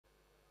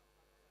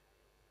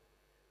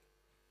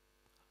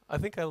I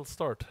think I'll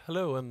start.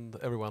 Hello and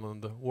everyone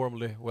and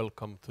warmly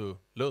welcome to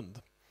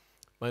Lund.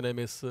 My name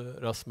is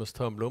Rasmus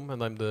Törnblom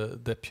and I'm the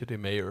Deputy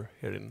Mayor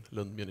here in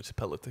Lund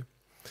Municipality.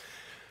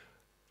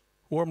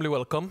 Warmly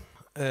welcome.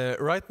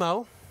 Right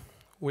now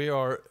we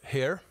are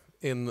here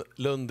in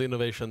Lund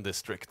Innovation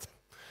District.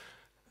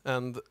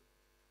 And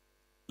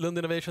Lund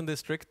Innovation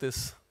District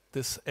is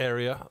this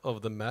area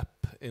of the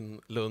map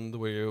in Lund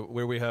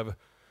where we have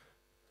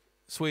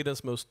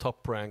Sweden's most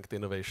top-ranked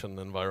innovation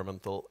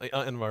environment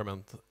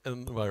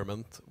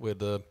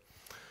with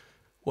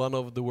one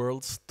of the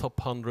world's top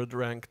 100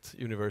 ranked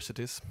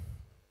universities.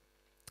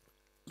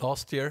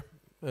 Last year,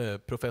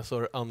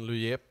 Professor Anne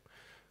Luye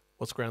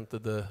was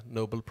granted the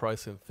Nobel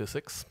Prize in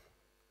Physics,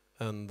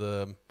 and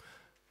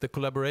the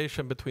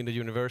collaboration between the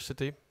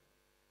university,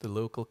 the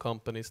local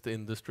companies, the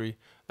industry,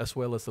 as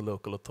well as the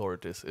local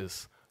authorities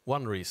is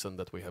one reason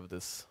that we have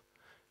this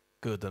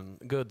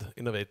good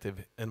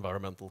innovative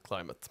environmental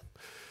climate.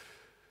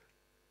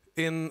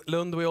 In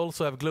Lund we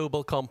also have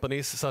global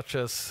companies such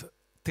as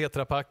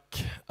Tetra Pak,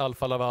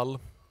 Alfa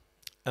Laval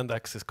and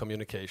Axis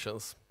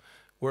Communications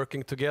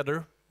working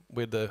together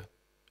with the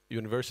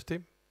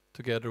university,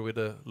 together with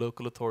the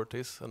local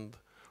authorities and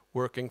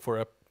working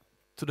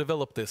to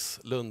develop this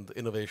Lund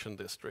Innovation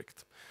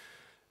District.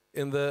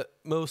 In the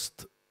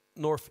most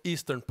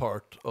northeastern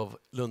part of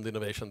Lund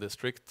Innovation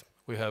District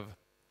we have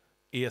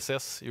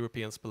ESS,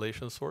 European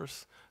Spallation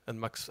Source,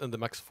 and the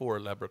MAX4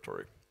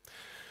 laboratory.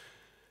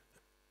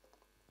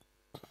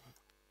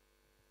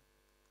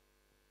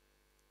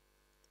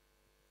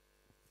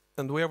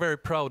 And we are very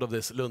proud of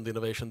this Lund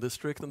Innovation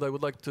District, and I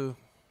would like to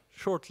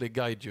shortly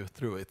guide you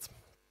through it.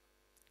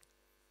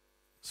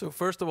 So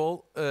first of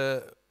all,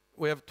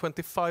 we have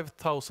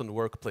 25,000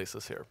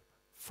 workplaces here,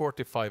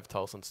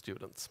 45,000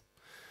 students.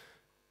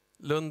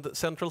 Lund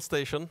Central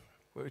Station,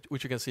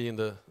 which you can see in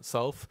the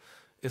south,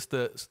 is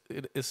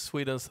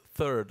Sweden's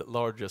third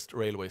largest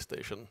railway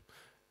station,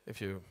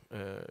 if you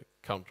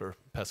counter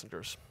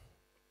passengers.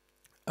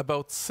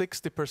 About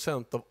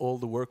 60% of all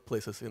the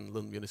workplaces in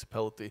Lund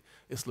municipality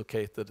is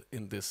located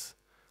in this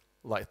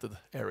lighted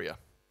area.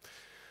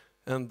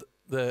 And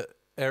the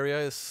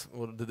area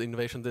the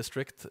innovation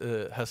district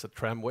has a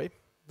tramway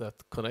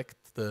that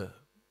connects the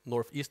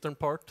northeastern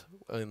part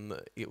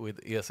with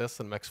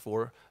ESS and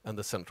MAX4 and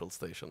the central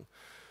station.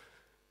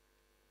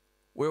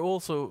 We're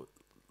also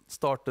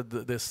started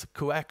this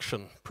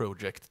co-action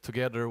project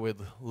together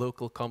with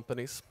local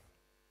companies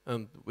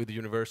and with the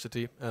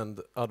university and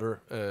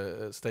other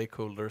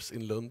stakeholders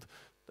in Lund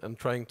and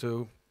trying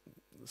to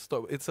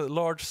it's a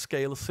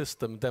large-scale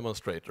system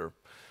demonstrator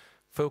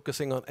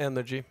focusing on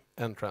energy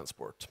and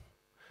transport.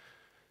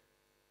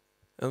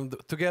 And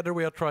together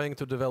we are trying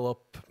to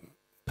develop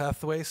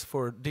pathways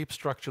for deep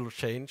structural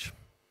change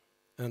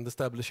and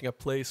establishing a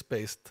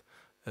place-based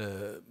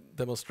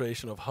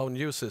demonstration of how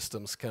new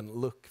systems can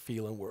look,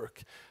 feel and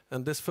work.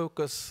 And this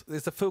focus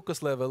is a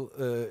focus level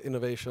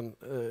innovation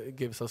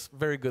gives us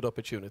very good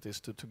opportunities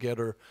to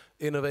together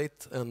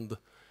innovate and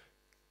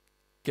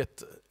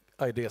get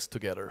ideas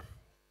together.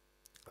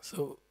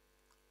 So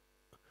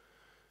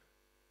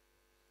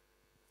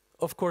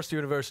of course the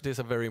university is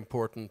a very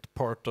important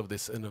part of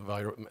this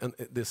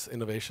this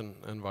innovation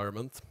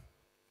environment.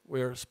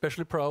 We are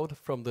especially proud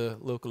from the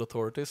local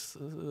authorities,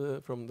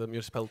 from the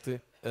municipality,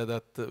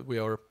 that we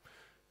are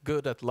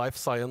good at life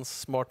science,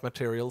 smart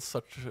materials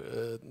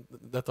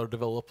that are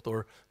developed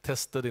or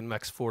tested in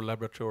MAX4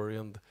 laboratory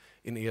and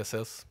in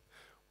ESS.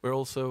 We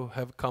also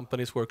have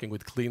companies working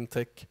with clean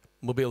tech,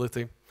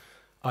 mobility,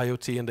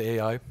 IoT and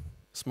AI,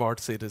 smart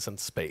cities and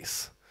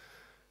space.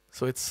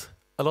 So it's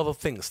a lot of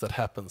things that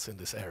happens in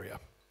this area.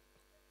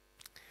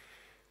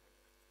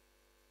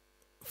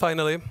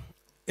 Finally,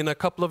 in a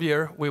couple of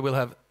years, we will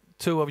have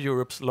two of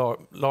Europe's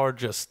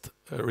largest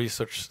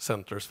research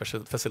centers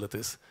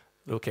facilities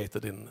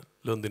located in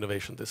Lund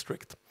Innovation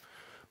District.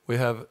 We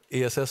have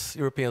ESS,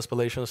 European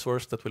Spallation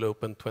Source, that will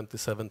open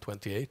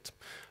 27-28,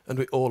 and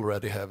we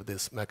already have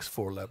this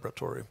MAX4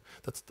 laboratory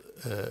that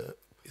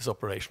is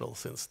operational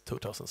since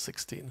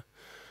 2016.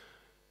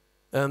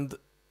 And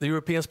the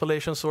European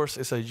Spallation Source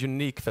is a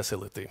unique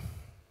facility,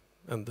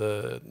 and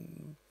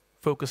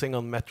focusing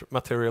on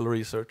material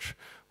research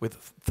with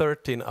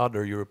 13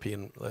 other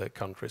European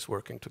countries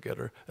working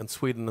together, and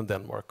Sweden and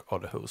Denmark are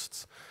the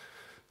hosts.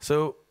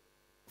 So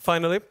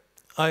finally,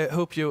 I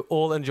hope you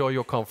all enjoy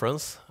your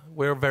conference.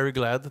 We're very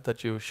glad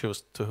that you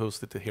chose to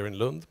host it here in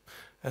Lund,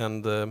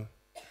 and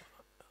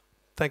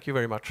thank you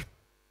very much.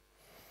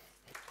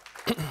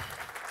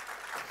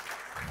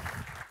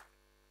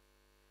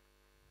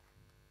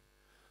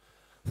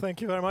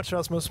 Thank you very much,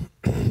 Rasmus.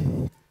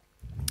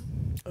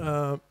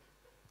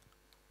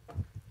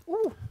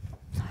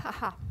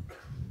 Haha.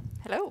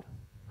 Hello.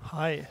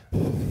 Hi.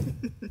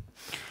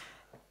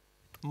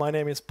 My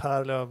name is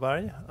Per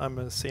Löfberg. I'm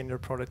a senior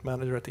product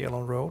manager at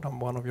Elonroad. I'm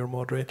one of your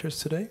moderators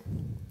today.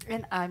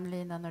 And I'm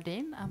Lina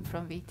Nordin. I'm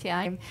from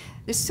VTI,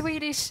 the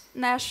Swedish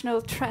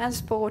National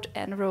Transport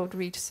and Road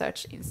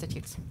Research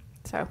Institute.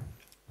 So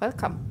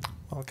Welcome.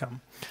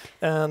 Welcome.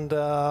 And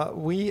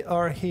we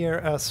are here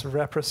as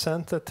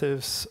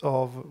representatives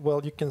of,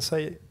 well, you can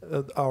say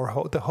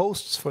the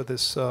hosts for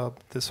this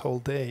this whole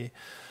day,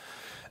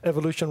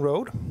 Evolution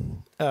Road,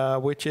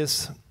 which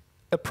is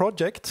a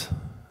project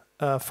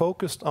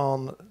focused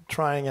on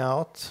trying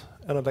out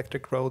an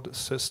electric road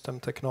system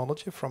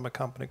technology from a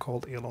company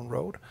called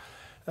Elonroad.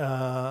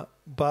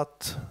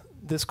 But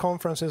this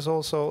conference is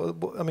also,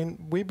 I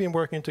mean, we've been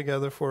working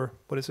together for,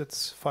 what is it,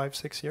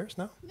 5-6 years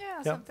now?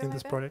 Yeah, in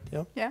this project,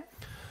 yeah. Yeah.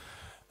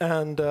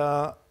 And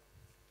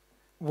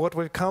what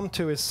we've come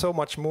to is so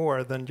much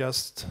more than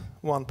just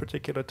one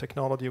particular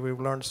technology. We've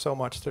learned so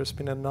much. There's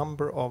been a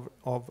number of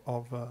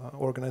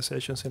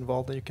organizations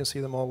involved, and you can see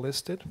them all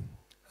listed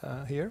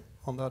here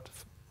on that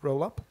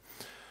roll-up.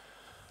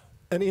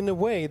 And in a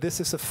way, this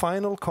is a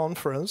final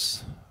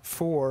conference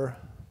for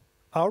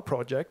our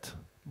project,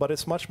 but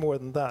it's much more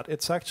than that.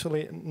 It's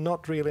actually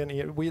not really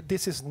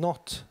this is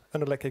not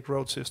an electric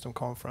road system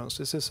conference.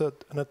 This is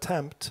an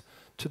attempt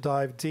to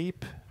dive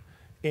deep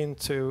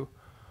into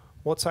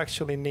what's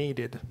actually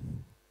needed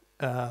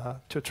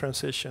to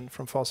transition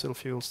from fossil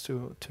fuels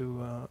to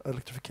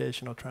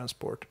electrification of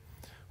transport,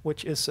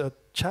 which is a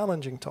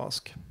challenging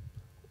task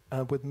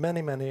with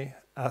many, many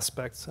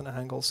aspects and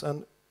angles.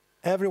 And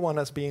everyone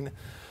has been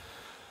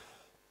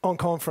on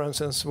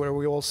conferences where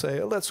we all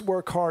say, let's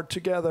work hard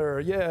together,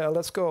 yeah,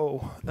 let's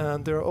go.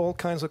 And there are all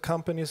kinds of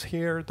companies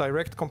here,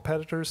 direct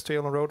competitors to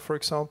Elonroad, for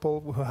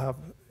example, who have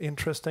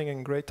interesting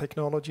and great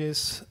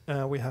technologies.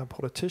 We have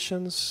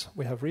politicians,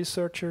 we have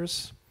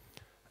researchers,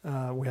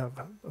 we have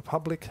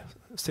public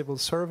civil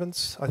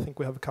servants. I think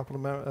we have a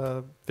couple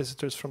of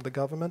visitors from the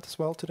government as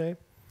well today.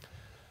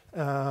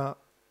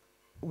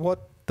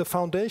 What the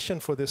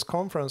foundation for this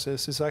conference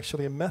is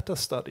actually a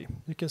meta-study.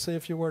 You can say a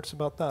few words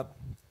about that.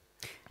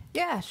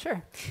 Yeah,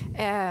 sure.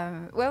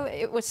 Well,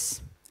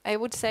 I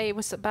would say it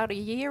was about a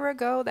year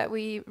ago that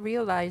we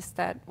realized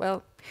that,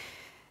 well,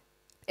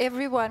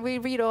 we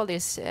read all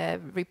these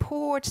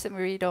reports and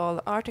we read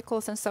all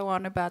articles and so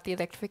on about the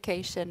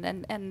electrification,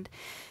 and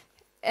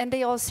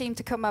they all seem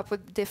to come up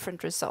with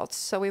different results.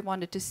 So we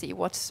wanted to see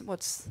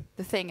what's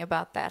the thing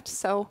about that.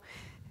 So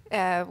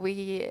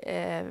we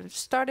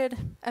started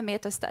a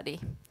meta study,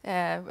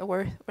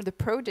 or the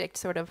project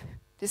sort of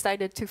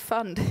decided to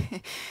fund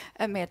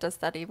a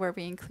meta-study where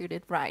we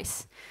included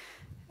RISE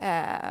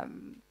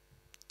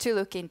to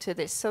look into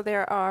this. So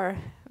there are,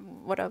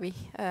 what are we?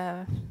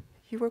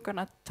 You were going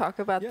to talk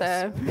about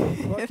yes,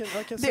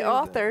 the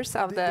authors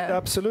of the...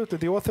 Absolutely.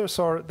 The authors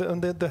are,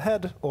 the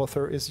head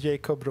author is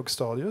Jacob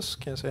Rugstadius.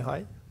 Can you say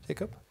hi,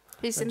 Jacob?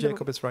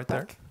 Jacob is right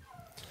there.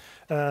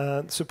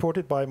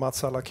 Supported by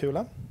Mats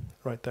Alakula,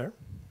 right there.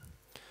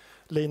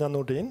 Lina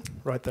Nordin,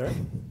 right there.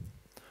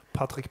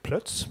 Patrick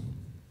Plötz.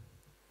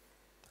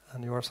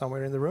 And you are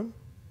somewhere in the room?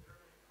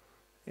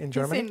 In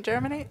Germany? He's in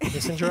Germany.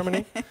 He's in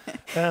Germany.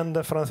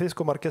 And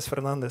Francisco Marquez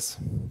Fernandez.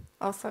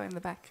 Also in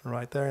the back.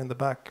 Right there in the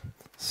back.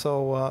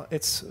 So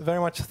it's very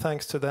much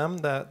thanks to them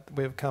that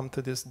we've come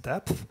to this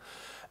depth.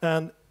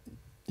 And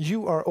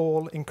you are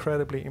all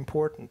incredibly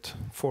important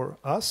for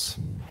us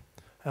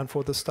and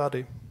for the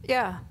study.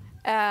 Yeah.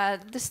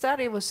 The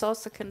study was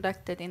also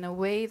conducted in a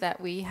way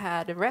that we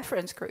had a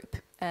reference group.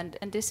 And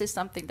this is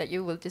something that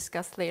you will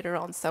discuss later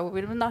on. So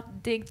we will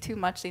not dig too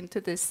much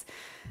into this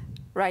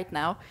right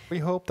now. We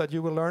hope that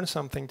you will learn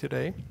something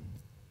today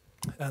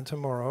and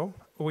tomorrow.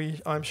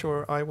 I'm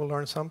sure I will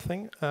learn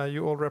something.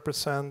 You all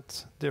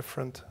represent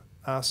different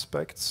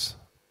aspects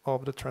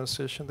of the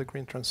transition, the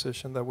green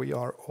transition that we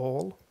are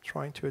all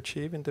trying to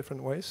achieve in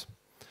different ways.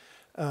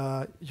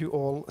 You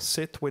all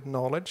sit with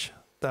knowledge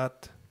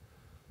that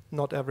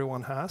not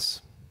everyone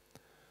has.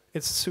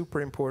 It's super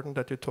important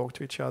that you talk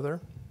to each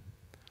other.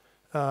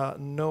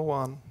 No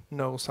one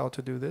knows how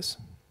to do this.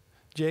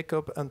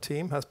 Jacob and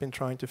team has been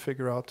trying to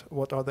figure out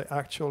what are the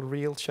actual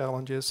real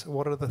challenges,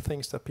 what are the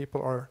things that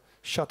people are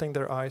shutting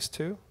their eyes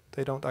to,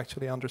 they don't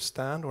actually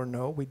understand or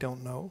know, we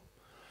don't know.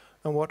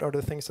 And what are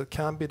the things that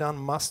can be done,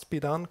 must be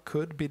done,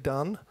 could be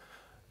done,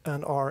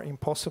 and are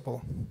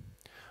impossible.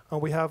 And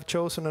we have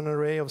chosen an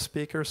array of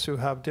speakers who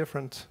have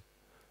different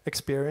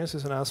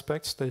experiences and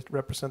aspects. They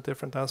represent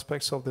different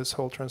aspects of this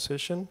whole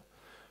transition,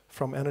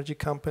 from energy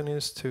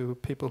companies to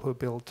people who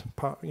build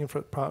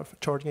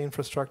charging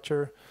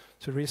infrastructure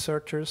to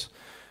researchers.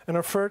 And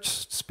our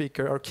first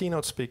speaker, our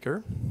keynote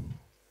speaker,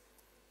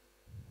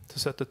 to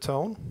set the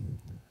tone,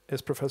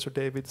 is Professor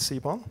David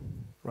Seaborn,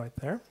 right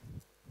there.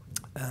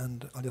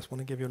 And I just want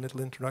to give you a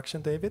little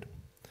introduction, David.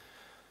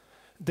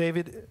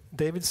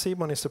 David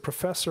Seaborn is a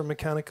professor of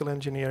mechanical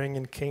engineering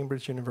in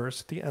Cambridge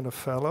University and a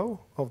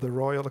fellow of the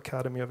Royal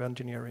Academy of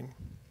Engineering.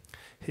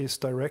 He is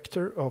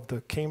director of the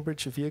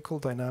Cambridge Vehicle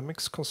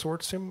Dynamics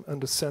Consortium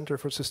and the Center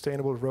for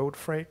Sustainable Road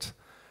Freight,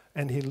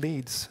 and he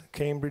leads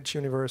Cambridge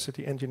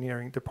University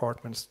Engineering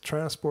Department's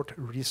Transport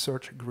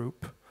Research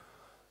Group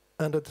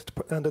and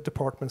the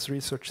department's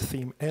research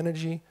theme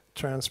Energy,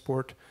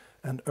 Transport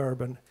and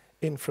Urban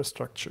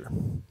Infrastructure.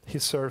 He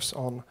serves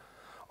on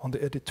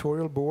the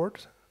editorial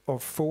board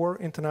of 4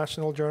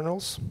 international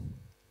journals.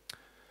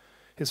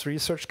 His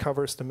research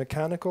covers the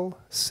mechanical,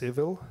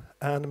 civil,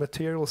 and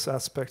materials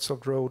aspects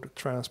of road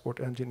transport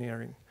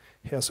engineering.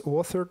 He has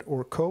authored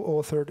or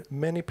co-authored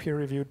many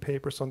peer-reviewed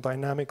papers on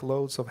dynamic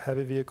loads of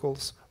heavy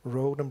vehicles,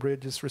 road and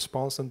bridges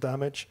response and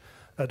damage,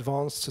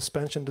 advanced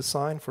suspension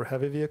design for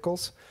heavy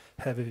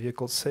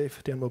vehicle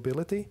safety and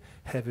mobility,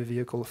 heavy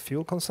vehicle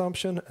fuel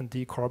consumption and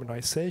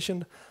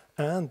decarbonization,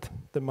 and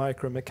the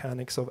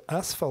micromechanics of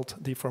asphalt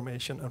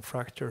deformation and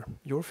fracture,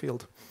 your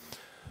field.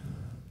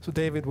 So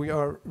David, we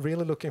are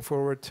really looking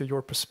forward to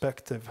your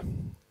perspective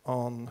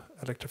on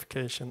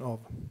electrification of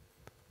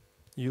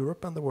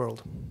Europe and the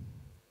world.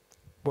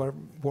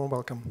 Warm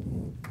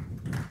welcome.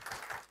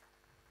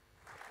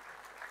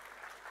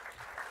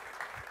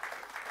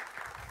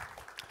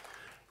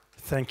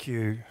 Thank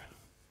you.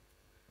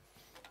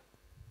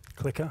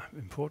 Clicker,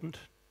 important.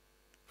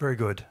 Very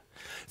good.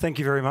 Thank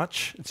you very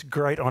much. It's a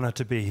great honour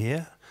to be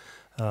here.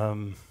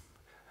 I'm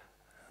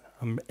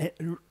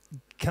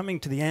coming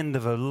to the end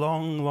of a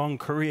long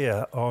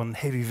career on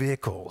heavy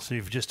vehicles.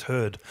 You've just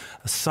heard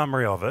a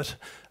summary of it,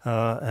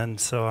 and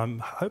so I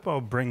hope I'll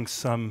bring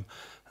some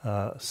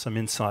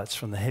insights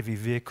from the heavy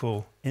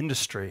vehicle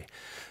industry.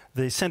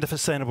 The Centre for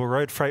Sustainable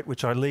Road Freight,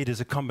 which I lead,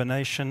 is a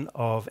combination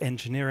of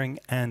engineering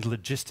and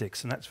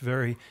logistics, and that's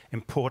very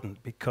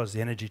important because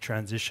the energy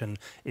transition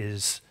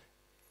is,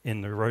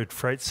 in the road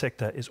freight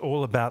sector, is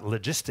all about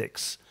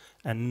logistics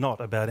and not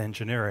about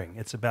engineering.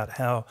 It's about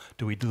how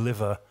do we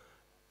deliver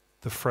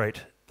the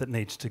freight that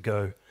needs to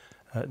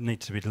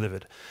be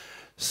delivered.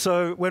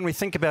 So when we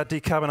think about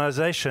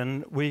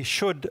decarbonisation, we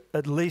should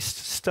at least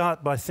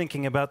start by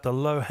thinking about the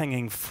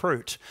low-hanging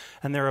fruit.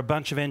 And there are a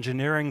bunch of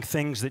engineering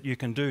things that you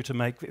can do to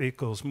make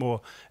vehicles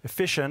more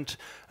efficient.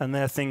 And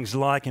there are things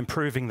like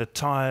improving the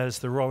tyres,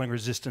 the rolling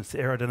resistance, the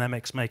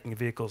aerodynamics, making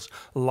vehicles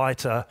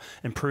lighter,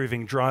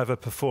 improving driver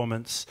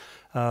performance,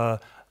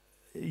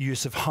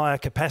 use of higher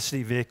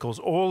capacity vehicles,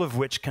 all of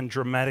which can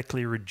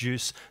dramatically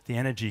reduce the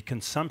energy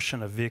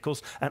consumption of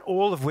vehicles, and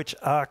all of which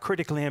are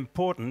critically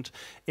important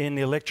in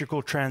the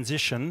electrical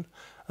transition,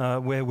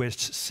 where we're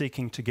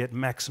seeking to get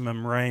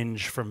maximum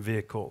range from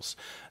vehicles.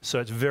 So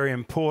it's very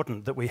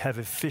important that we have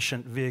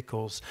efficient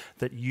vehicles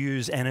that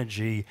use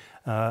energy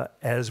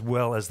as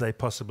well as they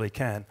possibly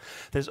can.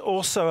 There's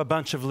also a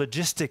bunch of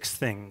logistics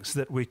things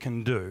that we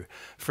can do.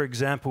 For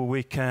example,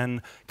 we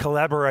can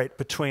collaborate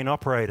between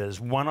operators.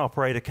 One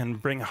operator can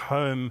bring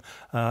home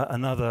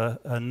another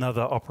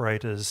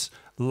operator's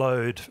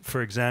load,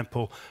 for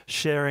example,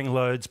 sharing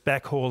loads,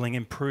 backhauling,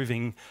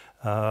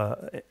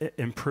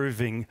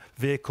 improving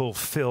vehicle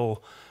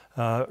fill,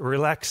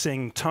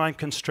 relaxing time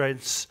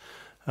constraints.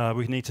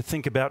 We need to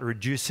think about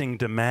reducing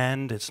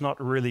demand. It's not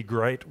really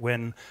great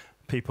when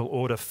people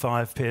order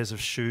 5 pairs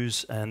of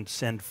shoes and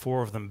send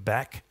 4 of them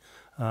back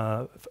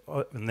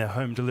in their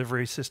home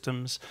delivery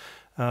systems.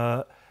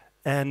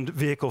 And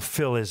vehicle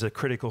fill is a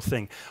critical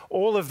thing.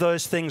 All of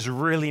those things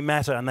really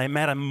matter, and they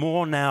matter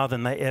more now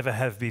than they ever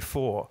have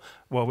before,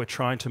 while we're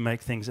trying to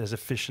make things as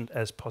efficient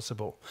as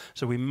possible.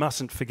 So we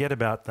mustn't forget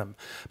about them.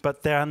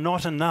 But they are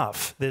not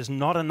enough. There's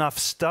not enough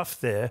stuff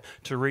there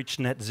to reach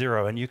net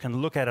zero, and you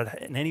can look at it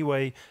in any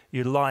way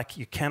you like.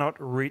 You cannot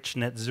reach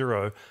net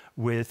zero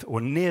with, or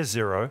near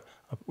zero,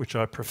 which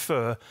I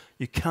prefer.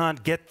 You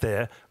can't get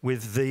there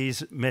with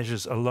these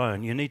measures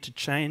alone. You need to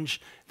change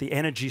the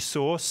energy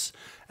source,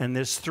 and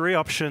there's 3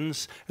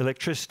 options: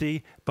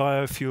 electricity,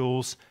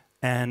 biofuels,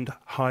 and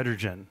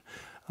hydrogen.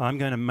 I'm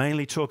going to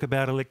mainly talk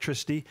about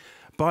electricity.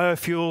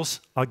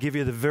 Biofuels, I'll give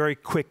you the very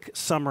quick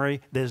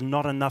summary. There's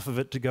not enough of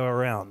it to go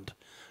around.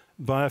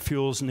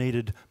 Biofuels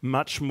needed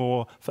much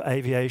more for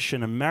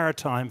aviation and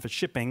maritime, for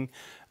shipping,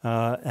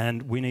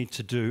 and we need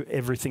to do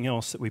everything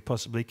else that we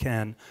possibly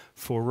can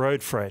for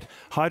road freight.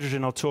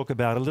 Hydrogen I'll talk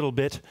about a little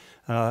bit.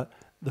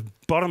 The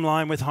bottom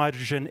line with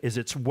hydrogen is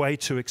it's way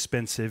too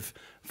expensive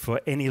for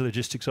any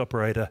logistics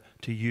operator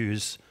to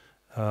use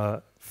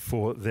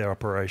for their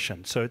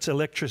operation. So it's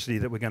electricity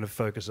that we're going to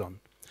focus on.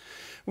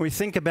 When we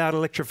think about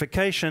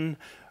electrification,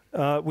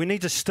 we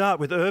need to start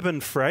with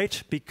urban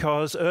freight,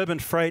 because urban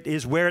freight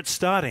is where it's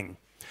starting.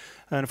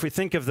 And if we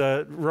think of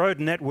the road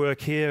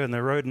network here, and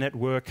the road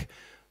network,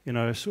 you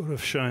know, sort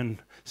of shown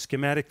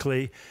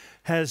schematically,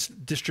 has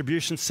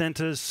distribution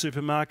centres,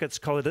 supermarkets,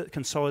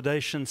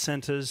 consolidation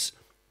centres,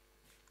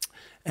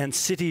 and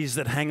cities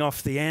that hang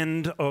off the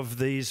end of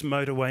these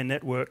motorway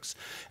networks.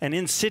 And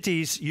in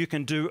cities, you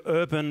can do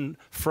urban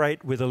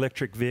freight with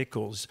electric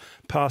vehicles.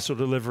 Parcel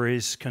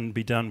deliveries can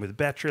be done with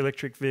battery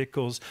electric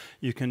vehicles.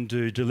 You can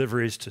do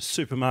deliveries to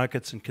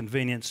supermarkets and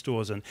convenience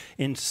stores and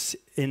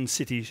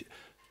in-city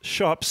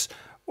shops,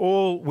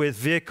 all with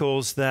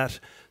vehicles that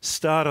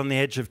start on the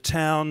edge of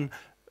town,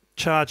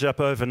 charge up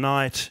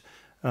overnight,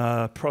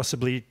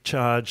 possibly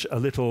charge a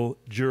little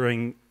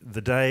during the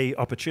day,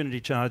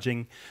 opportunity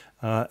charging,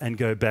 and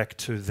go back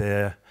to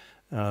their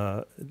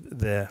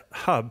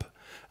hub.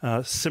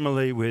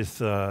 Similarly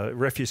with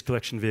refuse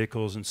collection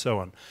vehicles and so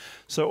on.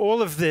 So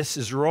all of this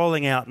is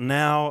rolling out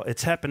now.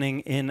 It's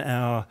happening in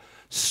our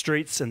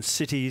streets and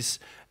cities,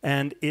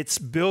 and it's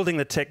building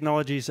the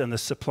technologies and the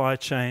supply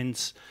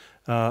chains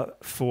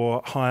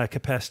for higher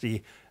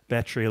capacity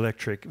battery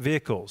electric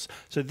vehicles.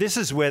 So this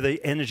is where the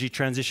energy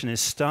transition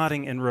is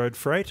starting in road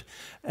freight,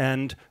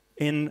 and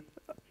in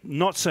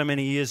not so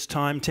many years'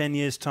 time, 10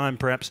 years' time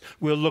perhaps,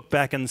 we'll look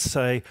back and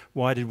say,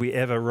 why did we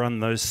ever run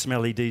those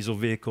smelly diesel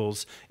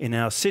vehicles in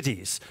our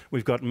cities?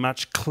 We've got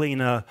much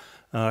cleaner,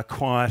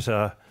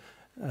 quieter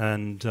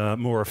and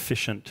more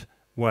efficient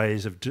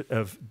ways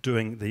of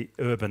doing the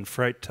urban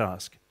freight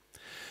task.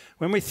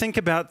 When we think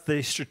about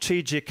the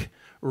strategic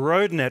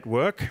road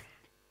network,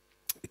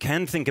 we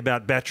can think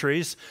about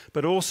batteries,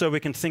 but also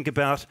we can think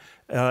about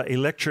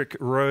electric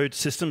road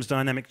systems,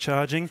 dynamic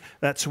charging.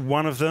 That's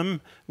one of them,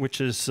 which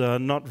is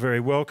not very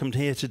welcomed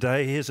here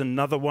today. Here's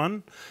another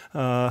one.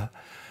 The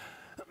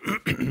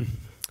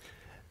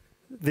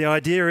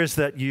idea is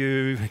that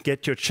you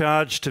get your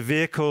charge to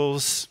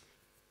vehicles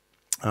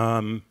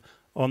on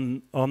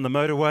the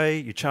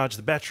motorway, you charge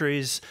the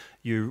batteries,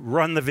 you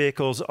run the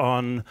vehicles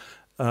on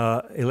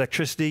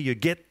electricity, you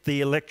get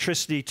the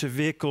electricity to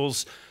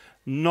vehicles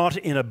not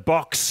in a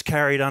box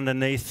carried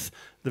underneath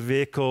the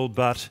vehicle,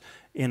 but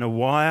in a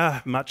wire,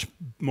 much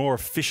more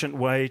efficient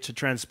way to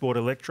transport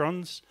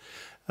electrons.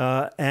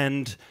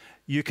 And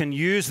you can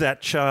use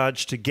that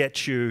charge to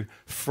get you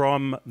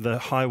from the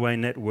highway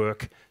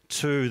network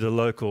to the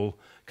local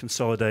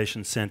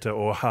consolidation center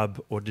or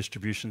hub or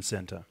distribution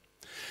center.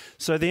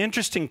 So the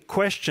interesting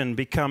question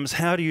becomes,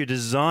 how do you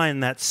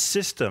design that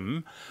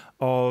system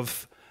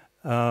of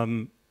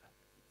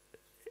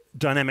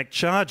dynamic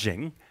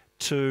charging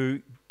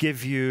to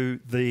give you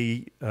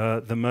the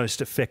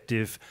most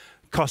effective,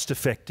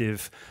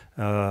 cost-effective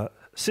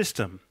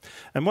system?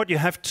 And what you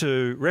have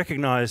to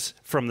recognize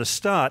from the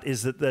start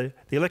is that the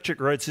electric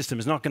road system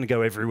is not going to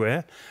go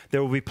everywhere.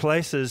 There will be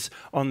places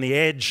on the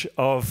edge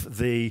of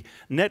the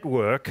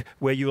network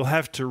where you will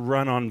have to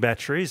run on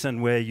batteries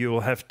and where you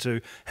will have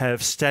to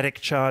have static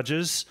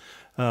charges,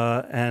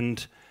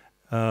 and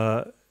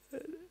there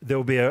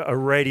will be a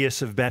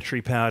radius of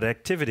battery-powered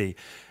activity.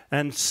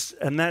 And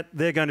that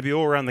they're going to be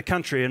all around the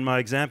country. And my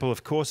example,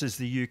 of course, is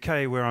the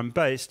UK, where I'm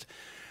based.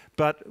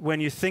 But when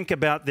you think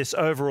about this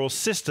overall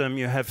system,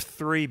 you have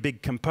three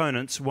big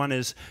components. One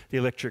is the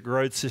electric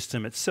road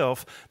system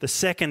itself. The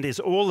second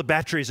is all the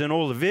batteries in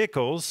all the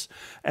vehicles.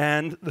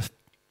 And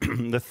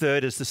the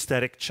third is the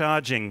static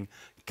charging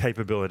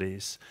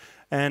capabilities.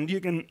 And you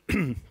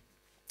can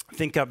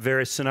think up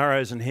various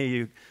scenarios. And here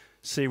you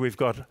see we've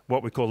got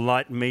what we call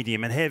light,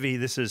 medium, and heavy.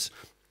 This is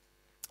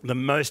the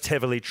most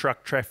heavily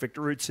truck-trafficked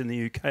routes in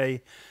the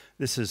UK.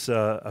 This is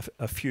a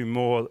few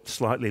more,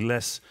 slightly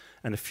less,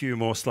 and a few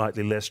more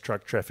slightly less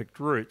truck-trafficked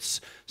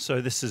routes.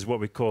 So this is what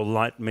we call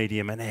light,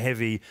 medium, and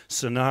heavy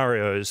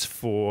scenarios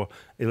for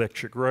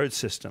electric road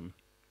system.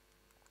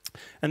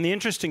 And the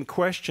interesting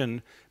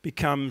question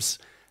becomes,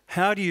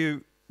 how do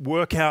you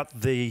work out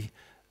the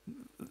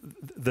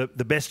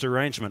best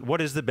arrangement?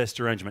 What is the best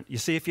arrangement? You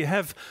see, if you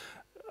have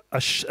a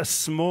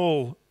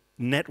small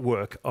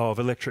network of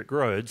electric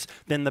roads,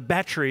 then the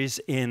batteries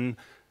in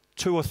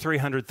 200,000 or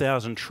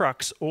 300,000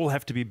 trucks all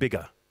have to be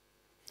bigger.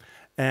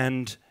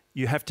 And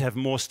you have to have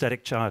more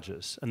static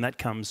charges, and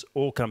that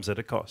all comes at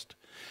a cost.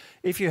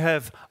 If you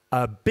have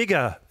a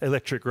bigger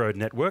electric road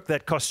network,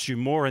 that costs you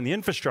more in the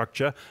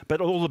infrastructure,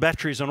 but all the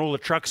batteries on all the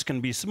trucks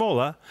can be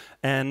smaller,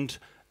 and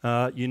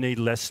you need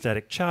less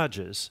static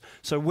charges.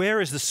 So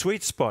where is the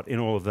sweet spot in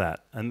all of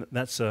that? And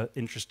that's an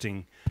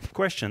interesting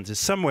question. Is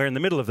somewhere in the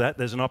middle of that,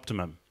 there's an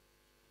optimum.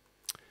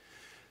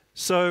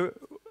 So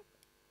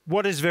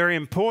what is very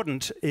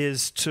important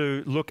is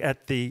to look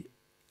at the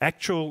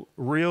actual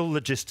real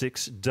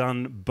logistics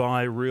done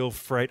by real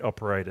freight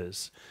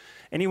operators.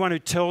 Anyone who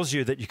tells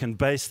you that you can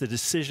base the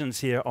decisions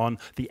here on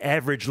the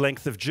average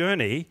length of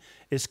journey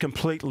is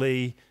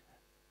completely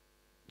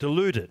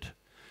deluded.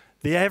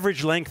 The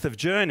average length of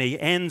journey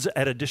ends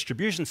at a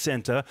distribution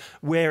center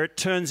where it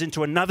turns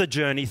into another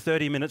journey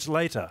 30 minutes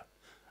later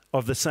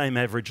of the same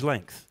average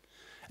length.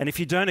 And if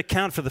you don't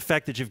account for the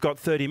fact that you've got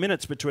 30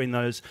 minutes between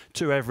those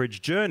two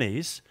average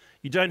journeys,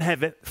 you don't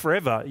have it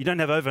forever, you don't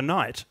have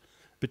overnight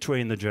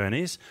between the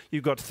journeys.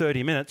 You've got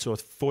 30 minutes or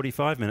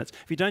 45 minutes.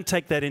 If you don't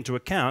take that into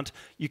account,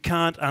 you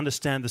can't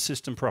understand the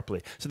system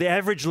properly. So the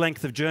average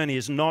length of journey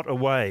is not a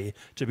way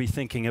to be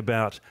thinking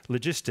about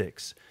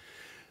logistics.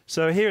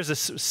 So here's a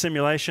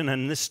simulation,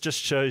 and this just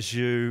shows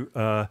you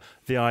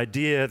the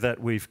idea that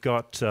we've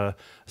got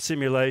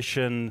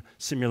simulating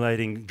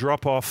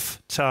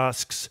drop-off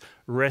tasks,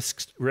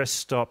 rest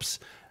stops,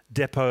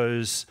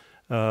 depots,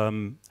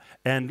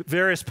 and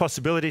various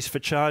possibilities for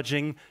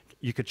charging.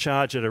 You could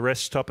charge at a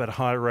rest stop at a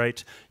high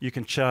rate. You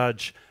can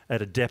charge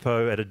at a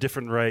depot at a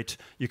different rate.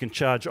 You can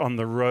charge on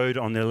the road,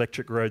 on the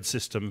electric road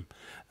system,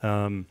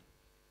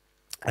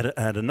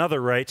 at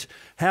another rate.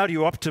 How do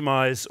you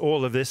optimize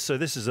all of this? So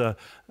this is a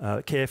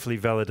carefully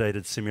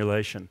validated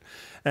simulation.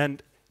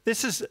 And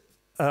this is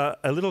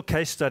a little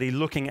case study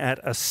looking at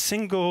a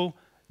single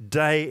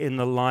day in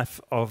the life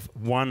of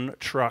one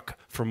truck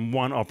from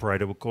one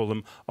operator. We'll call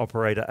them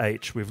Operator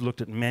H. We've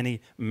looked at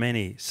many,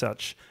 many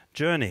such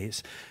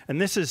journeys.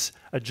 And this is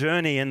a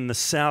journey in the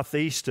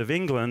southeast of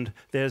England.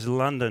 There's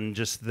London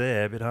just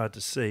there, a bit hard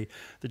to see.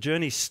 The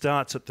journey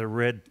starts at the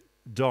red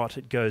dot.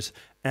 It goes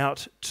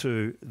out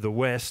to the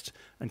west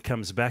and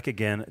comes back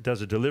again. It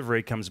does a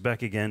delivery, comes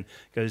back again,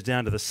 goes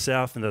down to the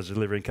south and does a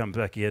delivery and comes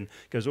back again,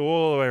 goes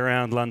all the way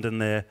around London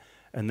there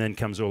and then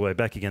comes all the way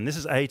back again. This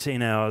is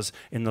 18 hours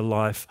in the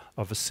life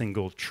of a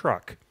single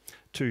truck,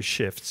 2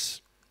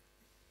 shifts.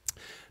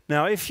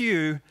 Now, if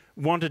you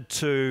wanted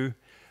to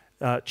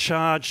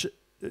charge,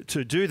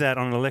 to do that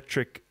on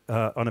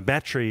on a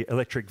battery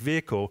electric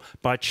vehicle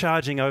by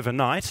charging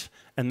overnight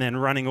and then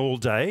running all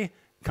day,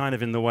 kind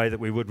of in the way that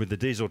we would with the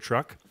diesel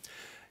truck,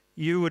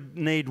 you would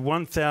need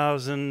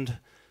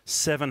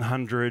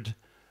 1,700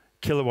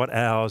 kilowatt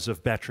hours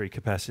of battery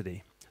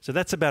capacity. So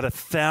that's about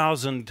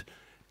 1,000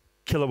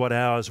 kilowatt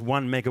hours,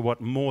 1 megawatt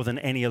more than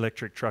any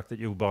electric truck that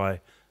you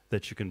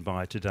can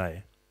buy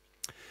today.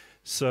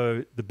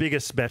 So the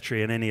biggest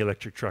battery in any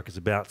electric truck is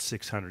about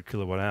 600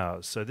 kilowatt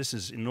hours. So this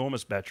is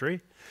enormous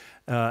battery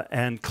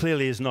and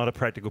clearly is not a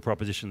practical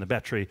proposition. The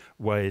battery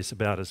weighs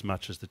about as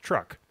much as the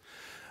truck.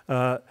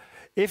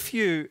 If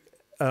you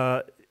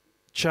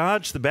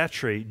charge the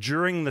battery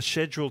during the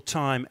scheduled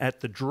time at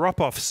the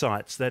drop-off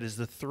sites, that is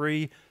the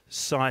 3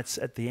 sites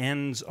at the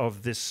ends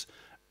of this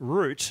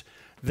route,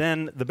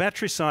 then the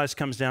battery size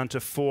comes down to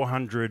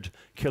 400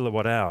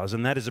 kilowatt hours,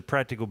 and that is a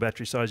practical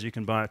battery size. You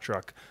can buy a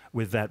truck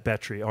with that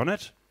battery on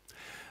it.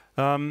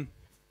 And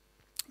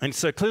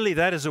so clearly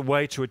that is a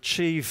way to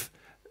achieve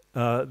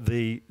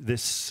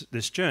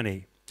this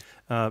journey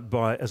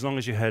by as long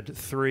as you had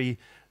 3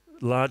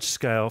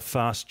 large-scale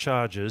fast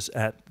chargers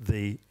at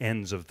the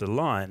ends of the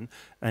line,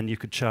 and you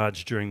could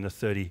charge during the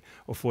 30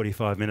 or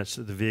 45 minutes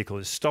that the vehicle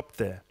is stopped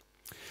there.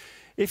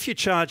 If you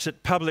charge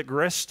at public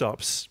rest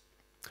stops,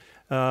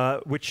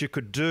 which you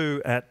could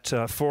do at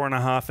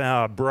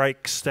 4.5-hour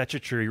breaks,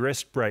 statutory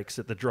rest breaks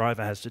that the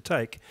driver has to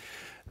take,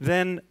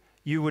 then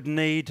you would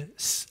need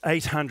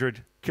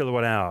 800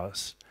 kilowatt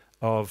hours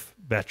of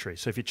battery.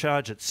 So if you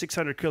charge at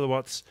 600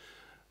 kilowatts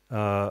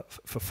for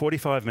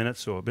 45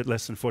 minutes, or a bit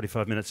less than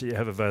 45 minutes that you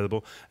have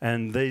available,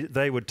 and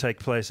they would take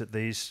place at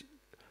these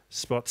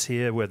spots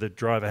here where the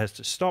driver has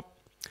to stop,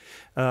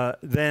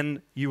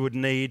 then you would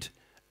need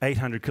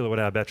 800 kilowatt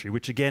hour battery,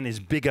 which again is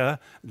bigger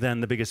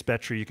than the biggest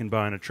battery you can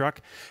buy in a truck.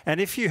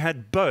 And if you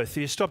had both,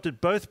 you stopped at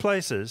both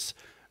places,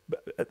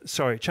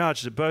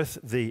 charged at both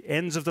the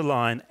ends of the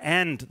line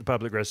and the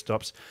public rest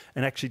stops,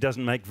 and actually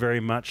doesn't make very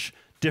much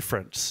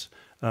difference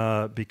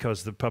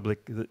because of the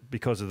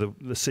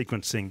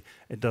sequencing,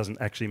 it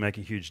doesn't actually make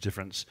a huge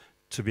difference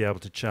to be able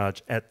to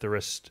charge at the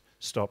rest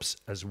stops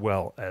as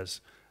well as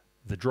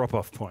the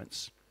drop-off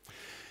points.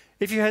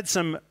 If you had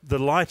the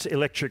light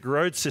electric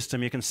road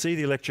system, you can see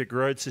the electric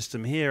road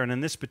system here, and in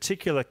this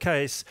particular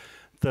case,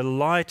 the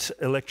light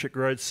electric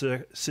road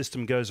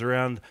system goes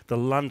around the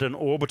London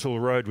orbital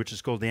road, which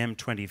is called the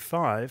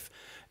M25,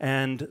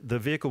 and the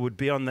vehicle would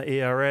be on the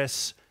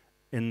ERS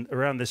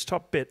around this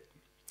top bit.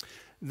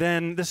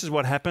 Then this is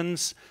what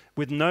happens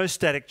with no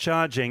static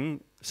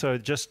charging, so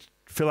just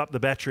fill up the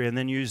battery and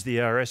then use the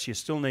ERS. You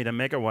still need a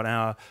megawatt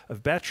hour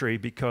of battery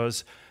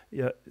because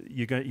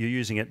you're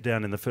using it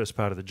down in the first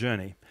part of the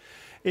journey.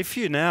 If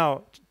you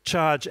now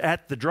charge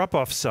at the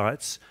drop-off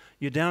sites,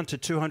 you're down to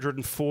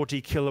 240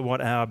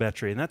 kilowatt hour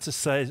battery, and that's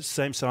the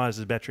same size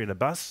as a battery in a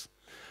bus.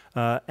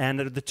 And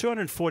at the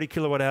 240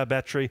 kilowatt hour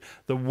battery,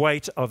 the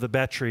weight of the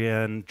battery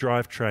and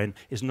drivetrain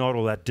is not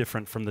all that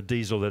different from the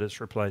diesel that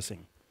it's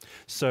replacing.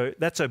 So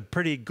that's a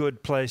pretty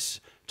good place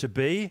to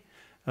be.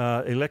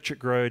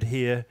 Electric road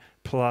here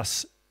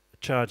plus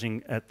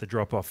charging at the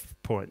drop-off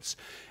points.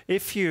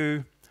 If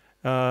you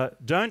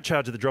don't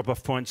charge at the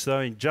drop-off points,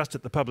 though, just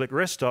at the public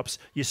rest stops,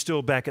 you're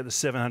still back at the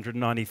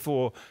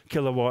 794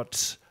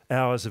 kilowatt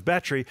hours of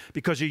battery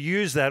because you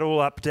use that all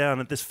up down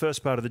at this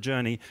first part of the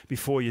journey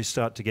before you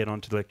start to get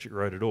onto the electric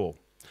road at all.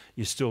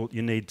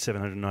 You need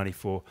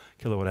 794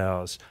 kilowatt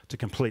hours to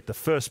complete the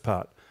first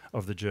part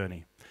of the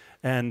journey.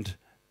 And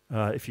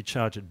if you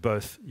charge at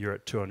both, you're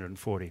at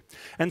 240.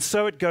 And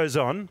so it goes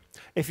on.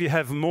 If you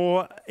have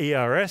more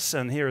ERS,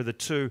 and here are the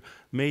 2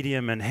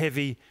 medium and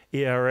heavy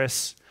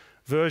ERS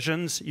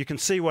versions, you can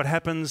see what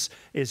happens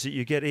is that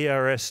you get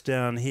ERS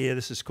down here.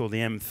 This is called the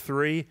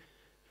M3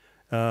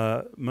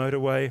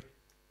 motorway.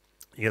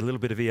 You get a little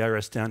bit of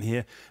ERS down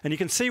here. And you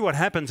can see what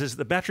happens is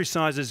the battery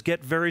sizes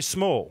get very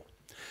small.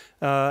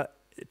 To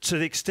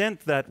the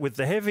extent that with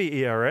the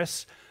heavy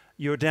ERS,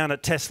 you're down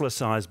at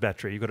Tesla-sized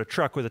battery. You've got a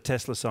truck with a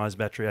Tesla-sized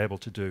battery able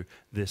to do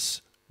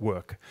this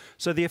work.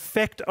 So the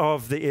effect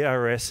of the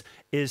ERS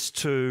is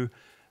to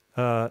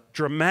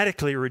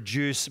dramatically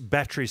reduce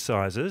battery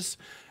sizes,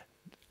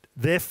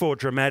 therefore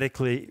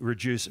dramatically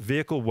reduce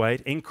vehicle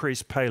weight,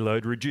 increase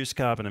payload, reduce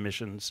carbon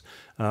emissions,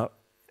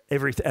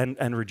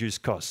 and reduce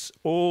costs.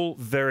 All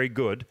very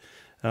good.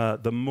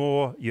 The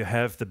more you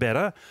have, the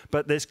better.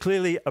 But there's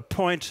clearly a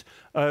point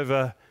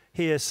over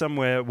here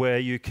somewhere where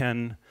you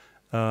can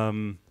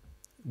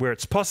where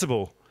it's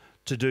possible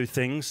to do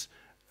things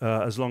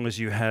as long as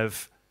you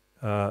have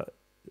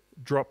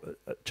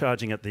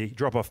charging at the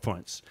drop-off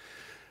points.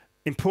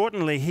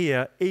 Importantly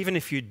here, even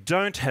if you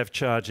don't have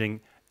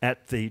charging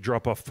at the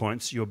drop-off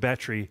points, your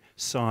battery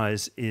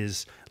size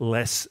is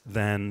less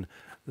than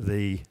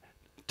the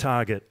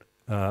target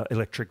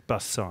electric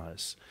bus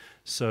size.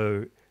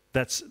 So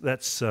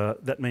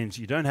that means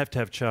you don't have to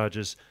have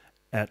chargers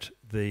at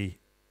the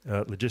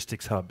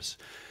logistics hubs.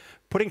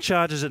 Putting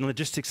chargers in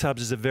logistics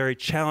hubs is a very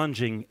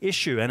challenging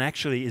issue, and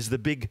actually is the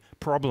big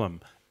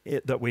problem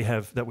that we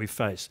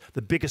face.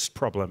 The biggest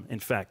problem, in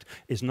fact,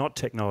 is not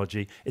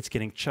technology, it's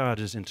getting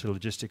chargers into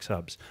logistics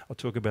hubs. I'll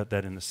talk about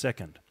that in a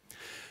second.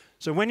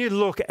 So when you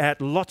look at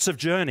lots of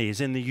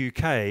journeys in the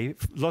UK,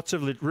 lots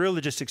of real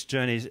logistics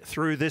journeys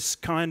through this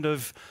kind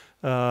of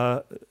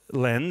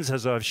lens,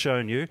 as I've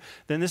shown you,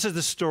 then this is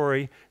the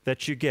story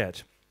that you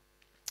get.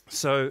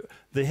 So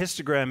the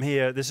histogram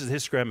here, this is a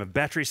histogram of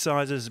battery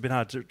sizes. It's a bit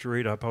hard to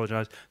read, I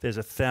apologize. There's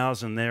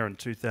 1,000 there and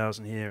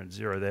 2,000 here and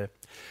 0 there.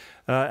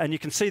 And you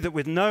can see that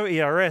with no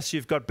ERS,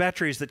 you've got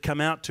batteries that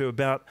come out to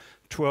about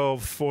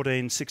 12,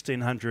 14,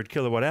 1,600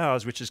 kilowatt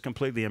hours, which is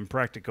completely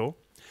impractical.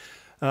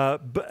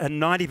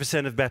 And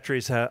 90% of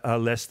batteries are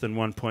less than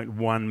 1.1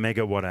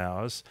 megawatt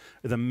hours,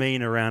 with a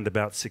mean around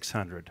about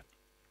 600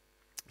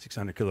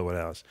 kilowatt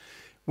hours.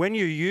 When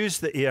you use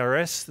the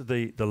ERS,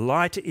 the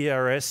light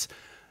ERS,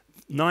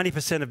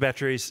 90% of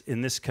batteries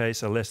in this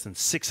case are less than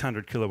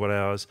 600 kilowatt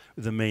hours,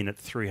 with a mean at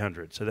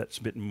 300. So that's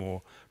a bit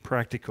more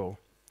practical.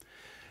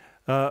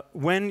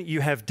 When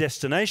you have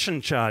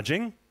destination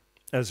charging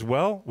as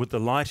well with the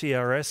light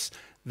ERS,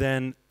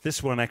 then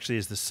this one actually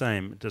is the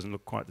same. It doesn't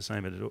look quite the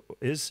same as it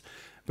is.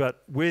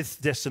 But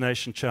with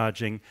destination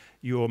charging,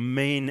 your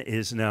mean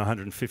is now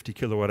 150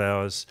 kilowatt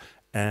hours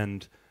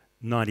and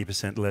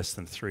 90% less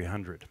than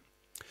 300.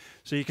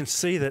 So you can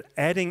see that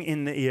adding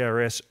in the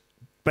ERS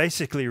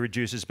basically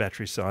reduces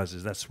battery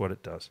sizes. That's what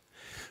it does.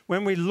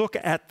 When we look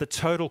at the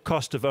total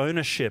cost of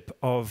ownership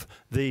of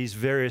these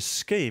various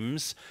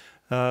schemes,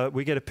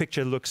 we get a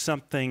picture that looks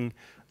something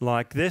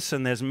like this,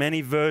 and there's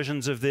many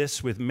versions of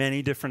this with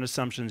many different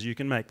assumptions you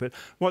can make. But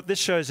what this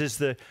shows is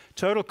the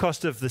total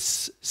cost of the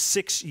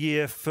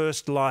 6-year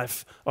first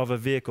life of a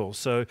vehicle.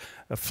 So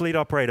a fleet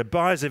operator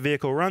buys a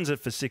vehicle, runs it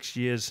for 6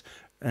 years,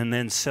 and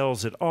then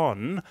sells it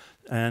on,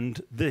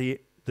 and the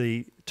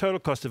total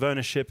cost of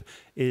ownership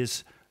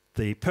is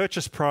the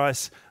purchase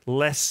price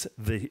less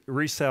the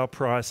resale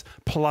price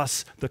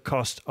plus the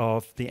cost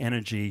of the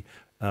energy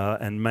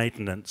and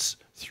maintenance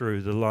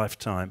through the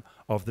lifetime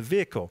of the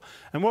vehicle.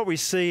 And what we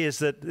see is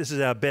that this is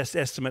our best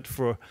estimate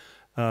for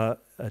a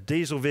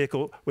diesel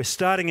vehicle. We're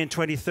starting in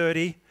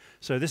 2030,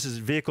 so this is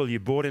a vehicle you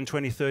bought in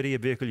 2030, a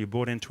vehicle you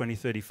bought in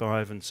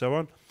 2035, and so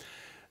on.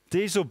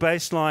 Diesel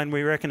baseline,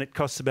 we reckon it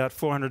costs about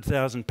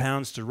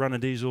 £400,000 to run a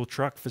diesel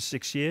truck for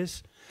 6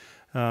 years.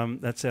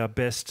 That's our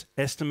best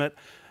estimate.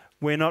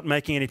 We're not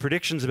making any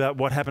predictions about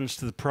what happens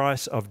to the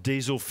price of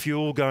diesel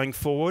fuel going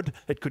forward.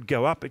 It could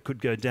go up, it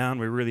could go down,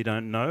 we really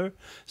don't know.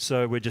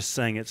 So we're just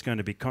saying it's going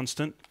to be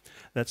constant.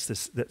 That's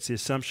the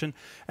assumption.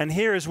 And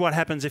here is what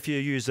happens if you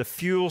use a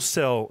fuel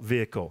cell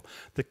vehicle.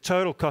 The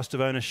total cost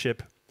of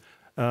ownership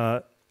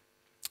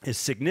is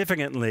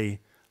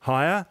significantly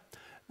higher,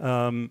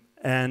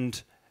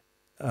 and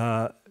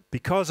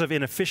because of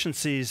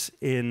inefficiencies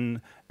and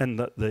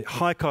the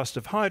high cost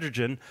of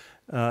hydrogen,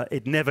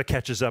 it never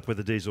catches up with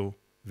a diesel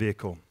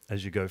vehicle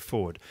as you go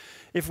forward.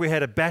 If we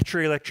had a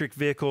battery electric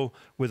vehicle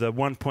with a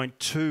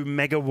 1.2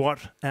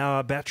 megawatt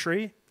hour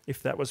battery,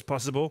 if that was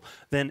possible,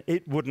 then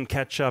it wouldn't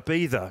catch up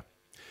either.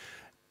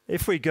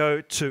 If we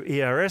go to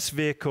ERS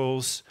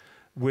vehicles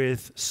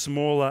with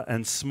smaller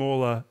and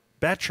smaller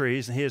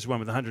batteries, and here's one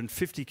with a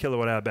 150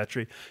 kilowatt hour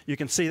battery, you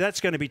can see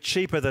that's going to be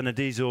cheaper than a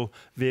diesel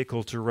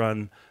vehicle to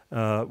run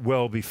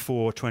well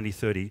before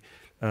 2030,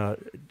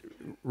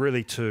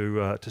 really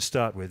to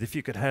start with. If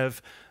you could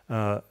have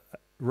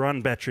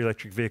run battery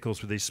electric vehicles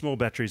with these small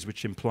batteries,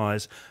 which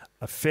implies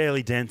a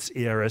fairly dense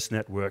ERS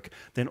network,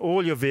 then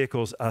all your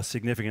vehicles are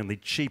significantly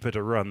cheaper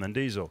to run than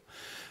diesel.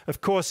 Of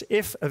course,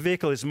 if a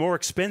vehicle is more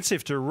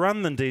expensive to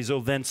run than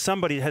diesel, then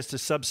somebody has to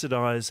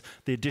subsidize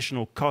the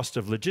additional cost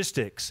of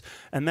logistics.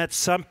 And that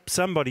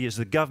somebody is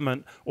the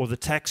government or the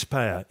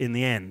taxpayer in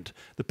the end.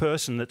 The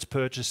person that's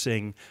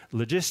purchasing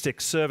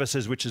logistics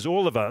services, which is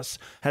all of us,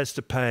 has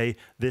to pay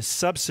this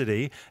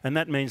subsidy. And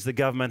that means the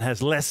government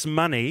has less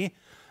money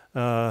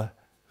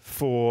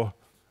for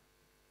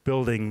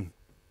building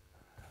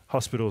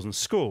hospitals and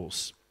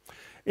schools.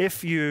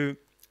 If your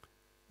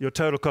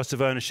total cost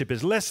of ownership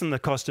is less than the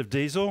cost of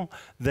diesel,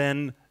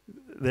 then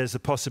there's a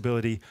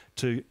possibility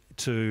to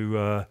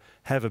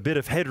have a bit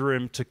of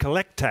headroom to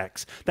collect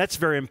tax. That's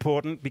very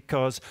important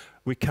because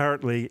we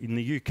currently, in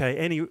the UK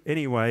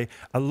anyway,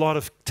 a lot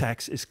of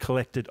tax is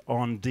collected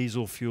on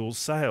diesel fuel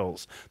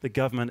sales. The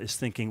government is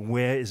thinking,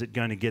 where is it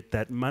going to get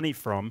that money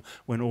from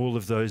when all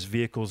of those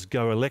vehicles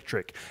go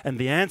electric? And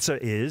the answer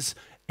is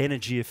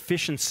energy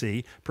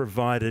efficiency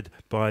provided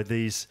by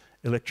these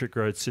electric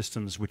road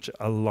systems, which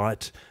are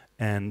light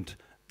and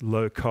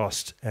low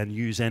cost and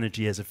use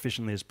energy as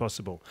efficiently as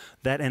possible.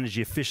 That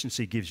energy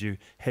efficiency gives you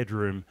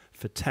headroom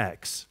for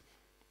tax.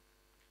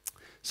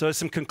 So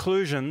some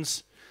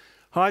conclusions.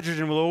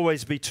 Hydrogen will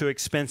always be too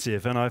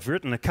expensive, and I've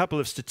written a couple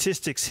of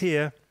statistics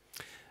here.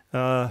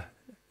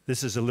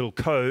 This is a little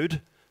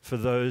code for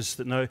those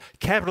that know.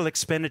 Capital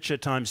expenditure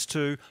times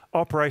 2,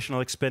 operational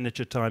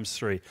expenditure times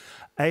 3.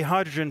 A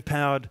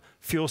hydrogen-powered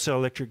fuel cell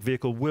electric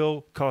vehicle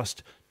will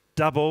cost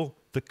double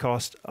the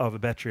cost of a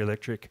battery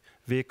electric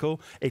vehicle.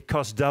 It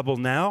costs double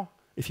now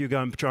if you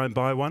go and try and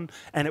buy one,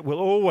 and it will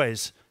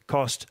always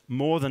cost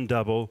more than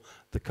double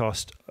the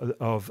cost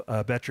of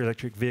a battery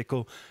electric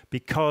vehicle,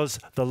 because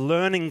the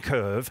learning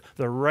curve,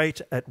 the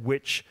rate at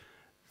which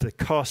the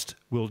cost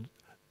will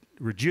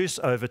reduce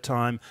over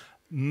time,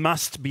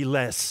 must be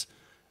less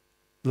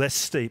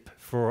steep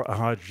for a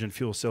hydrogen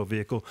fuel cell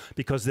vehicle,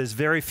 because there's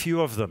very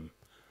few of them.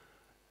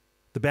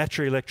 The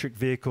battery electric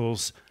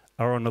vehicles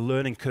are on a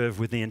learning curve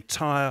with the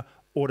entire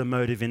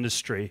automotive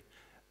industry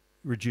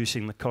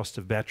reducing the cost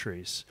of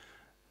batteries.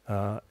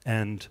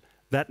 And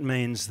that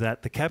means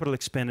that the capital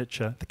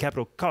expenditure, the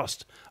capital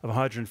cost of a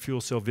hydrogen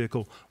fuel cell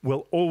vehicle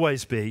will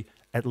always be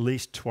at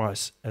least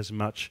twice as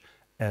much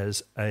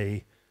as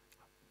a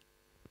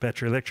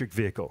battery electric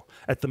vehicle.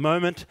 At the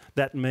moment,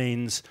 that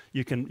means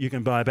you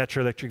can buy a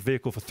battery electric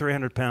vehicle for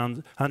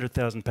 £300,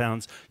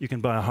 £100,000. You can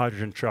buy a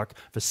hydrogen truck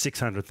for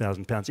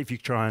 £600,000 if you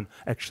try and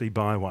actually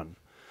buy one.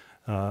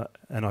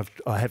 And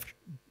I have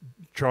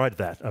tried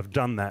that. I've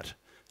done that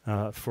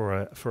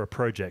for a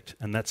project,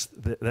 and that's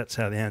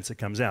how the answer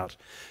comes out.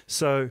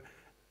 So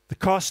the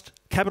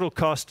capital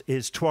cost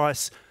is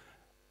twice.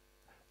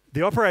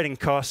 The operating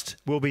cost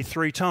will be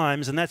 3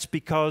 times, and that's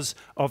because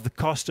of the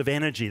cost of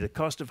energy. The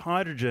cost of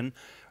hydrogen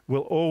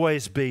will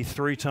always be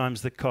 3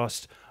 times the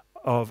cost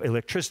of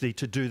electricity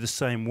to do the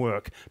same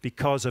work,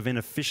 because of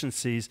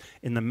inefficiencies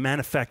in the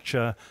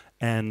manufacture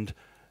and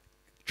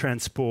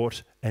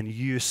transport and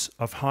use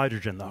of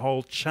hydrogen. The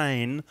whole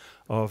chain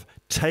of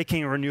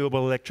taking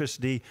renewable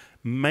electricity,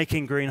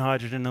 making green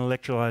hydrogen in an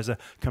electrolyzer,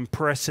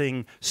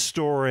 compressing,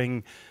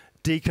 storing,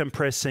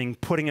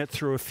 decompressing, putting it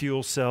through a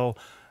fuel cell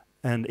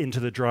and into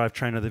the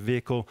drivetrain of the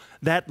vehicle,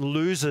 that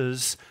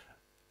loses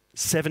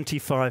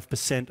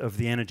 75% of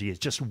the energy. It's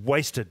just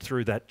wasted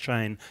through that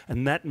chain,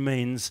 and that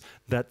means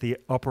that the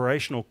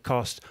operational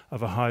cost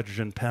of a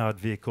hydrogen-powered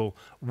vehicle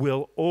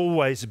will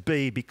always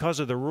be, because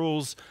of the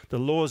rules, the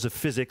laws of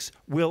physics,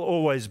 will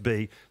always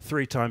be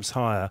 3 times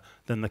higher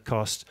than the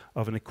cost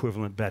of an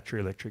equivalent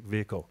battery electric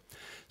vehicle.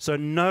 So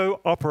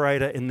no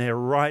operator in their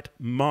right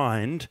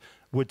mind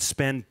would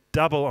spend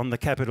double on the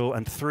capital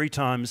and 3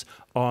 times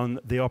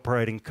on the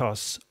operating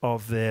costs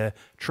of their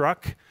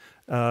truck.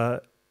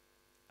 The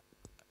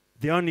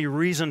only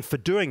reason for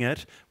doing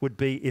it would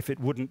be if it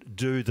wouldn't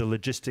do the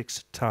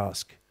logistics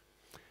task.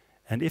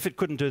 And if it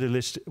couldn't do the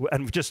list,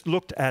 and we've just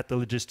looked at the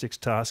logistics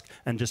task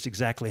and just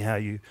exactly how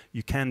you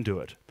can do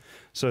it.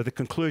 So the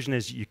conclusion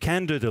is you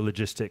can do the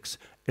logistics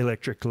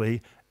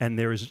electrically, and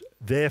there is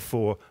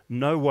therefore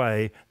no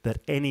way that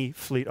any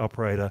fleet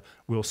operator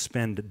will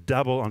spend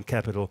double on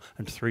capital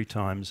and 3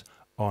 times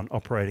on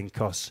operating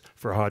costs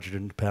for a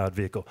hydrogen-powered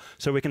vehicle.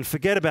 So we can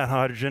forget about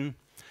hydrogen.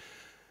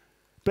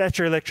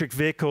 Battery electric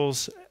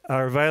vehicles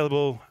are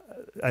able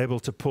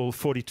to pull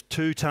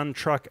 42-ton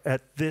truck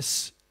at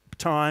this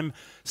time.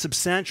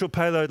 Substantial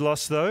payload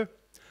loss though.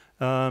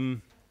 A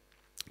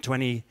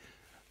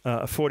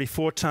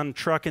 44-ton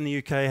truck in the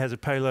UK has a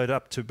payload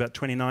up to about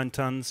 29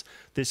 tons.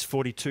 This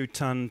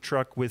 42-ton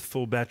truck with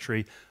full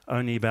battery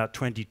only about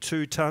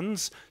 22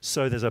 tons.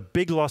 So there's a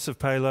big loss of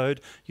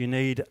payload. You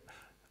need,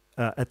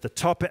 at the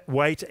top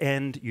weight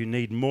end, you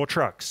need more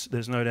trucks.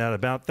 There's no doubt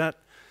about that.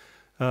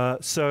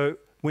 So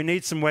we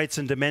need some weights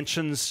and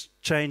dimensions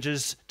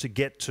changes to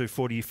get to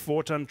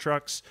 44-ton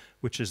trucks,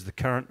 which is the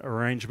current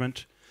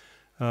arrangement.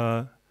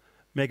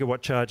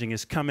 Megawatt charging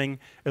is coming.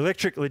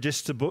 Electric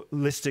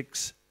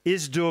logistics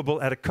is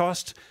doable at a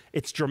cost.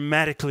 It's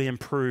dramatically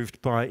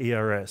improved by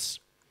ERS.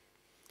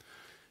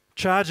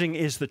 Charging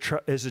is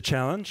a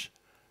challenge.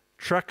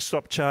 Truck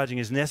stop charging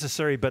is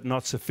necessary but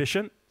not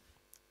sufficient.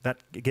 That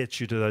gets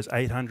you to those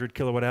 800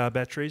 kilowatt-hour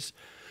batteries.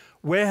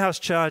 Warehouse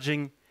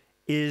charging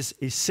is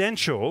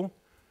essential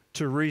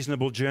to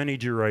reasonable journey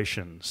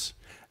durations.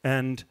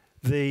 And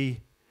the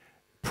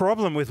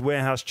problem with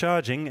warehouse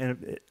charging,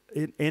 and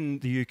in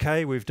the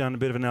UK we've done a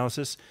bit of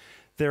analysis,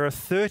 there are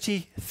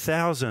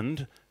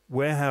 30,000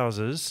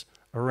 warehouses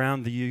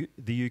around the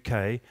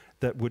UK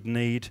that would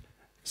need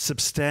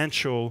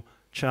substantial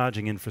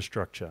charging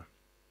infrastructure.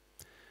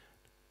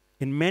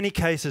 In many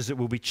cases it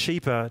will be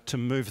cheaper to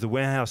move the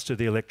warehouse to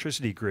the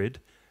electricity grid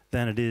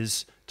than it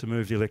is to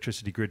move the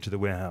electricity grid to the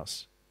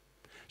warehouse.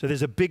 So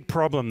there's a big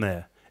problem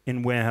there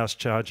in warehouse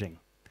charging.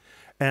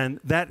 And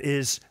that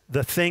is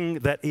the thing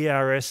that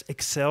ERS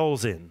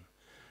excels in,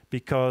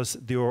 because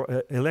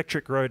the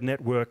electric road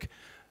network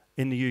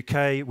in the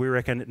UK, we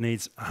reckon it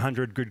needs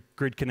 100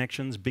 grid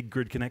connections, big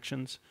grid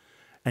connections.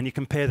 And you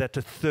compare that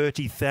to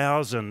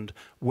 30,000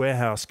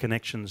 warehouse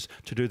connections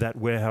to do that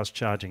warehouse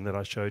charging that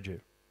I showed you.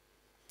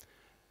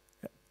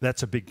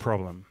 That's a big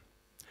problem.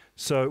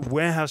 So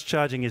warehouse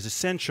charging is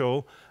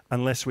essential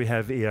unless we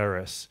have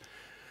ERS.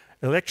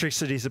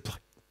 Electricity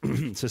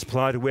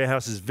supply to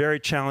warehouse is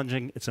very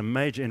challenging. It's a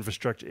major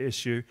infrastructure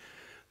issue.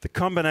 The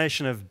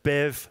combination of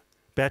BEV,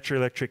 battery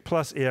electric,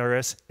 plus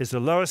ERS is the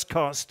lowest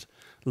cost,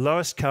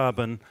 lowest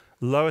carbon,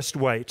 lowest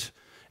weight.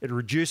 It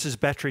reduces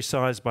battery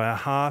size by a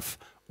half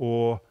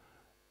or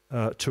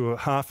to a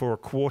half or a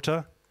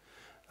quarter.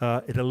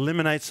 It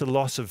eliminates the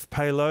loss of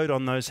payload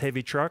on those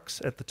heavy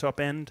trucks at the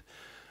top end.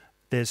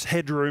 There's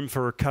headroom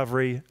for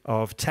recovery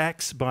of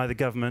tax by the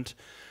government.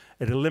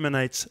 It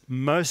eliminates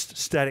most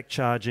static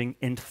charging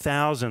in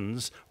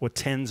thousands or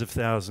tens of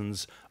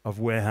thousands of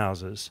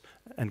warehouses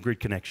and grid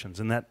connections,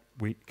 and that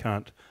we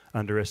can't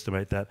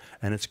underestimate that,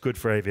 and it's good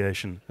for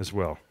aviation as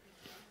well.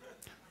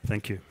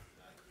 Thank you.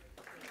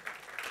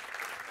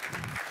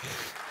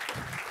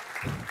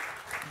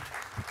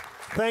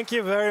 Thank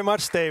you very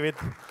much, David.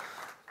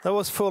 That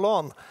was full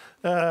on.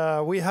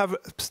 We have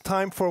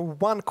time for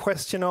one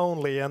question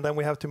only, and then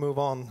we have to move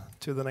on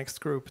to the next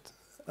group.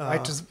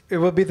 It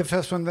will be the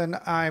first one. Then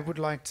I would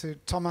like to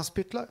Thomas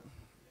Pittler.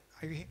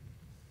 Are you here?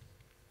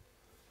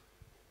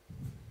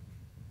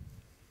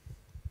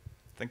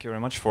 Thank you very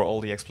much for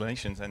all the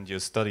explanations and your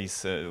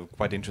studies.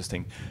 Quite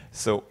interesting.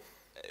 So,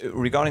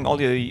 regarding all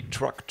the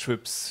truck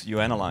trips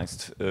you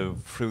analyzed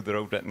through the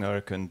road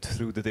network and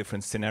through the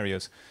different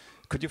scenarios,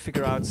 could you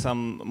figure out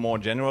some more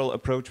general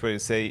approach where you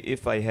say,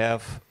 if I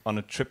have on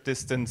a trip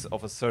distance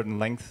of a certain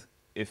length,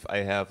 if I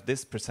have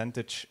this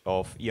percentage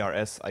of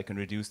ERS, I can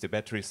reduce the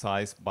battery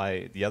size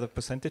by the other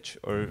percentage?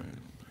 Or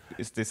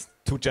is this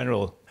too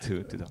general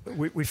to do?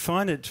 We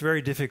find it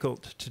very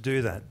difficult to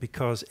do that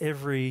because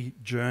every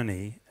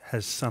journey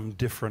has some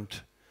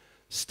different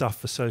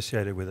stuff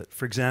associated with it.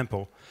 For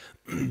example,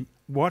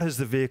 what has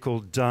the vehicle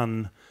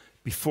done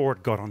before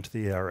it got onto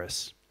the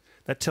ERS?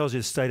 That tells you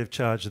the state of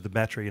charge of the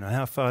battery. You know,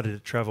 how far did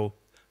it travel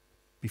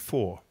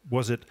before?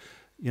 Was it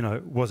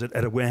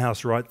at a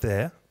warehouse right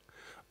there,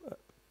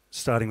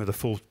 starting with a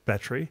full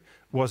battery?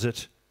 Was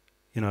it,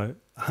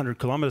 100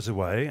 kilometers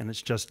away and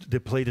it's just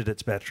depleted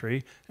its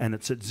battery and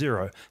it's at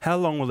zero? How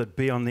long will it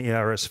be on the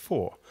ERS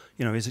for?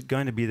 Is it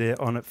going to be there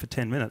on it for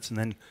 10 minutes and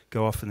then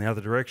go off in the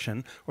other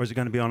direction, or is it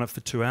going to be on it for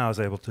 2 hours,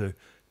 able to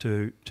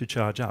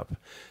charge up?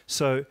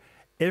 So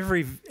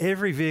every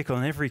vehicle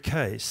in every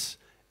case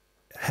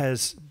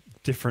has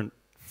different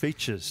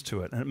features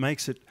to it, and it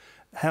makes it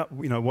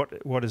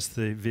what is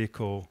the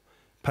vehicle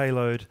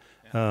payload,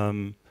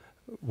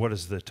 what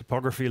is the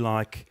topography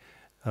like,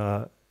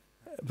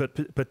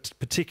 but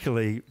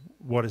particularly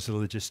what is the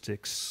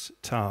logistics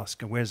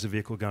task and where's the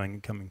vehicle going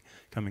and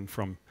coming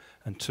from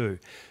and to.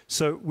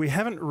 So we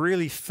haven't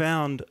really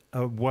found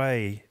a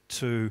way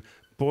to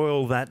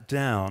boil that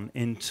down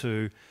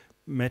into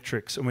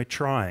metrics, and we're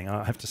trying.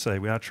 I have to say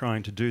we are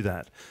trying to do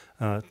that.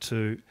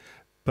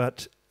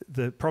 But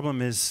the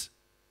problem is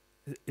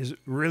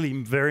really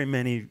very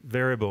many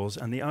variables,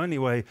 and the only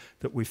way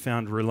that we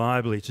found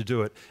reliably to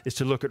do it is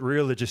to look at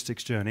real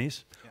logistics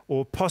journeys,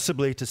 or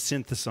possibly to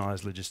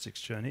synthesize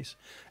logistics journeys,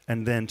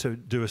 and then to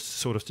do a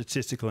sort of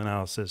statistical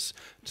analysis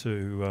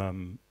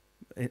to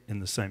in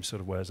the same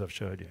sort of way as I've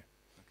showed you.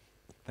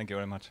 Thank you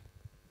very much.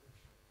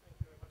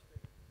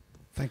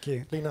 Thank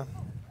you. Lina.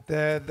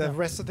 The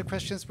rest of the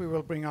questions we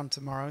will bring on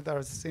tomorrow.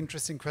 There's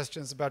interesting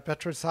questions about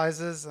battery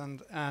sizes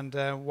and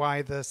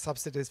why the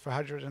subsidies for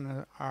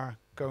hydrogen are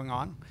going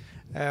on.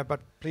 But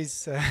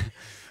please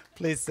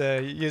use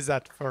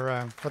that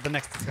for the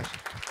next discussion.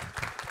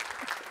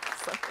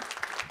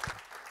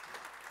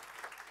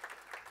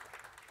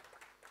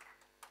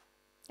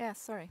 Yeah,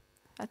 sorry.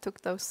 I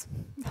took those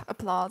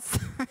applause.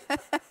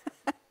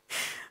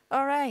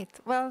 All right.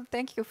 Well,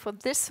 thank you for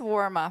this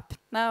warm-up.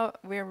 Now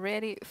we're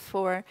ready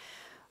for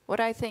what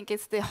I think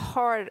is the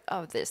heart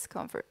of this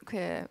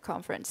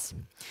conference.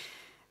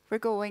 We're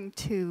going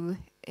to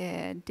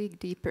dig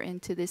deeper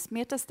into this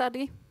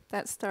meta-study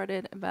that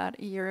started about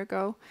a year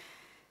ago.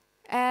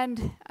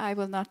 And I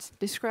will not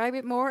describe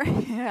it more.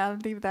 I'll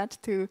leave that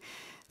to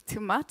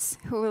Mats,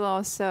 who will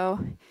also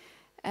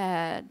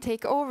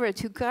take over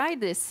to guide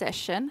this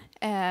session,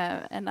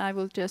 and I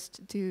will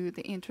just do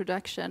the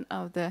introduction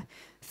of the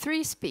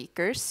three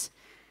speakers.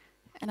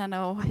 And I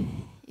know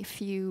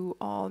if you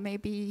all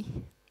maybe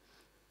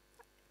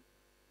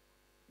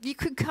you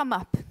could come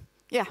up,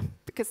 yeah,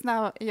 because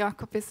now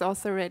Jakob is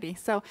also ready.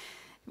 So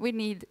we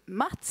need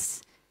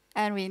Mats,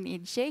 and we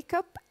need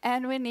Jacob,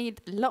 and we need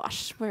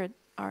Lars. Where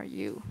are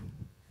you?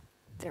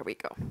 There we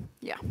go.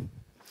 Yeah.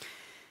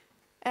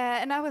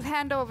 And I will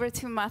hand over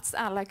to Mats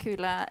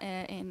Alakula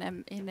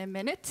in a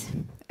minute.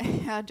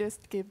 I'll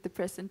just give the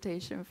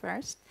presentation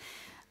first.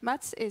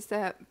 Mats is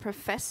a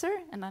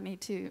professor, and I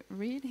need to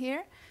read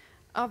here,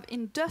 of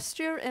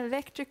Industrial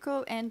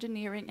Electrical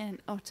Engineering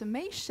and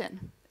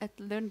Automation at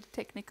Lund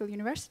Technical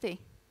University.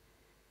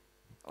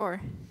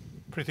 Or?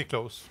 Pretty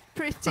close.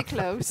 Pretty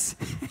close.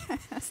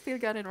 I still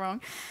got it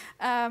wrong.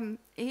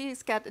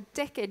 He's got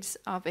decades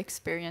of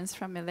experience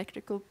from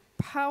electrical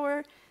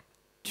power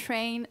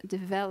train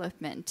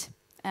development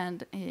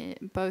and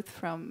both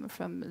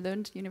from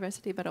Lund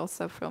University, but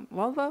also from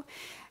Volvo,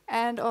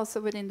 and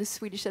also within the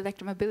Swedish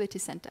Electromobility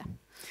Center.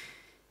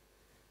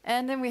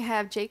 And then we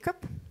have Jakob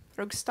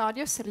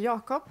Rogstadius, or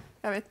Jakob,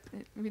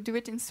 we do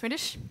it in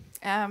Swedish.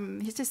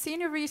 He's a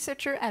senior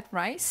researcher at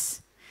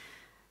RISE.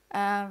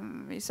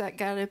 He's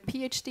got a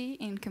PhD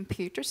in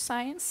computer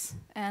science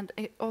and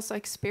also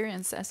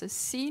experience as a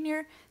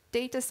senior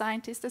data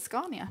scientist at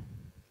Scania.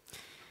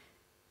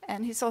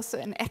 And he's also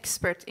an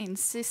expert in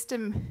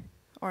system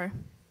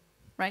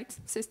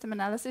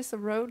analysis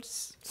of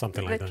roads,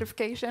 something like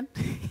electrification.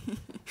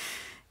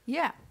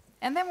 Yeah,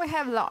 and then we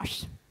have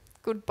Lars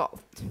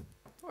Godbolt,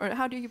 or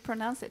how do you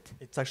pronounce it?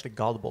 It's actually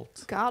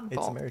Godbolt. Godbolt.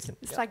 It's American.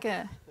 It's like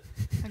a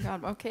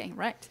God. Okay,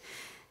 right.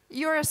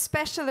 You're a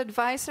special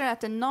advisor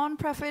at the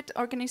non-profit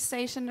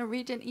organization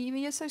Norwegian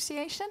EV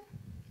Association.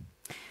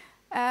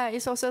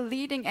 He's also a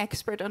leading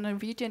expert on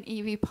Norwegian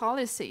EV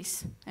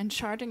policies and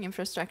charging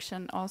infrastructure,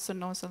 and also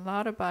knows a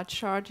lot about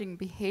charging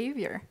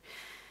behavior.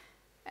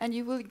 And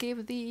you will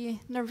give the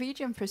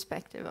Norwegian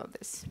perspective of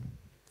this.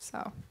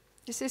 So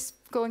this is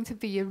going to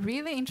be a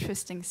really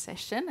interesting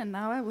session, and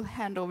now I will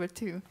hand over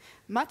to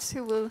Mats,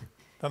 who will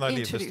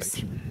introduce. Leave the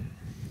stage.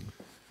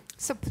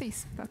 So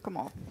please, welcome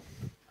all.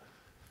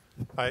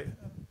 Let's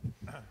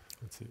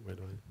see, where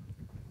do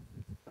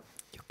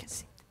You can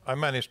see. I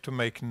managed to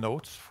make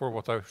notes for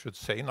what I should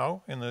say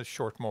now in a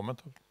short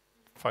moment of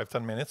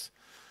 5-10 minutes,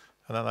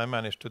 and then I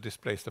managed to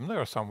displace them. They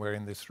are somewhere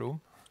in this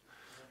room,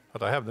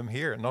 but I have them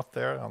here, not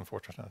there,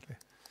 unfortunately.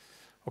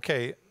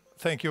 Okay,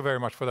 thank you very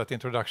much for that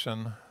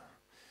introduction.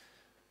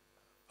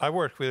 I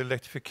worked with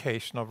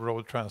electrification of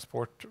road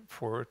transport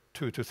for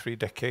 2 to 3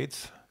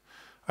 decades.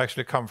 I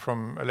actually come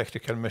from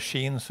electrical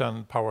machines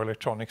and power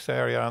electronics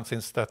area, and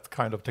since that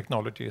kind of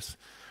technology is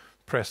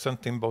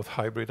present in both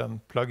hybrid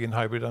and plug-in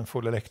hybrid and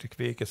full electric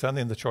vehicles and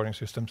in the charging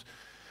systems,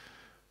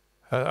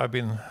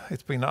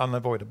 it's been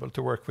unavoidable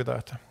to work with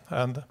that.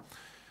 And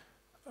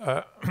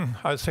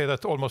I'd say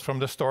that almost from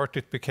the start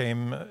it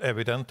became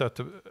evident that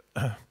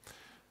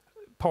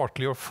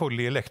partly or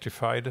fully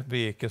electrified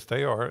vehicles,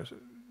 they are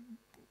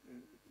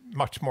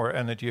much more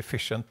energy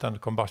efficient than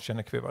combustion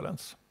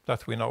equivalents,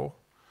 that we know.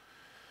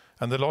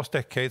 And the last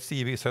decades,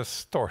 EVs have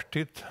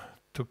started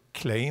to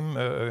claim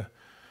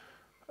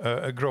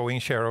a growing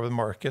share of the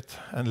market,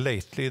 and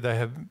lately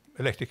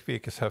electric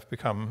vehicles have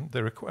become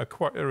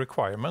a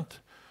requirement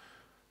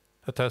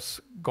that has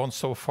gone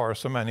so far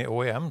so many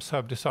OEMs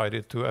have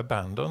decided to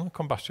abandon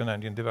combustion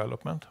engine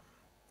development,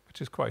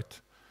 which is quite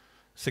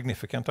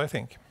significant, I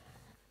think.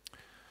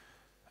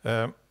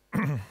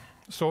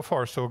 So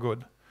far, so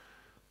good.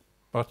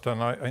 But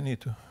then I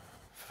need to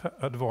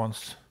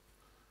advance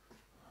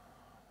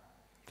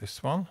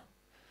this one.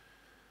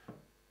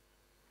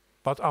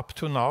 But up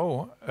to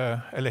now,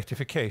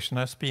 electrification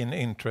has been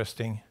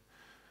interesting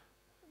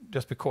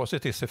just because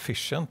it is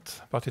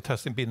efficient, but it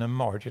hasn't been a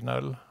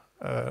marginal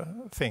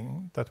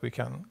thing that we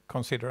can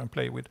consider and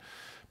play with.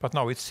 But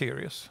now it's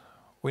serious.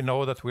 We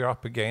know that we're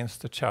up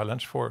against a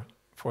challenge for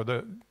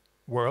the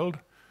world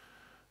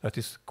that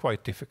is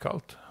quite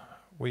difficult.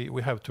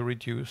 We have to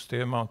reduce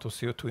the amount of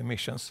CO2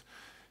 emissions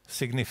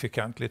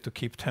significantly to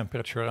keep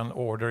temperature and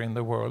order in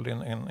the world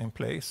in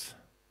place.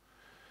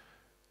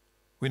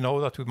 We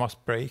know that we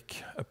must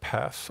break a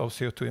path of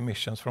CO2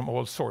 emissions from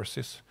all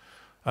sources,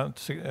 and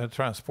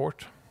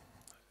transport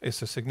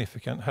has a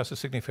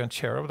significant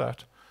share of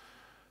that,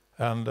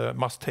 and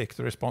must take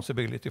the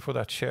responsibility for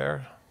that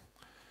share.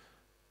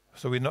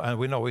 So we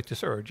know it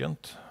is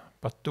urgent,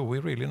 but do we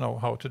really know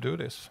how to do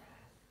this?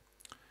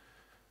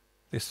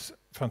 This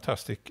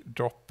fantastic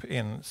drop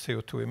in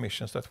CO2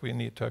 emissions that we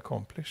need to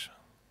accomplish.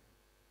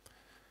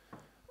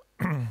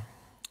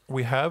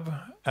 We have,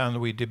 and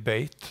we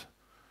debate,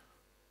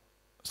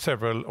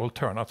 several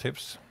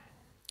alternatives.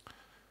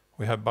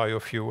 We have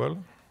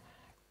biofuel.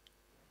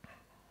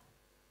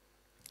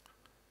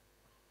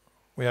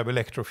 We have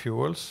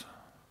electrofuels.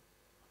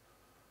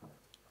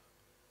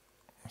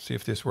 See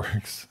if this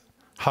works.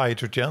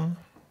 Hydrogen,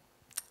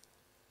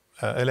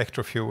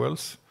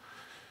 electrofuels.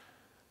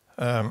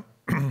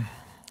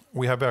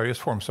 We have various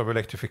forms of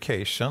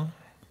electrification.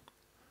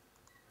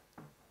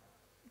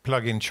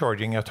 Plug-in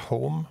charging at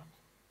home,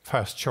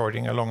 fast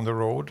charging along the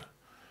road.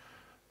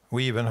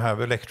 We even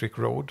have electric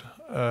road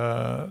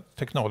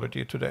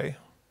technology today.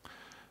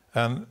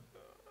 And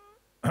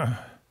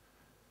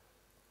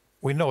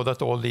we know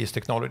that all these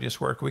technologies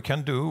work. We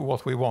can do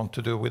what we want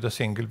to do with a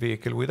single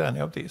vehicle with any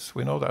of these.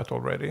 We know that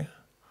already.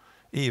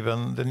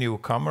 Even the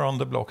newcomer on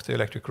the block, the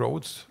electric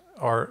roads,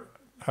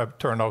 have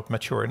turned out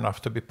mature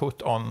enough to be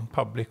put on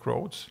public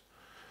roads.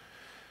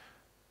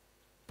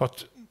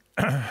 But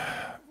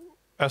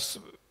as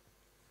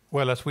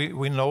well as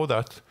we know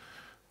that,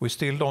 we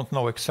still don't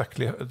know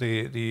exactly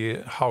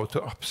how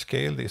to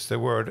upscale this. The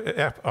word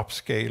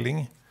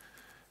upscaling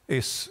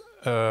is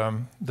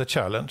the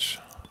challenge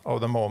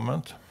of the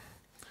moment.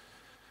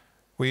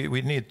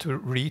 We need to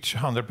reach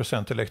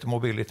 100%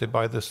 electromobility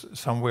by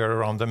somewhere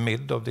around the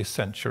mid of this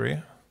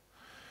century.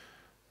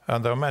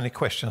 And there are many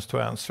questions to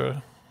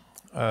answer.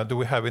 Do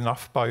we have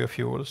enough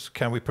biofuels?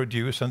 Can we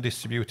produce and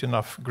distribute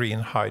enough green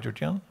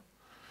hydrogen?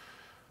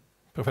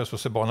 Professor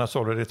Sebon has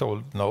already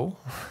told no.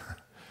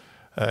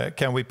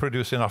 Can we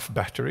produce enough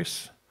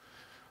batteries?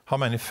 How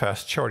many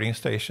fast charging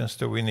stations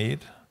do we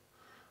need?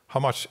 How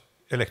much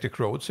electric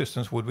road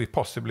systems would we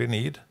possibly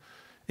need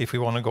if we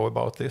want to go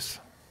about this?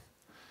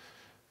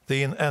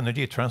 The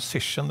energy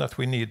transition that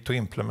we need to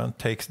implement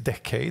takes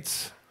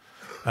decades,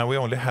 and we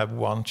only have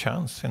one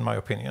chance, in my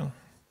opinion.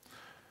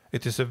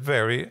 It is a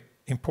very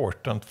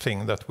important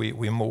thing that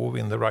we move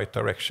in the right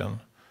direction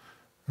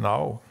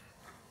now.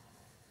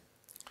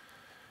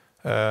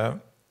 A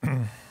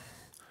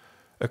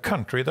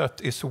country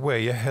that is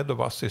way ahead of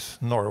us is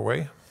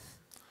Norway.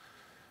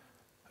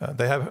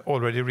 They have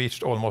already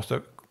reached almost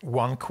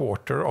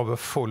 1/4 of a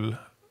full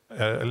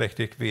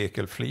electric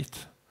vehicle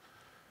fleet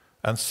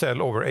and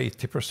sell over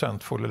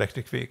 80% full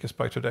electric vehicles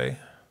by today.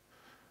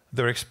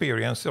 Their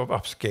experience of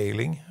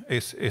upscaling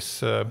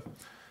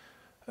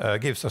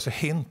gives us a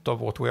hint of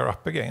what we are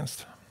up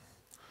against.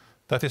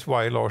 That is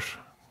why Lars,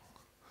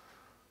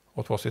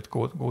 what was it?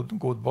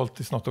 Godbolt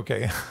is not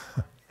okay.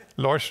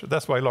 Lars,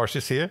 that's why Lars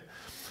is here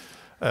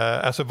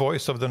as a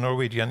voice of the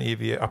Norwegian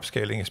EV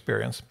upscaling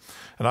experience.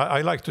 And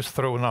I like to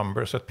throw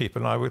numbers at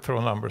people, and I will throw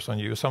numbers on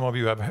you. Some of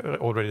you have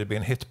already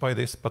been hit by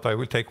this, but I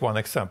will take one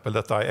example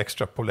that I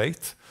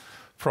extrapolate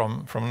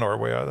from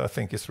Norway. I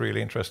think is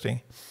really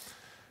interesting.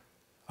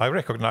 I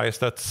recognize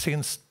that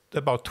since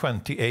about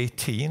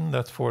 2018,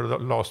 that for the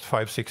last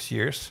 5-6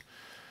 years,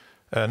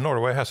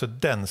 Norway has a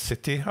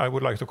density, I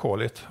would like to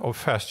call it, of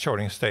fast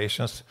charging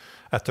stations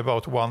at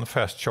about 1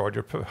 fast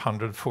charger per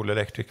 100 full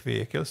electric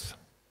vehicles.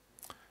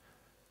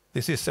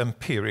 This is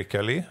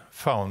empirically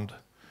found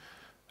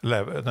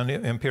level, an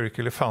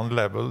empirically found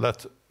level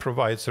that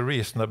provides a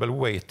reasonable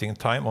waiting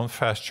time on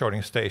fast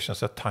charging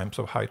stations at times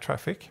of high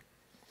traffic.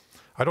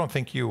 I don't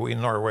think you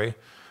in Norway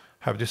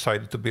have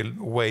decided to build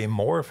way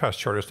more fast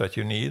chargers than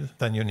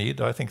you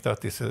need. I think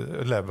that is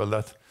a level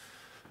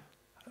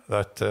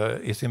that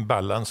is in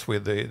balance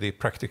with the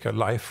practical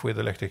life with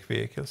electric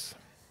vehicles.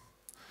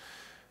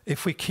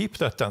 If we keep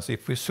that density,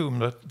 if we assume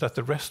that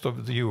the rest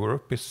of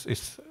Europe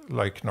is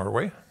like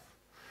Norway,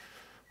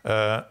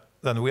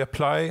 then we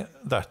apply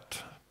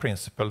that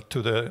principle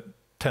to the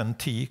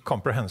 10T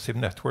comprehensive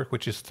network,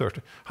 which is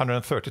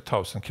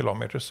 130,000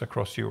 kilometers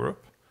across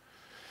Europe.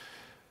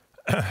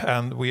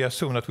 And we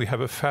assume that we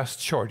have a fast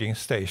charging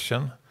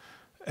station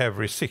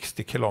every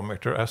 60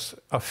 kilometers, as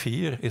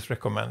AFIR is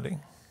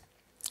recommending.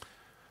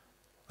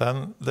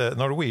 Then the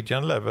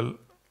Norwegian level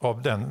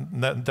of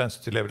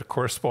density level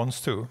corresponds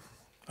to,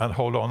 and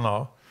hold on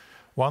now,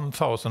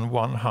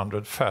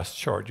 1,100 fast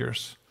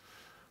chargers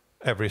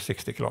every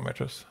 60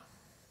 kilometers.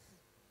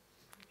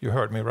 You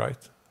heard me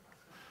right.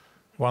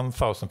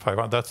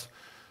 1,500.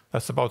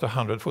 That's about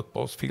 100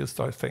 football fields,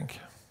 I think,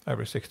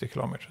 every 60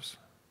 kilometers.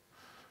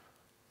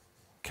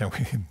 Can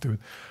we do?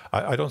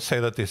 I don't say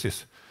that this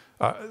is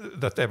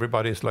that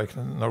everybody is like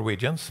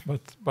Norwegians,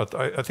 but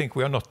I think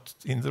we are not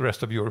in the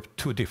rest of Europe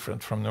too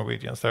different from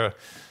Norwegians.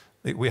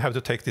 We have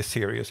to take this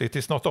serious. It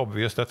is not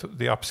obvious that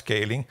the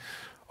upscaling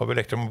of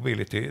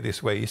electromobility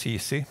this way is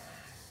easy.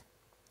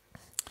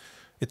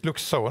 It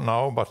looks so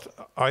now, but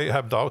I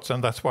have doubts,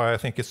 and that's why I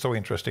think it's so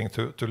interesting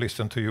to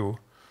listen to you,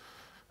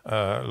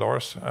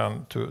 Lars,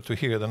 and to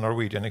hear the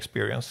Norwegian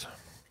experience.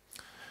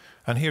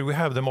 And here we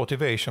have the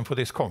motivation for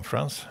this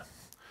conference.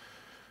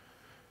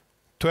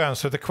 To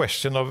answer the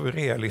question of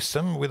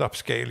realism with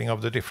upscaling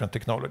of the different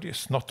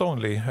technologies, not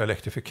only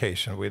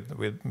electrification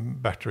with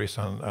batteries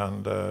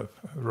and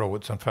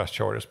roads and fast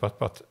chargers,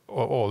 but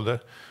all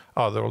the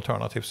other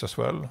alternatives as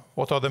well.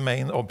 What are the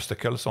main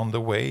obstacles on the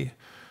way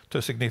to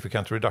a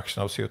significant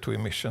reduction of CO2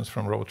 emissions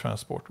from road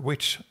transport?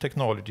 Which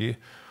technology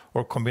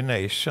or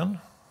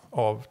combination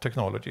of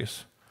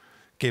technologies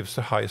gives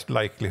the highest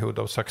likelihood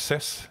of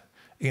success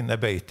in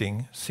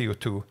abating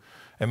CO2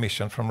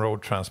 emission from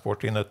road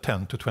transport in a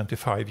 10 to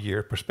 25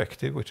 year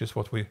perspective, which is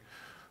what we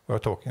were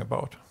talking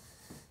about.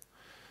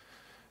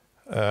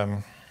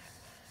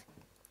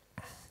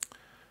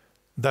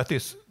 That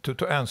is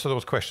to answer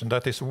those questions.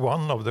 That is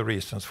one of the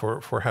reasons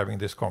for having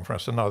this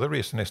conference. Another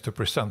reason is to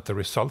present the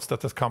results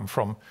that has come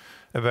from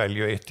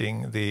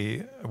evaluating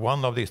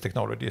one of these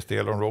technologies, the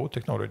Elonroad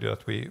technology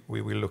that we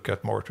will look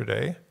at more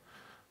today.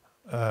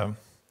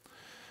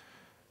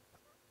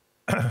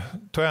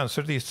 To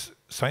answer these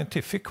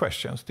scientific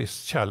questions,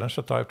 this challenge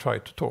that I've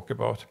tried to talk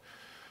about,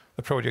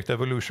 the project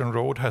Evolution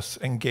Road has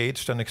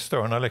engaged an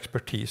external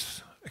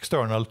expertise,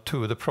 external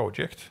to the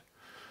project,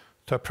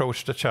 to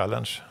approach the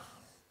challenge.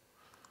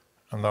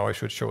 And now I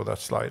should show that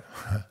slide.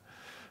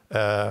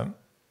 To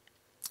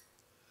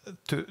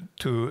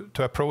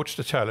approach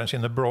the challenge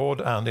in a broad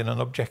and in an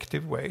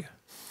objective way.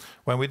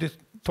 When we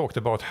talked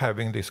about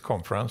having this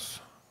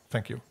conference,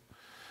 thank you,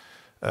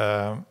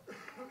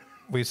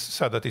 we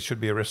said that it should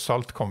be a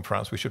result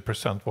conference. We should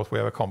present what we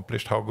have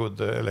accomplished, how good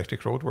the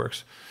electric road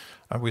works.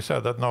 And we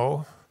said that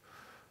no,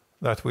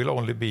 that will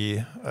only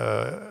be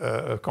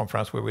a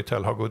conference where we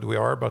tell how good we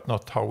are, but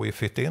not how we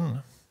fit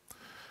in.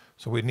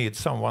 So we need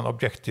someone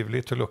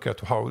objectively to look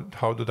at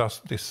how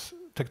does this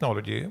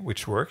technology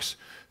which works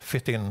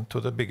fit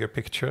into the bigger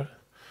picture.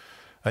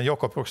 And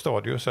Jakob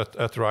Rokstadius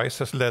at RISE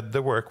has led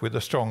the work with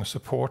a strong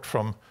support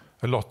from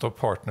a lot of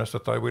partners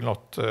that I will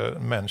not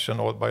mention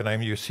all by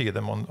name. You see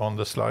them on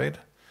the slide.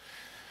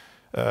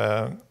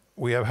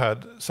 We have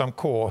had some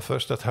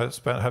co-authors that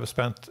have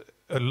spent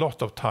a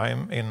lot of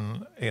time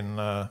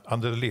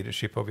under the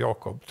leadership of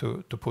Jakob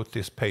to put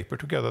this paper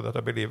together that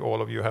I believe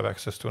all of you have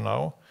access to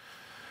now.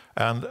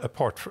 And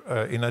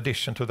in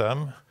addition to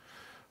them,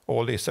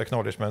 all these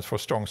acknowledgements for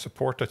strong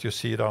support that you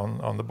see down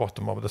on the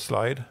bottom of the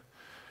slide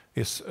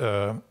is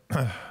a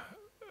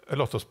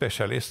lot of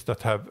specialists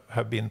that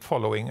have been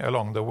following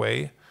along the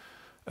way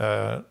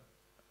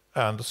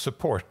and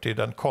supported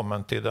and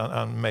commented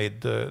and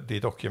made the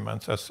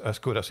documents as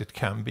good as it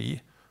can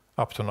be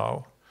up to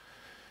now.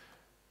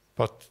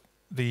 But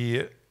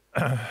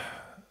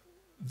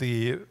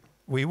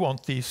we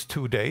want these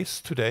 2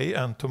 days, today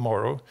and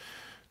tomorrow,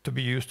 to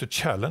be used to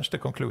challenge the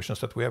conclusions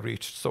that we have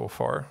reached so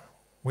far.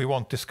 We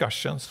want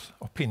discussions,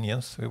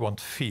 opinions, we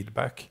want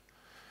feedback.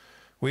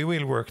 We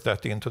will work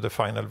that into the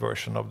final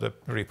version of the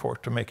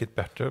report to make it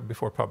better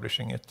before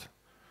publishing it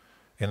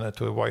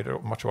to a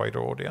much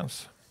wider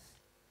audience.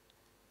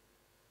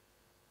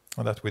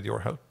 And that with your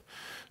help.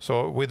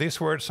 So with these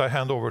words, I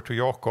hand over to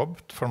Jakob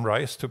from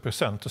RISE to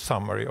present a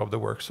summary of the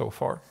work so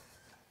far.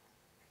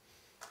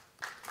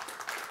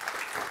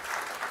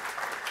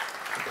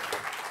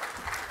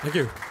 Thank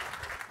you.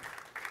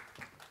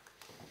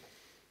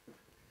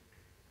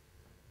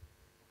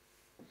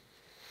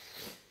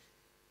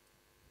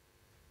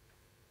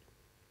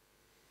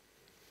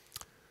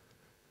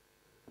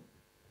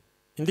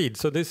 Indeed,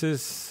 so this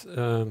is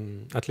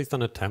at least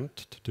an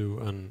attempt to do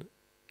an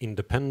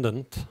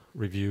independent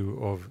review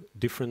of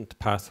different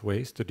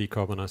pathways to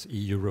decarbonize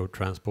EU road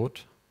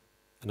transport,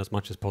 and as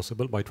much as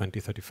possible by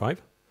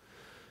 2035.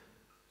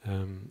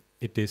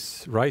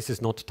 RISE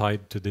is not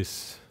tied to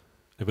this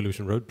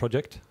Evolution Road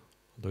project,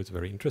 although it's a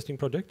very interesting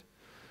project.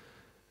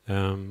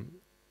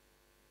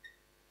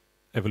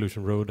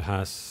 Evolution Road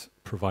has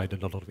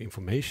provided a lot of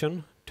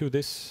information to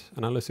this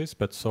analysis,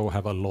 but so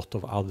have a lot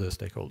of other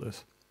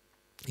stakeholders,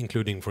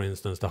 including, for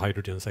instance, the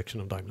hydrogen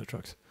section of Daimler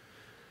Trucks.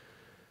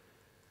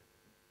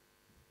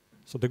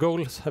 So the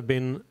goals have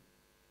been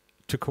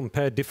to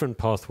compare different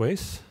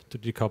pathways to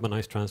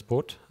decarbonize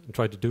transport and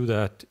try to do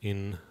that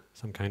in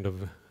some kind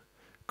of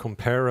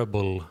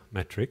comparable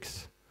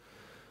metrics,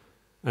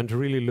 and to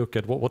really look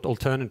at what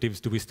alternatives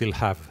do we still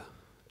have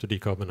to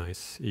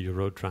decarbonize EU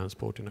road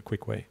transport in a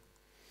quick way.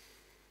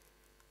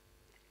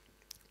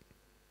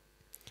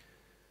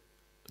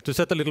 To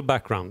set a little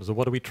background, so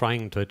what are we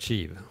trying to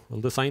achieve?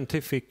 Well, the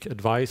scientific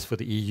advice for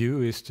the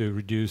EU is to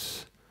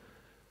reduce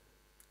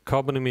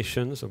carbon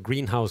emissions or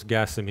greenhouse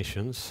gas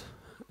emissions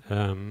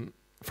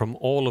from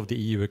all of the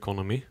EU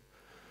economy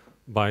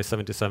by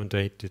 77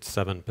 to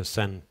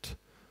 87%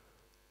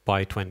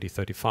 by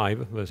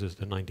 2035 versus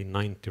the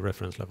 1990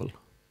 reference level.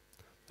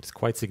 It's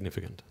quite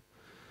significant.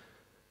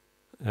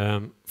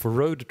 For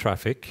road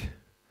traffic,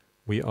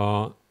 we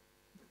are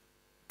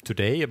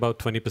today about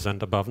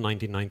 20% above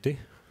 1990.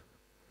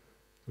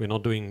 We're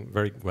not doing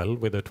very well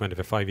with the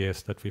 25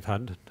 years that we've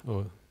had,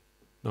 or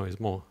no, it's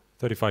more,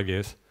 35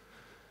 years.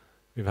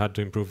 We've had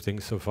to improve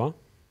things so far. We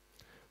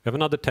have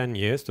another 10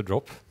 years to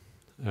drop.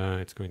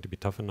 It's going to be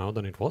tougher now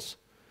than it was.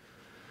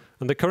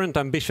 And the current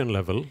ambition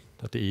level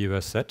that the EU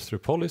has set through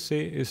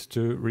policy is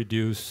to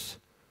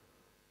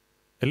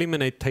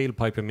eliminate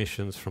tailpipe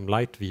emissions from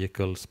light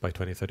vehicles by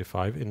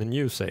 2035 in the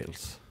new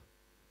sales.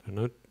 There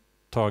are no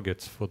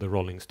targets for the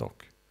rolling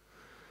stock.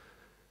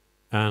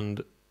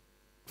 And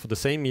for the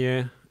same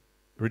year,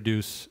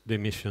 reduce the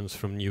emissions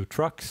from new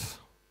trucks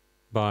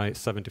by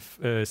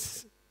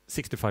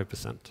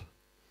 65%.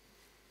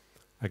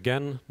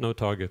 Again, no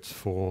targets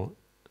for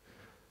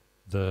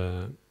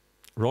the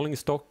rolling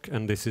stock,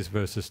 and this is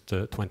versus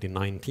the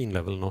 2019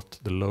 level, not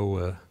the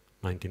lower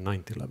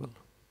 1990 level.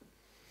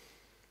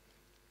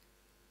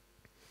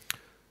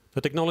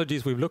 The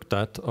technologies we've looked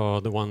at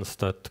are the ones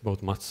that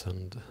both Mats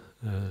and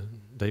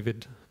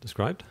David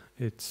described.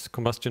 It's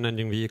combustion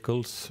engine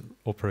vehicles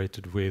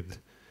operated with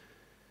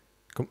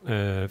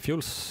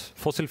fuels,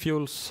 fossil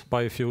fuels,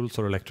 biofuels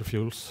or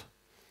electrofuels.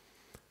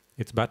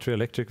 It's battery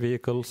electric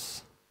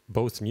vehicles,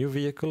 both new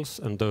vehicles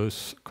and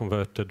those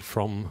converted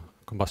from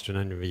combustion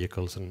engine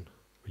vehicles, and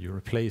you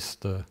replace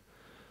the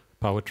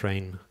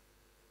powertrain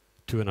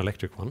to an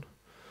electric one.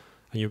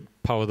 And you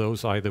power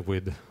those either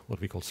with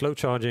what we call slow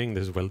charging,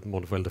 this is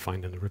more well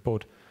defined in the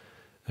report,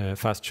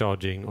 fast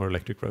charging or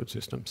electric road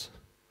systems.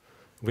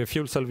 We have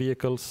fuel cell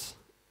vehicles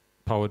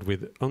powered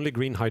with only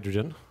green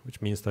hydrogen,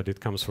 which means that it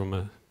comes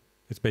from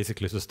it's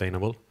basically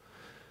sustainable.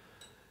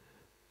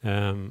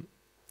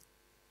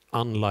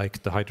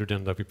 Unlike the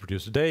hydrogen that we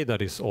produce today,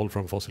 that is all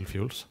from fossil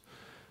fuels.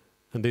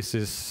 And this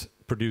is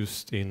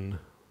produced in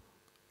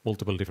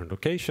multiple different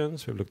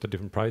locations. We've looked at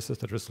different prices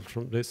that result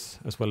from this,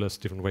 as well as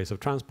different ways of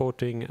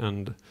transporting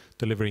and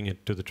delivering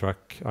it to the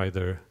truck,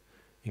 either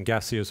in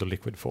gaseous or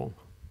liquid form.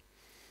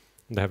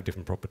 And they have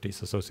different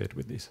properties associated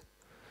with these.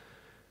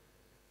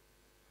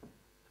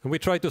 And we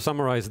try to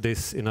summarize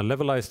this in a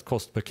levelized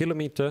cost per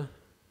kilometer,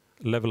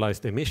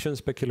 levelized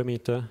emissions per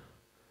kilometer,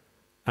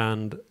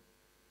 and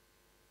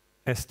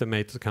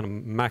estimate the kind of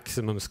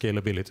maximum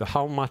scalability.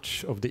 How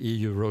much of the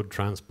EU road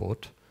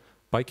transport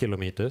by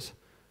kilometers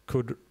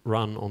could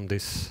run on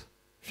this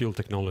fuel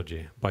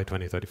technology by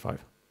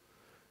 2035,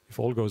 if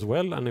all goes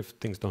well and if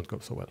things don't go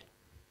so well.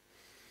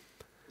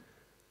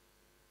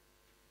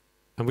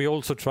 And we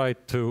also try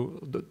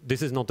to,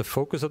 this is not the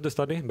focus of the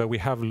study, but we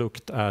have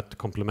looked at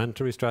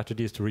complementary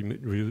strategies to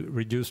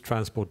reduce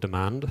transport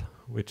demand,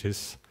 which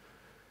is,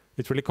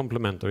 it's really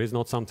complementary. It's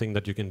not something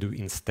that you can do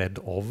instead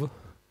of.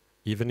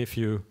 Even if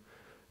you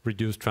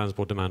reduce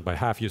transport demand by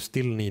half, you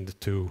still need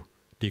to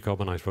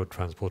decarbonize road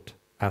transport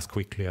as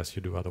quickly as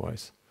you do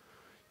otherwise.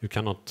 You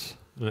cannot,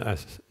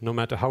 no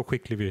matter how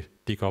quickly we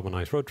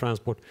decarbonize road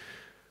transport,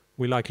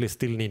 we likely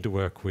still need to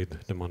work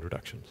with demand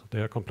reduction. So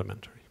they are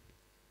complementary.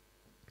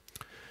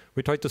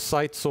 We try to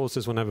cite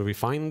sources whenever we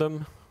find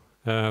them,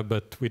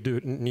 but we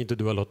do need to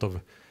do a lot of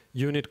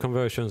unit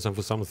conversions, and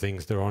for some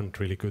things there aren't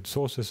really good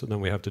sources, so then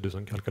we have to do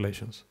some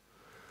calculations.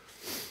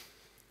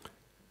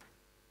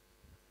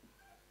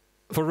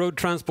 For road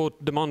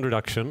transport demand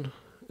reduction,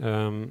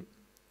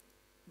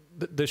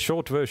 the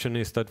short version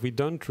is that we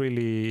don't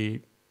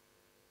really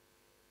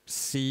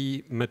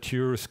see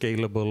mature,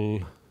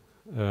 scalable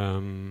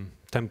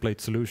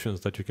template solutions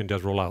that you can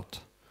just roll out.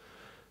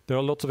 There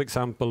are lots of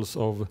examples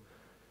of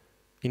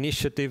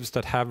initiatives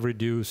that have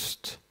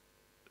reduced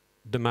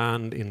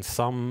demand in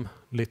some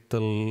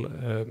little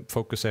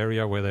focus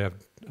area where they have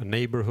a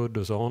neighborhood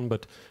or so on,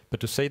 but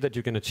to say that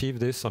you can achieve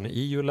this on an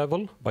EU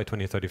level by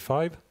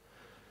 2035,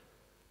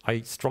 I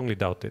strongly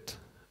doubt it.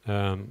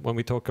 When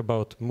we talk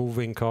about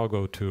moving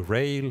cargo to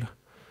rail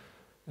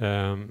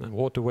and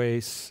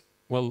waterways,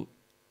 well,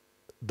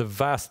 the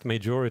vast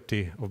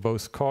majority of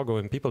both cargo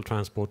and people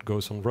transport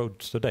goes on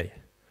roads today.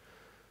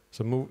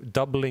 So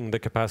doubling the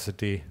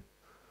capacity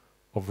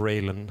of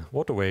rail and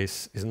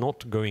waterways is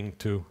not going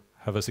to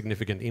have a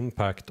significant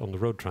impact on the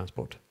road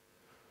transport.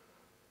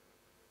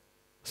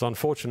 So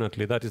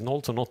unfortunately, that is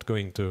also not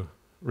going to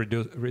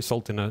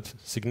result in a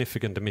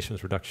significant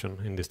emissions reduction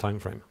in this time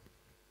frame.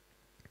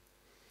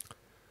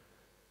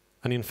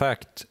 And in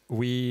fact,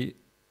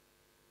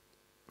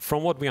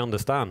 from what we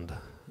understand,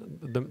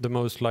 the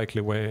most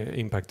likely way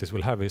impact this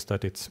will have is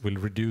that it will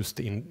reduce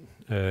the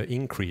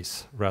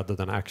increase rather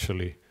than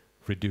actually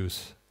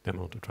reduce the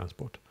amount of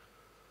transport.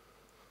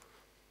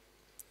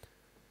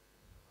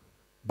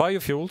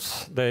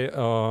 Biofuels, they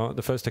are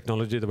the first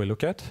technology that we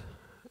look at.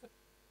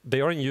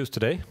 They are in use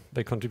today.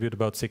 They contribute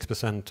about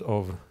 6%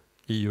 of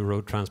EU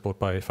road transport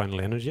by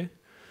final energy.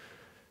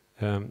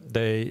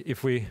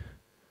 If we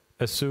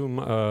assume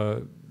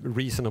a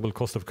reasonable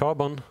cost of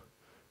carbon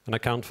and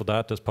account for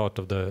that as part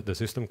of the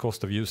system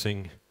cost of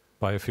using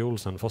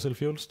biofuels and fossil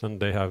fuels, then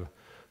they have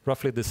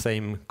roughly the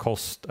same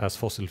cost as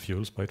fossil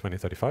fuels by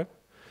 2035.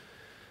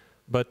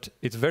 But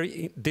it's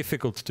very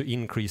difficult to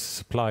increase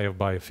supply of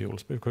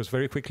biofuels because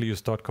very quickly you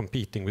start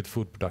competing with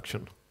food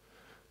production.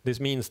 This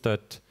means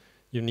that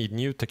you need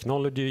new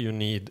technology, you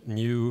need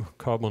new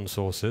carbon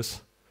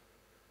sources,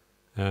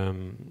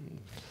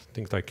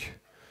 things like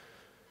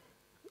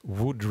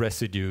wood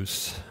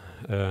residues,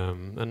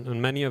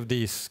 and many of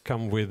these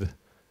come with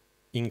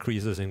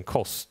increases in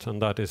cost,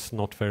 and that is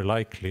not very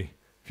likely.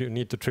 If you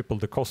need to triple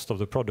the cost of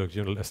the product,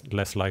 you're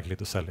less likely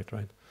to sell it,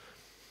 right?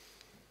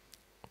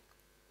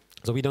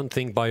 So we don't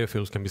think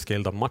biofuels can be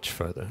scaled up much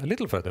further. A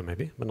little further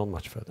maybe, but not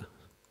much further.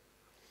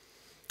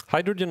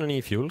 Hydrogen and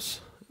e-fuels.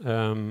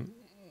 The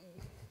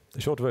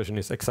short version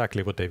is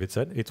exactly what David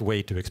said. It's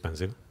way too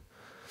expensive.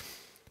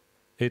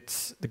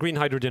 The green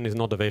hydrogen is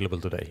not available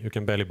today. You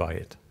can barely buy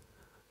it.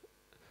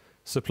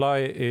 Supply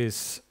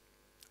is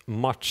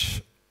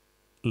much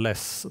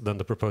less than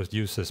the proposed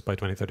uses by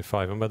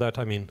 2035. And by that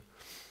I mean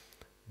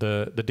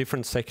the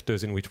different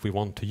sectors in which we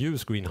want to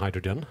use green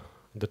hydrogen,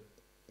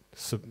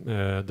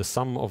 the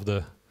sum of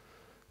the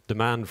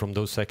demand from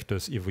those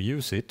sectors if we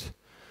use it,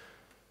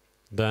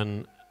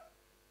 then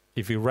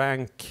if we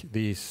rank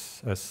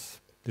these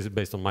as, this is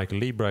based on Michael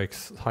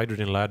Liebreich's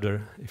hydrogen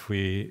ladder, if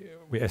we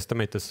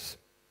estimate this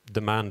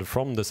demand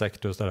from the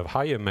sectors that have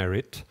higher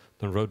merit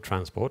than road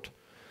transport,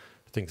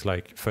 things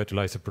like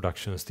fertilizer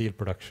production, steel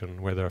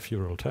production, where there are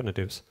fewer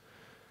alternatives,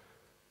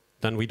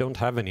 then we don't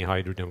have any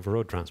hydrogen for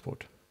road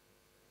transport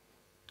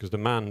because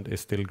demand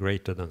is still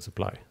greater than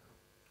supply.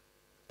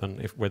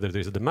 Then whether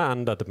there's a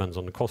demand, that depends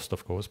on the cost,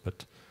 of course,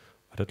 but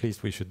at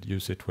least we should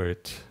use it where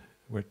it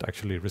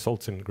actually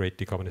results in great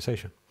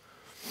decarbonization.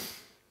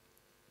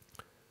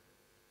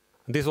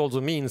 And this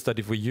also means that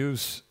if we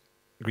use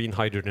green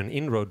hydrogen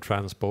in road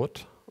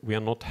transport, we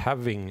are not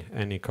having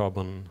any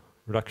carbon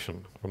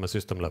reduction from a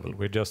system level.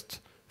 We're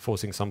just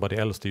forcing somebody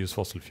else to use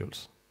fossil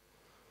fuels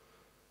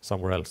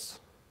somewhere else.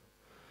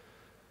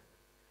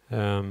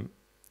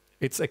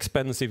 It's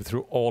expensive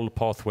through all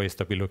pathways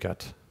that we look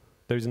at.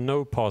 There is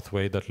no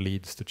pathway that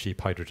leads to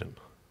cheap hydrogen.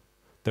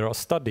 There are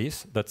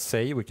studies that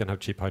say we can have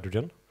cheap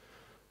hydrogen,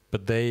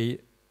 but they,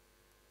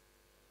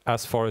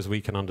 as far as we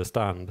can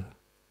understand,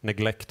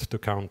 neglect to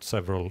count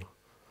several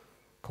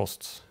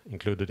costs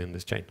included in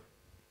this chain.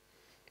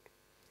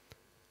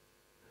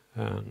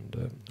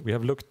 And we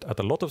have looked at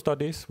a lot of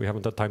studies. We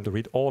haven't had time to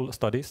read all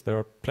studies. There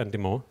are plenty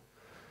more.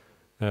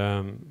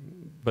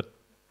 But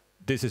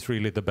this is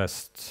really the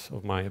best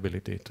of my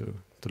ability to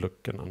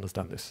look and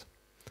understand this.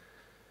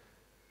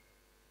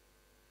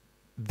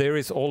 There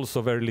is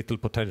also very little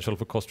potential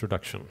for cost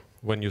reduction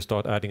when you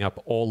start adding up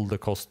all the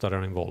costs that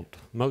are involved.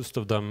 Most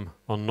of them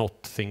are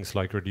not things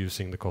like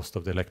reducing the cost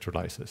of the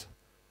electrolyzers.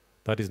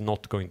 That is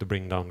not going to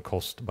bring down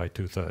cost by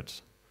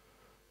 2/3.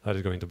 That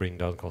is going to bring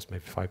down cost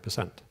maybe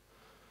 5%.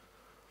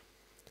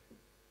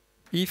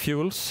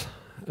 E-fuels,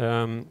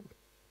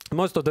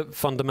 most of the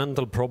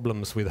fundamental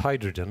problems with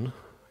hydrogen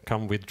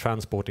come with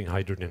transporting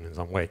hydrogen in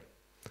some way.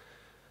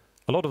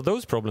 A lot of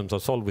those problems are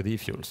solved with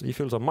e-fuels.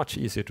 E-fuels are much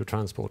easier to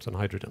transport than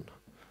hydrogen.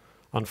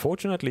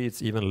 Unfortunately,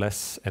 it's even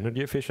less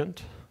energy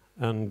efficient,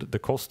 and the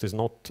cost is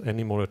not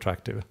any more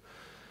attractive.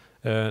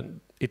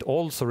 It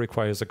also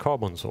requires a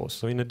carbon source.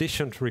 So in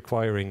addition to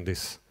requiring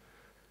this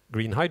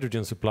green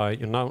hydrogen supply,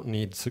 you now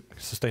need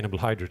sustainable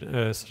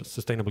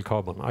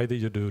carbon. Either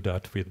you do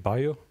that with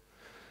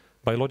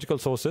biological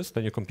sources,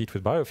 then you compete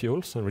with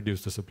biofuels and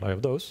reduce the supply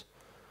of those,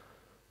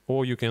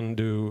 or you can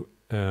do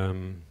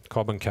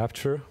carbon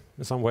capture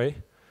in some way,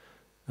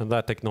 and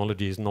that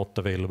technology is not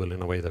available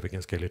in a way that we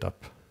can scale it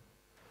up.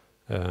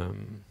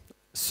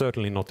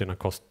 Certainly not in a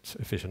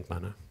cost-efficient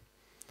manner.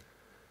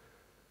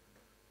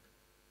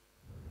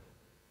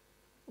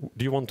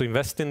 Do you want to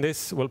invest in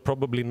this? Well,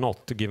 probably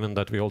not, given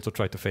that we also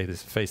try to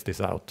phase this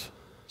out.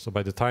 So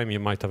by the time you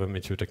might have a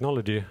mature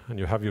technology and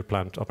you have your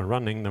plant up and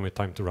running, then it's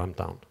time to ramp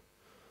down.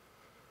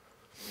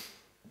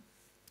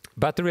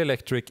 Battery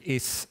electric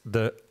is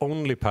the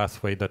only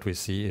pathway that we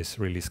see is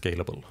really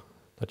scalable,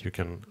 that you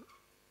can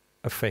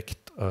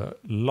affect a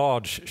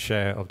large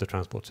share of the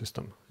transport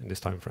system in this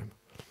time frame.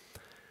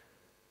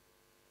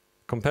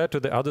 Compared to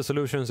the other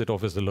solutions, it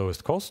offers the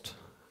lowest cost.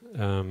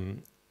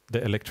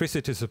 The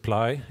electricity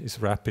supply is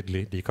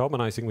rapidly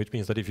decarbonizing, which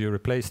means that if you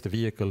replace the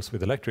vehicles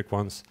with electric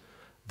ones,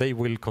 they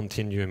will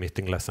continue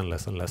emitting less and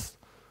less and less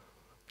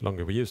the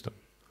longer we use them.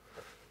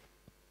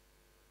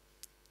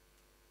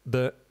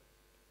 The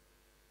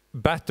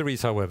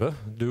batteries, however,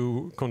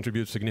 do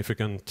contribute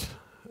significant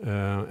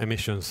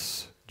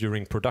emissions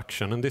during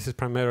production, and this is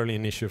primarily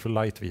an issue for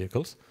light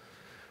vehicles,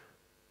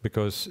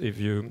 because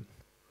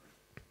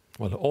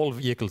all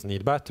vehicles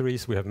need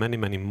batteries. We have many,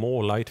 many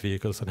more light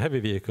vehicles than heavy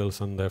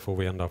vehicles, and therefore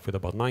we end up with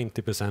about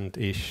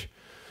 90%-ish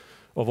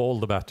of all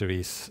the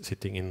batteries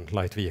sitting in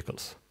light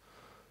vehicles.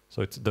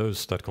 So it's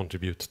those that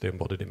contribute to the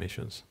embodied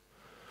emissions.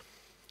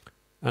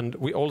 And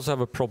we also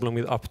have a problem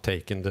with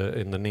uptake in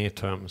the near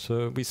term.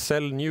 So we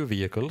sell new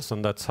vehicles,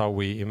 and that's how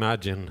we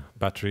imagine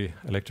battery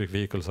electric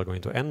vehicles are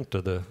going to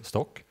enter the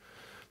stock.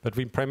 But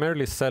we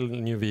primarily sell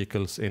new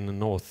vehicles in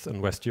North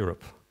and West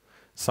Europe.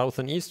 South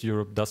and East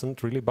Europe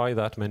doesn't really buy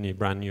that many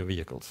brand new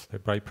vehicles. They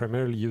buy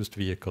primarily used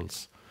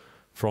vehicles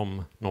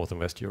from North and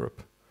West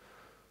Europe.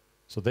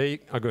 So they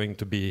are going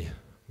to be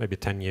maybe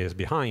 10 years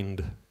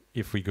behind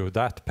if we go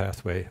that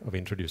pathway of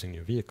introducing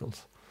new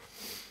vehicles.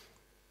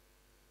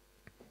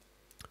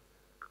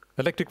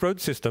 Electric road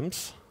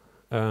systems,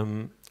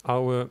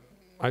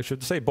 I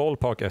should say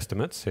ballpark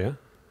estimates here.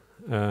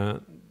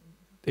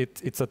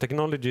 It's a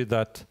technology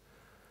that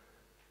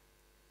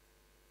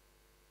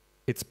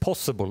it's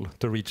possible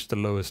to reach the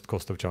lowest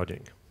cost of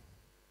charging.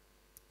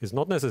 It's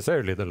not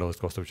necessarily the lowest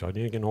cost of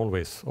charging. You can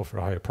always offer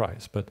a higher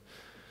price, but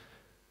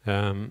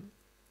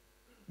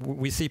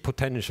we see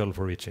potential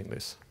for reaching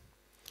this.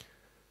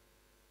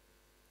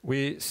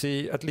 We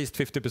see at least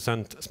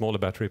 50% smaller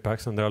battery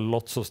packs, and there are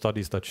lots of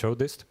studies that show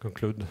this to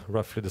conclude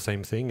roughly the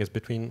same thing, is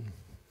between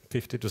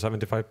 50 to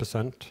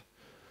 75%,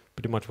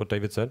 pretty much what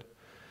David said.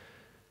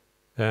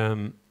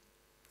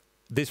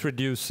 This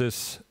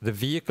reduces the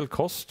vehicle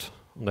cost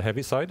on the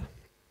heavy side,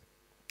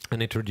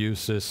 and it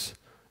reduces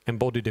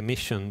embodied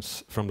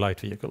emissions from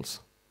light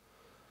vehicles.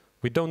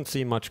 We don't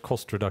see much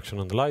cost reduction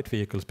on the light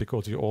vehicles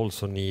because you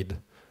also need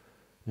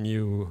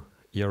new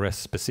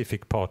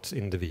ERS-specific parts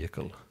in the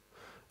vehicle.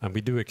 And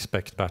we do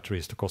expect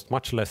batteries to cost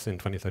much less in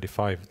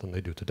 2035 than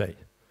they do today.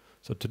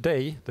 So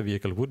today, the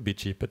vehicle would be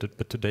cheaper,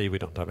 but today we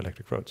don't have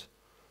electric roads.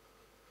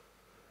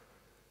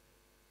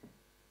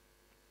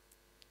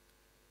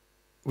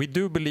 We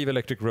do believe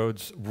electric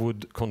roads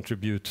would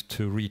contribute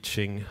to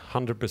reaching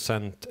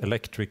 100%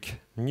 electric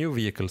new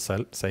vehicle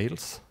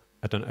sales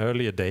at an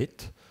earlier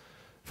date.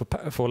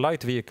 For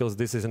light vehicles,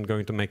 this isn't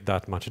going to make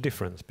that much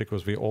difference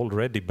because we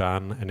already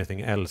ban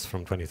anything else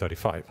from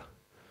 2035.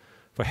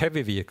 For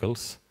heavy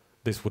vehicles,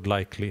 this would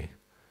likely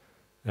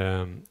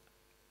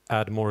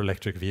add more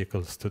electric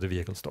vehicles to the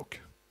vehicle stock.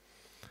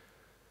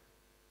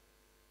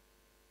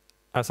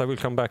 As I will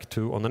come back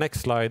to on the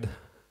next slide,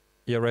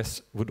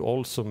 ERS would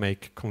also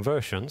make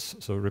conversions,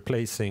 so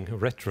replacing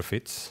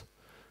retrofits,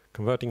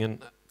 converting in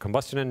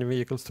combustion engine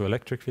vehicles to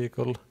electric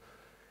vehicle,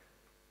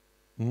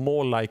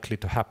 more likely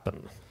to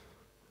happen.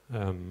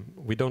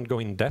 We don't go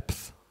in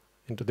depth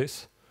into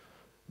this,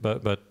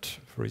 but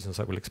for reasons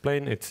I will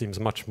explain, it seems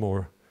much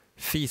more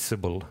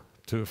feasible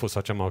for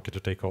such a market to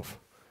take off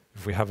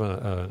if we have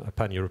a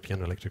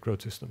pan-European electric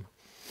road system.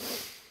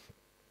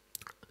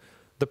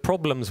 The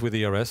problems with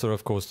ERS are,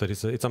 of course, that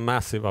it's a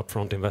massive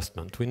upfront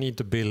investment. We need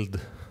to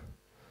build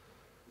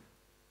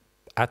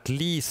at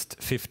least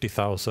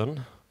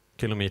 50,000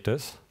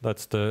 kilometers.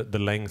 That's the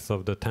length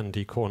of the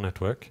 10T core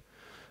network.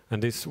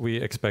 And this we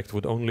expect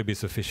would only be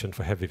sufficient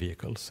for heavy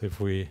vehicles. If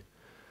we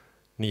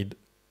need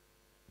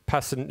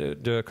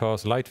passenger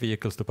cars, light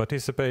vehicles to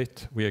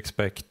participate, we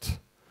expect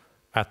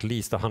at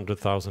least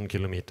 100,000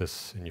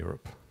 kilometers in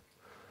Europe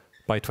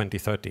by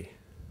 2030.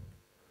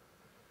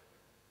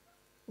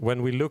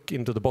 When we look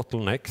into the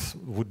bottlenecks,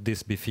 would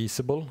this be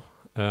feasible?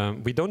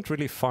 We don't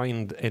really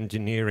find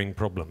engineering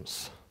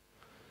problems.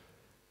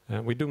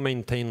 We do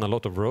maintain a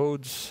lot of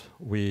roads.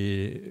 What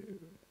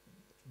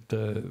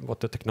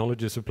the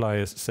technology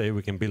suppliers say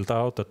we can build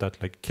out at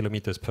that like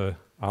kilometers per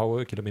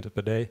hour, kilometers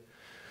per day.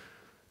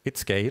 It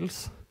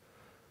scales,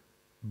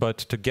 but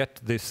to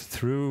get this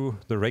through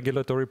the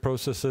regulatory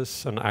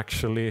processes and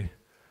actually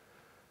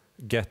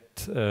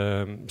get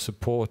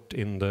support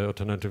in the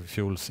alternative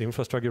fuels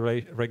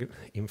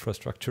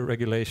infrastructure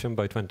regulation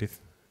by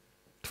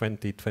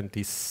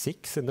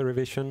 2026 in the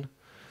revision,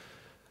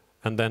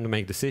 and then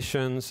make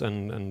decisions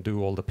and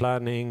do all the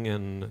planning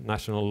and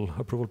national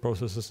approval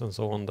processes and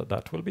so on,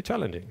 that will be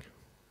challenging.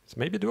 It's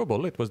maybe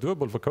doable. It was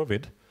doable for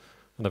COVID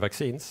and the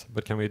vaccines,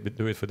 but can we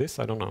do it for this?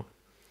 I don't know.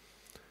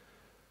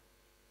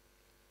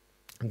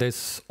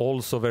 There's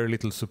also very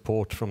little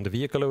support from the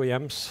vehicle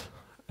OEMs,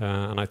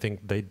 and I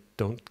think they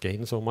don't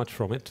gain so much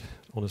from it,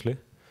 honestly.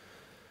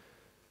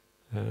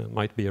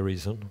 Might be a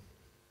reason.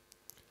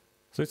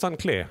 So it's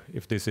unclear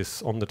if this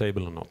is on the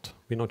table or not.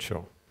 We're not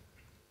sure.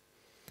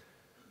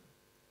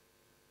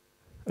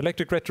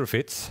 Electric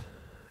retrofits.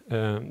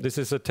 This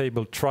is a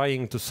table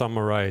trying to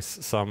summarize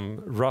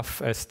some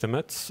rough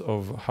estimates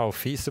of how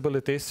feasible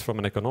it is from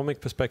an economic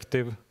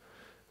perspective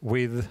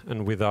with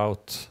and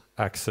without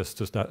access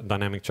to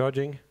dynamic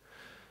charging,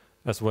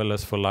 as well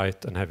as for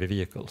light and heavy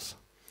vehicles.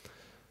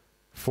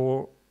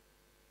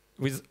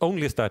 With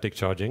only static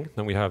charging,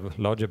 then we have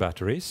larger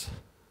batteries.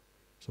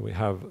 So we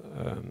have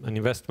an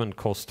investment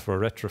cost for a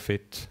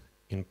retrofit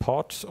in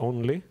parts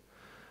only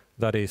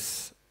that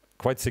is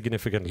quite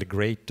significantly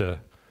greater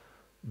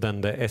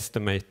than the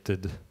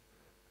estimated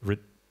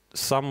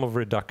sum of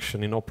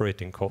reduction in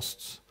operating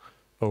costs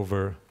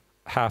over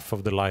half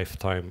of the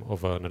lifetime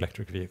of an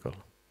electric vehicle.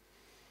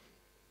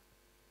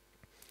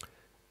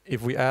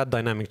 If we add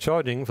dynamic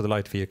charging for the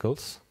light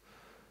vehicles,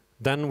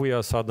 then we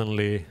are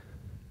suddenly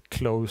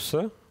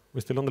closer.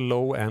 We're still on the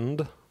low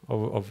end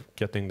of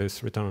getting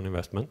this return on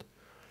investment.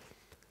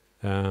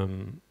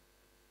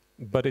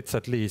 But it's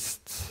at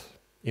least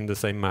in the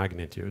same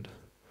magnitude.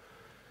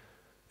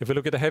 If we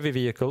look at the heavy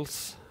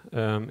vehicles,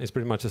 it's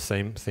pretty much the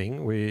same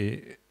thing.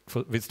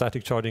 With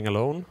static charging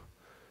alone,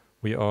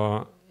 we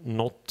are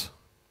not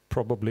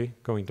probably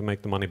going to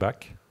make the money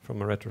back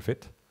from a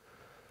retrofit.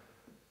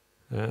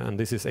 And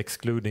this is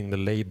excluding the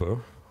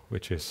labor,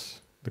 which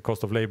is the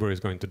cost of labor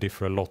is going to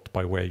differ a lot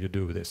by where you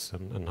do this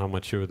and how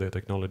mature the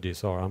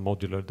technologies are, how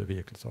modular the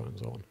vehicles are, and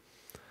so on.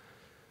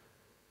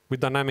 With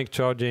dynamic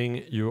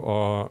charging, you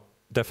are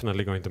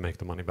definitely going to make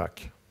the money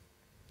back.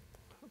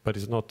 But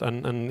it's not,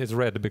 and it's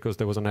red because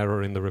there was an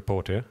error in the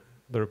report here.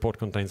 The report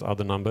contains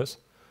other numbers.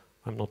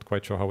 I'm not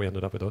quite sure how we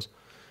ended up with those.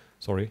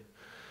 Sorry.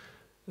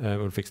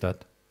 We'll fix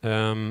that.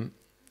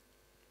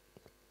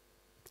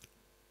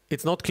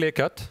 It's not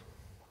clear-cut,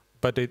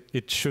 but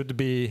it should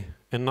be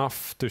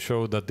enough to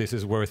show that this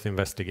is worth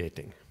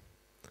investigating.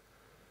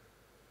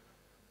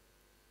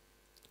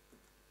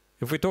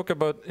 If we talk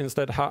about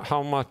instead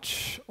how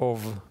much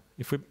of,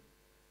 if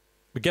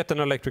we get an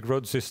electric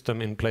road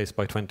system in place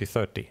by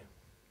 2030,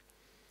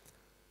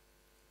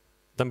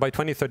 then by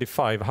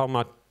 2035, how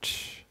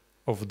much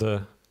of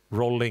the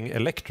rolling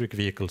electric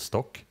vehicle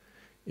stock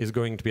is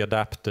going to be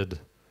adapted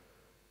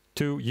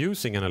to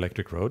using an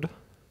electric road?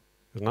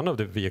 Because none of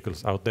the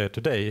vehicles out there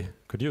today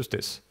could use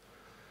this.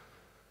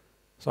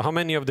 So how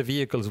many of the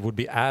vehicles would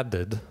be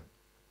added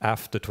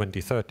after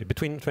 2030,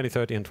 between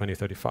 2030 and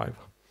 2035?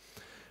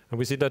 And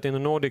we see that in the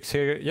Nordics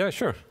here, yeah,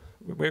 sure.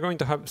 We're going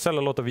to sell a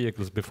lot of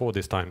vehicles before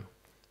this time,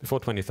 before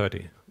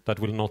 2030,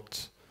 that will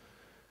not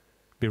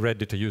be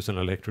ready to use an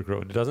electric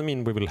road. It doesn't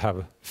mean we will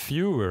have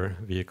fewer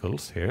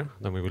vehicles here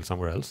than we will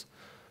somewhere else,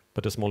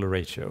 but a smaller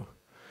ratio.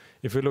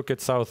 If we look at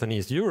South and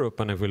East Europe,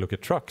 and if we look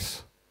at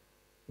trucks,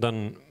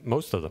 then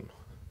most of them.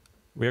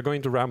 We are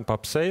going to ramp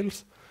up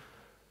sales,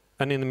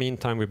 and in the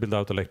meantime we build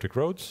out electric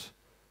roads,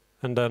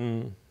 and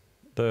then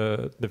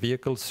the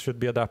vehicles should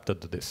be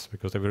adapted to this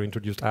because they were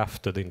introduced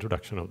after the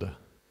introduction of the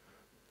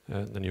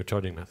new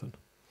charging method.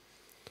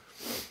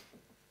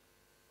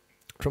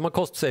 From a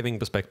cost-saving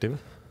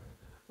perspective,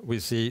 we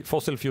see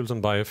fossil fuels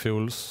and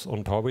biofuels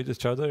on par with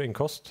each other in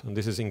cost, and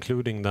this is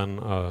including then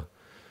a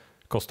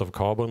cost of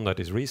carbon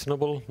that is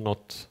reasonable,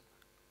 not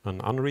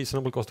an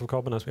unreasonable cost of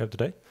carbon as we have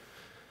today.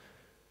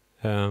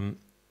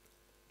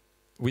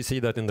 We see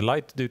that in the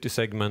light-duty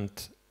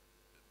segment,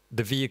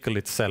 the vehicle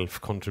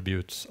itself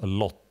contributes a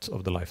lot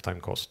of the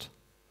lifetime cost.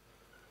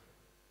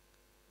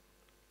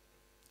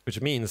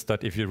 which means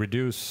that if you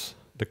reduce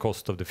the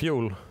cost of the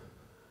fuel,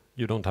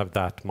 you don't have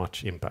that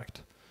much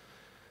impact.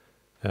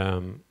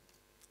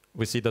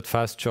 We see that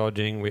fast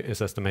charging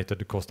is estimated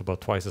to cost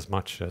about twice as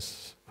much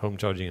as home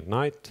charging at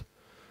night,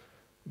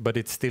 but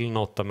it's still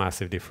not a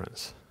massive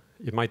difference.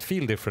 It might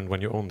feel different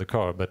when you own the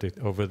car, but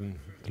over the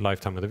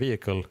lifetime of the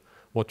vehicle,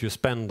 what you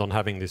spend on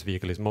having this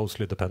vehicle is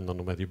mostly dependent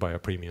on whether you buy a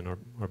premium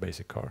or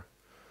basic car.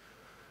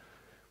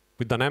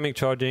 With dynamic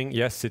charging,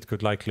 yes, it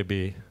could likely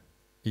be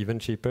even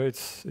cheaper.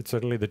 It's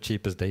certainly the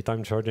cheapest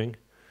daytime charging,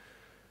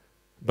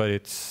 but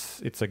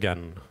it's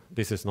again,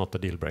 this is not a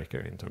deal breaker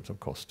in terms of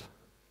cost,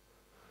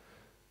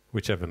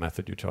 whichever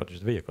method you charge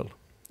the vehicle.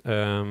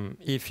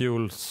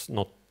 E-fuel's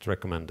not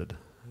recommended.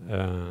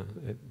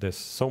 There's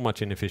so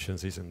much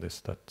inefficiencies in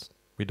this that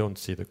we don't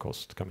see the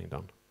cost coming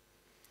down.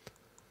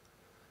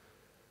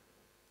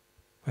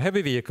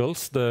 Heavy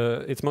vehicles,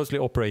 it's mostly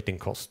operating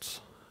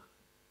costs.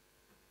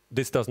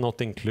 This does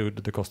not include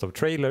the cost of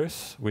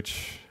trailers,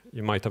 which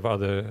you might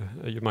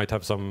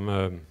have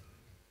some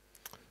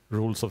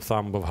rules of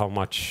thumb of how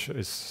much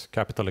is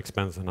capital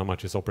expense and how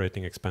much is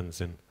operating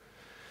expense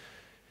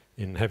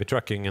in heavy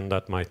trucking, and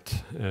that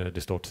might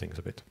distort things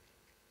a bit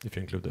if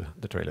you include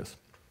the trailers.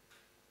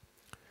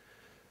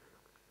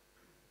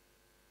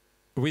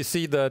 We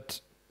see that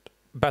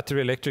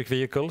battery electric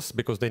vehicles,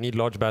 because they need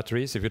large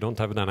batteries, if you don't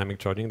have dynamic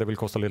charging, they will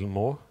cost a little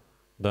more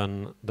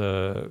than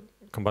the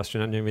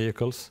combustion engine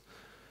vehicles.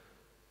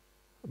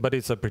 But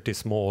it's a pretty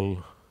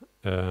small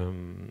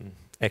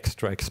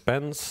extra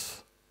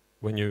expense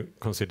when you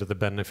consider the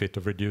benefit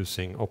of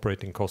reducing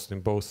operating costs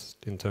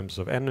in terms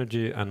of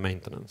energy and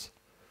maintenance.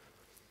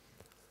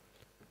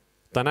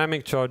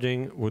 Dynamic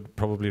charging would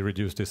probably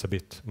reduce this a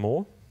bit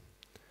more.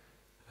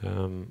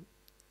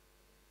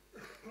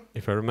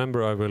 If I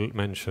remember, I will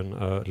mention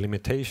a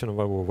limitation of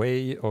our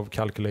way of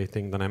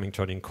calculating dynamic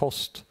charging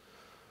cost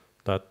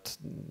that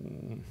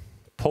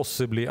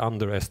possibly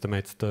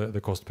underestimates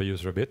the cost per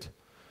user a bit.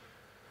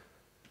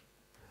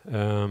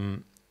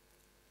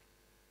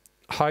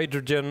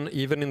 Hydrogen,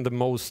 even in the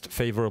most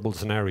favorable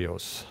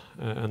scenarios,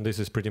 and this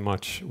is pretty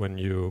much when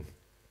you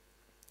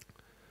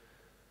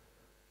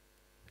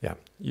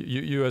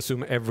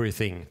assume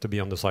everything to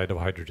be on the side of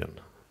hydrogen.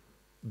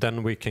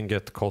 Then we can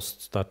get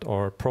costs that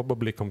are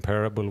probably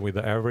comparable with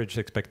the average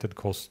expected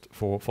cost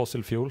for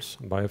fossil fuels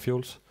and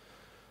biofuels.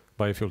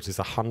 Biofuels is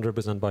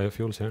 100%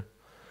 biofuels here.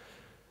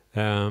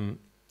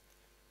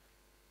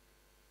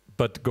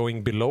 But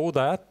going below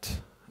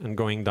that and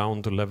going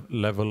down to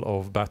level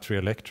of battery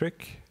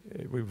electric,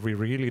 we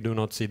really do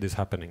not see this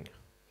happening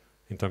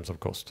in terms of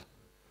cost.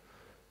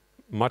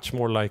 Much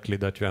more likely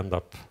that you end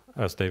up,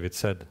 as David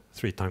said,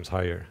 3 times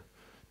higher,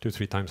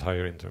 2-3 times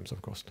higher in terms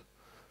of cost.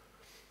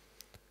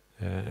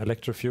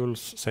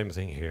 Electrofuels, same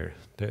thing here.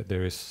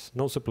 There is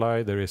no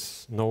supply, there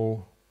is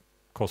no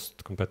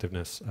cost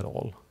competitiveness at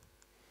all.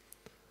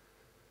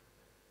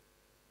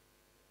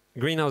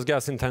 Greenhouse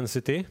gas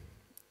intensity.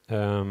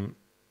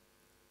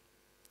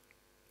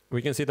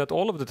 We can see that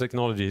all of the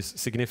technologies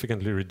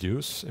significantly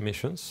reduce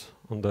emissions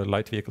on the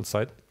light vehicle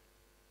side.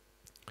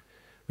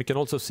 We can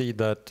also see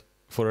that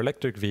for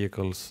electric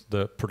vehicles,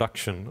 the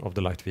production of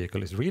the light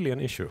vehicle is really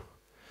an issue.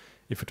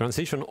 If we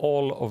transition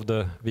all of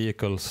the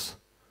vehicles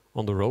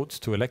on the roads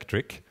to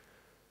electric,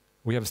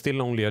 we have still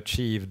only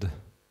achieved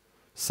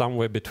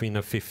somewhere between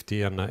a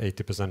 50 and a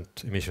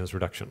 80% emissions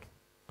reduction.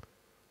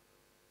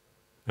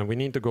 And we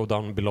need to go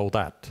down below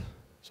that.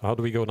 So how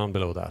do we go down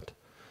below that?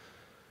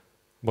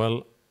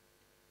 Well,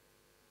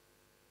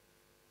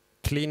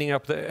 cleaning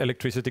up the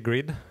electricity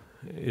grid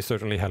is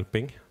certainly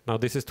helping. Now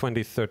this is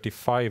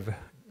 2035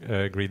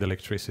 grid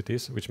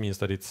electricities, which means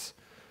that it's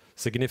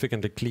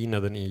significantly cleaner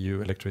than EU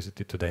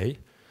electricity today.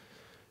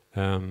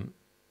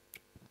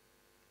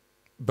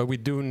 But we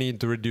do need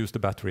to reduce the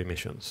battery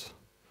emissions.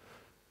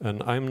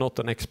 And I'm not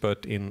an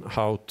expert in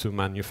how to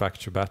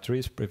manufacture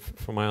batteries, but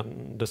from my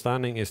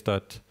understanding is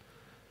that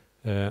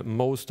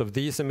most of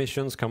these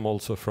emissions come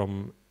also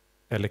from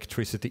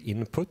electricity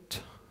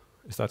input.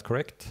 Is that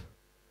correct?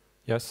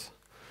 Yes.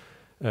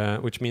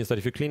 Which means that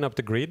if you clean up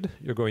the grid,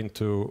 you're going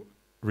to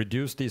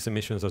reduce these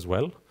emissions as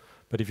well.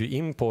 But if you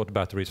import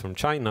batteries from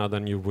China,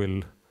 then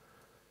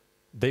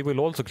they will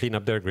also clean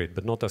up their grid,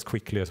 but not as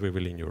quickly as we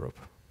will in Europe.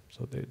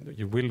 So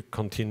you will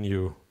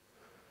continue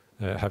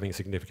having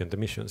significant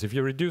emissions. If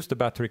you reduce the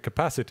battery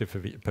capacity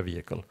per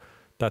vehicle,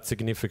 that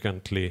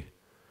significantly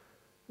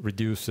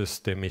reduces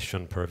the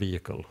emission per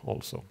vehicle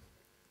also.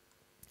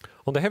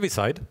 On the heavy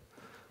side,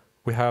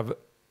 we have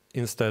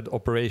instead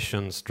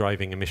operations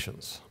driving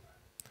emissions.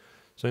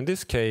 So in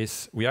this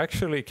case, we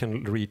actually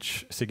can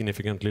reach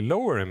significantly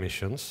lower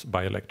emissions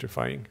by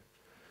electrifying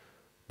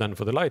than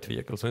for the light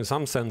vehicles. So in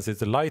some sense, it's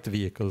the light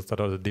vehicles that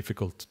are the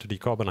difficult to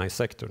decarbonize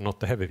sector, not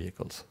the heavy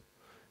vehicles.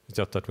 It's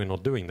just that we're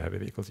not doing the heavy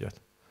vehicles yet.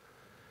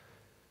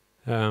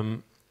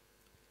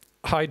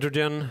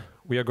 Hydrogen,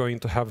 we are going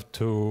to have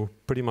to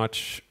pretty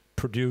much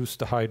produce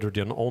the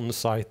hydrogen on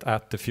site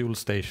at the fuel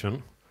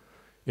station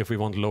if we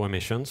want low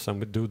emissions, and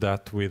we do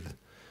that with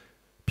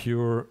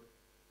pure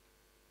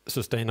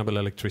sustainable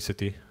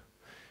electricity.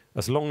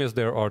 As long as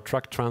there are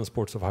truck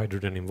transports of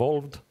hydrogen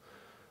involved,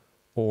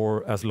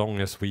 or as long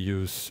as we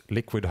use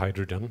liquid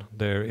hydrogen,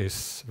 there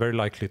is very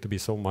likely to be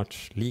so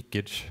much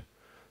leakage,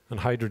 and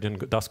hydrogen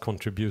does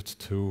contribute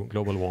to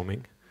global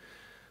warming,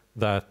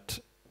 that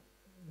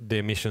the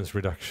emissions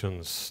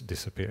reductions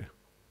disappear.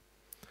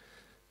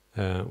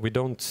 We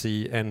don't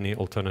see any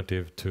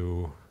alternative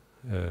to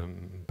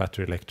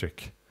battery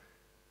electric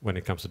when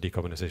it comes to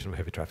decarbonization of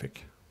heavy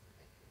traffic.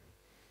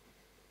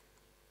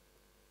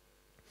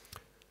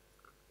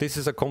 This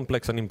is a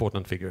complex and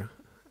important figure.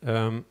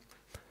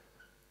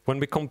 When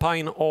we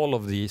combine all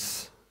of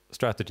these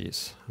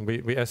strategies,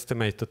 we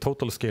estimate the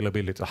total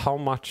scalability. How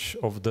much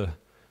of the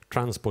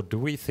transport do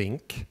we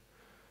think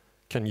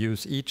can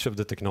use each of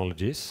the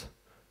technologies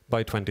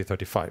by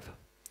 2035?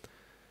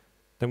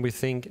 Then we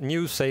think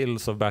new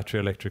sales of battery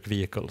electric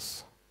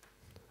vehicles.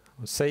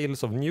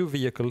 Sales of new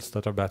vehicles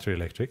that are battery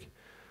electric,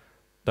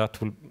 that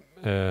will,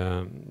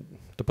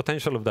 the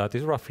potential of that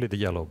is roughly the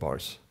yellow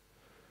bars.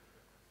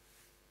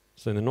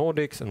 So in the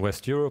Nordics and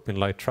West Europe, in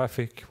light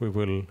traffic, we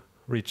will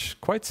reach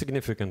quite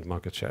significant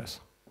market shares.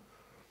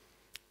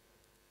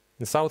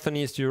 In South and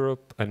East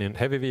Europe and in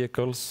heavy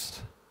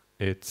vehicles,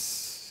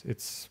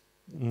 it's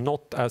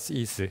not as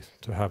easy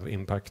to have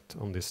impact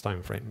on this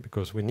time frame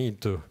because we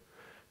need to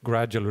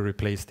gradually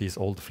replace these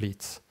old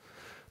fleets.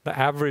 The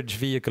average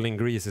vehicle in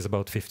Greece is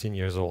about 15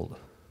 years old.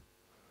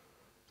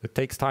 It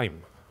takes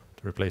time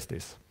to replace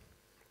this.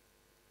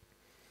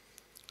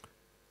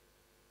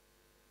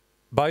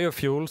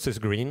 Biofuels is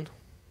green.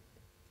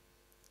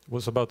 It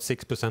was about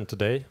 6%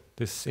 today.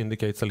 This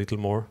indicates a little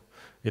more.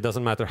 It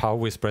doesn't matter how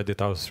we spread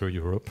it out through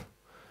Europe,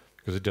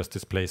 because it just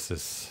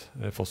displaces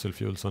fossil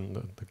fuels, and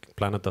the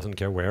planet doesn't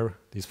care where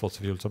these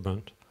fossil fuels are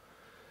burnt.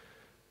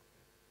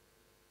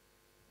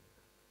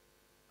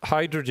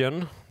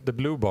 Hydrogen, the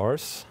blue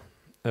bars,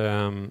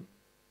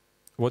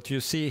 what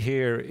you see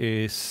here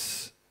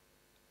is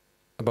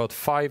about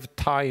 5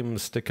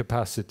 times the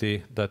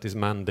capacity that is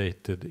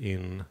mandated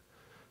in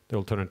the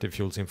alternative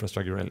fuels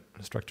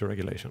infrastructure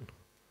regulation.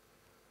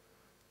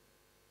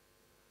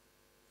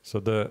 So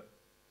the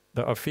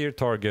AFIR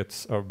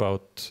targets are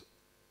about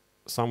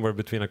somewhere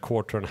between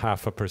 1/4 and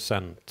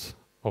 0.5%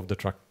 of the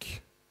truck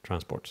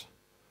transports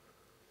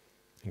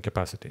in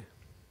capacity.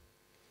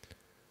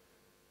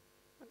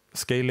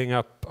 Scaling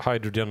up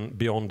hydrogen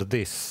beyond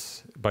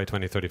this by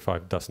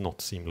 2035 does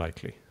not seem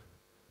likely,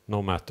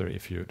 no matter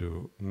if you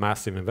do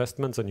massive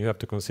investments, and you have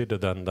to consider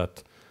then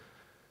that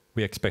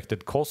we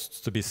expected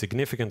costs to be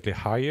significantly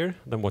higher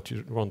than what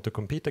you want to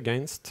compete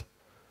against,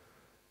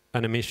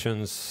 and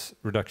emissions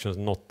reductions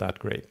not that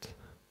great.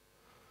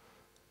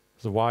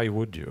 So why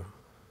would you?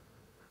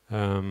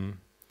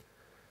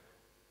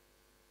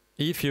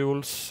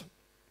 E-fuels,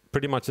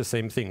 pretty much the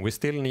same thing. We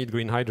still need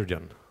green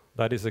hydrogen.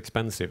 That is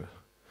expensive.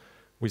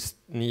 We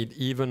need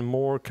even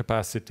more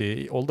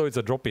capacity. Although it's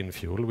a drop-in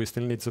fuel, we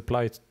still need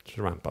supply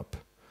to ramp up.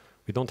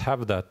 We don't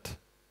have that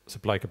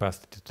supply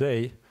capacity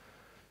today,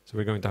 so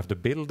we're going to have to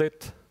build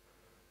it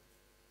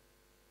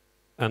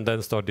and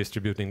then start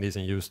distributing these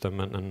and use them.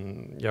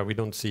 And yeah, we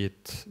don't see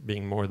it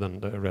being more than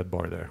the red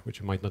bar there, which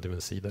you might not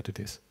even see that it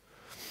is.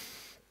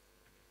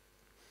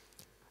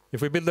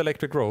 If we build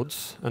electric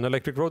roads, and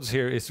electric roads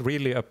here is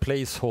really a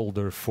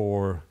placeholder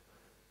for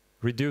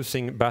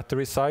reducing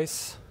battery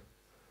size,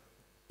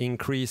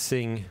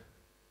 increasing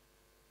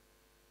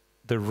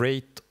the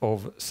rate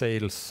of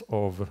sales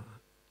of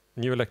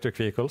new electric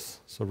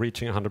vehicles, so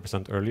reaching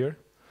 100% earlier,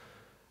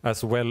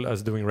 as well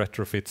as doing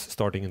retrofits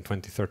starting in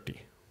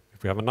 2030.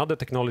 If we have another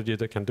technology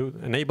that can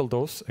enable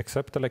those,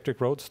 except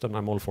electric roads, then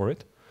I'm all for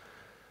it.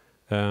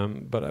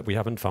 But we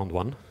haven't found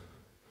one.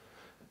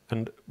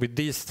 And with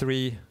these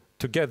three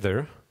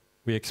together,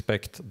 we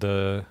expect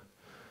the,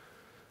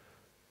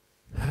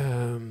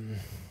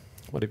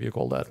 what do you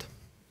call that?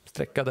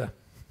 Streckade.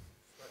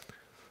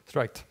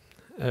 Right.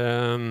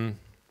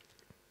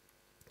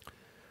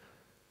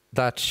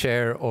 That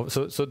share of,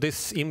 so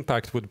this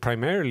impact would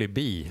primarily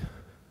be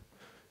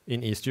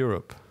in East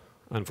Europe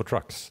and for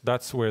trucks.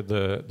 That's where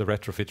the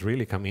retrofits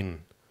really come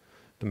in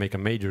to make a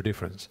major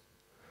difference.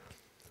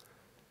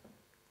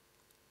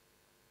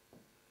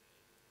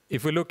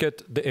 If we look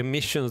at the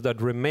emissions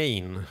that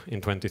remain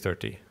in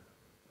 2030,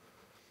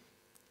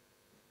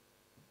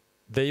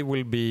 they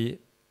will be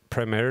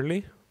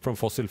primarily from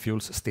fossil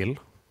fuels still.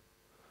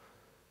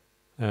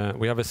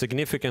 We have a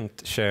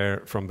significant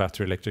share from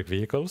battery electric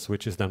vehicles,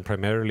 which is then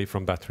primarily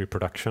from battery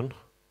production.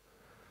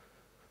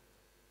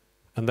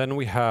 And then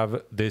we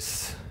have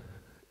this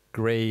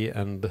gray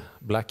and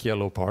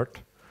black-yellow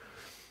part,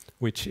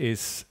 which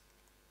is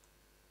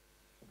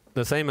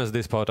the same as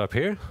this part up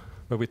here,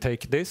 where we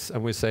take this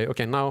and we say,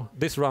 okay, now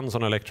this runs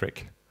on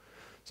electric.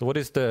 So what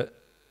is the,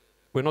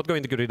 we're not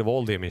going to get rid of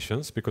all the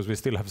emissions because we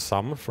still have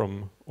some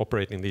from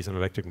operating these in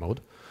electric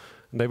mode.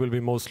 And they will be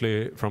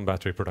mostly from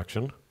battery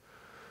production.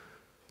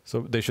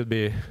 So they should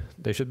be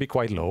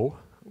quite low.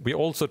 We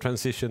also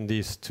transition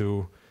these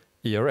to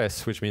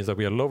ERS, which means that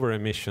we have lower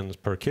emissions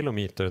per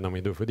kilometer than we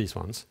do for these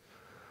ones,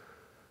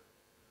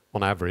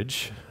 on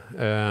average.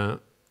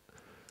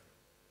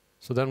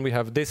 So then we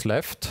have this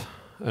left,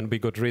 and we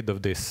got rid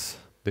of this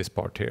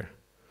part here.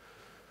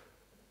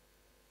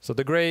 So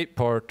the gray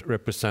part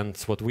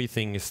represents what we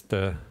think is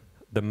the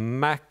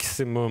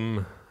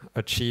maximum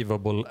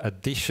achievable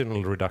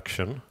additional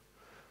reduction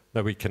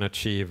that we can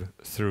achieve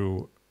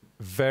through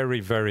very,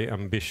 very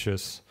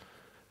ambitious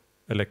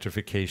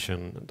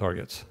electrification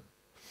targets.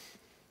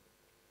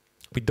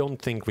 We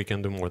don't think we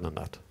can do more than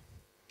that.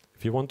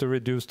 If you want to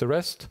reduce the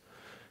rest,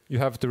 you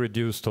have to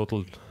reduce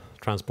total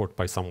transport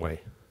by some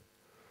way.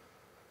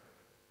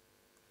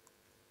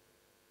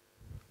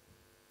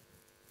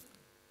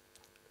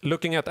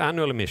 Looking at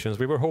annual emissions,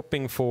 we were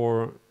hoping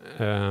for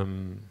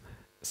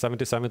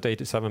 77 to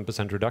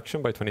 87%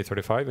 reduction by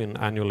 2035 in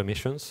annual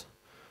emissions.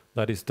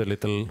 That is the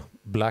little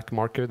black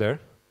marker there.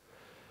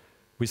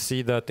 We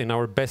see that in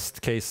our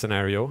best case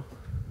scenario,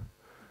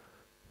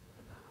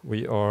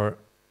 we are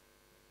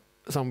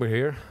somewhere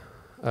here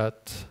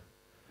at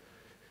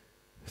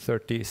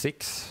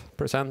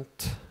 36%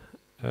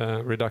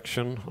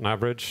 reduction on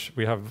average.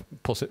 We have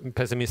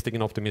pessimistic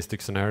and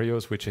optimistic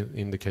scenarios, which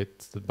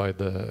indicated by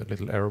the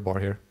little arrow bar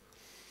here.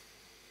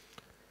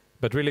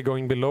 But really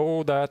going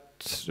below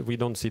that, we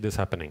don't see this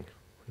happening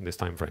in this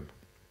time frame.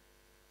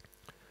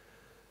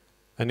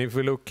 And if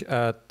we look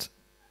at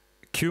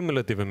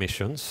cumulative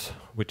emissions,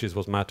 which is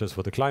what matters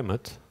for the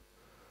climate,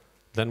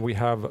 then we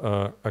have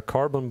a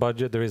carbon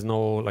budget. There is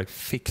no like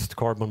fixed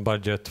carbon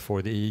budget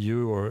for the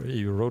EU or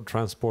EU road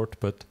transport,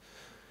 but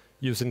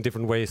using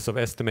different ways of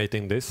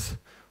estimating this,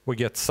 we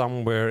get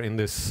somewhere in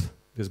this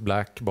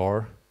black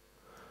bar.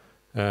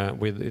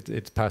 With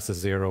it passes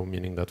zero,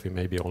 meaning that we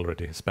maybe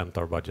already spent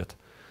our budget.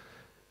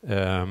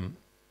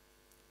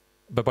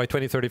 But by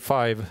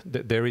 2035,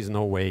 there is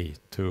no way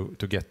to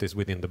get this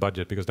within the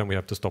budget, because then we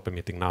have to stop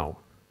emitting now.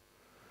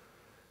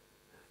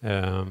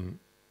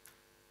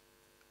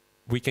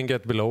 We can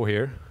get below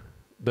here.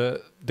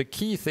 The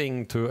key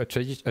thing to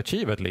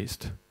achieve at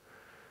least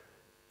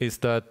is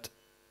that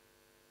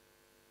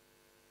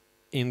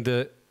in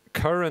the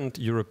current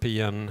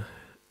European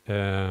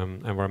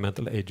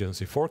Environmental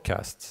Agency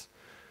forecasts,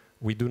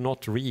 we do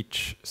not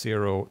reach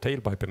zero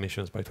tailpipe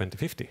emissions by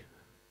 2050.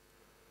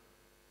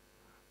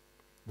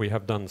 We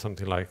have done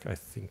something like, I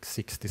think,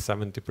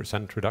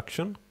 60–70%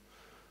 reduction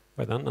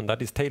by then, and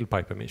that is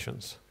tailpipe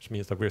emissions, which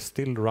means that we're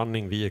still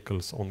running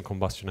vehicles on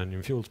combustion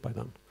engine fuels by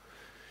then.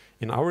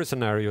 In our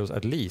scenarios,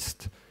 at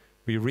least,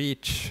 we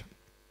reach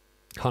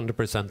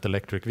 100%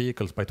 electric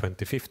vehicles by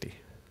 2050.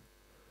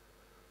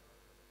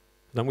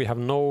 Then we have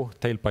no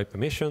tailpipe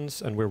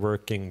emissions, and we're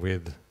working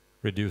with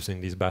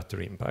reducing these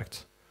battery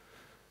impacts.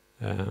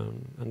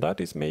 And that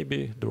is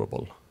maybe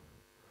doable.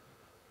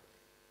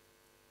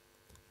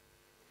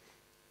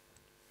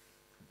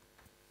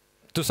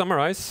 To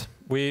summarize,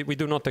 we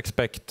do not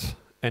expect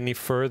any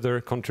further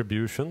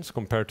contributions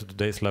compared to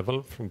today's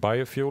level from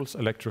biofuels,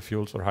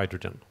 electrofuels, or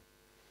hydrogen.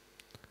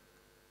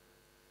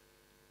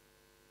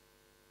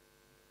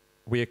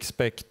 We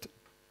expect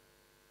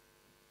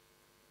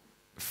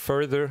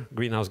further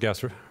greenhouse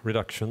gas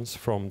reductions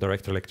from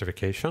direct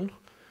electrification,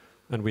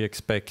 and we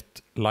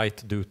expect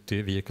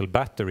light-duty vehicle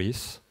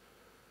batteries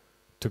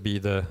to be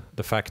the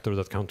factor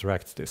that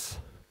counteracts this.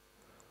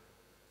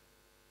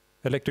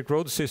 Electric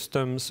road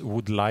systems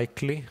would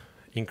likely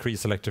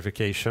increase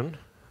electrification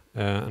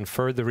and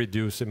further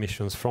reduce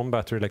emissions from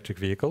battery electric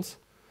vehicles,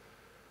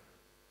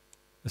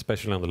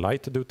 especially on the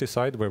light-duty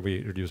side, where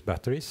we reduce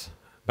battery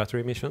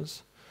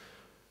emissions,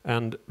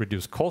 and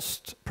reduce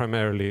cost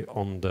primarily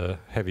on the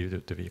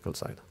heavy-duty vehicle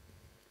side.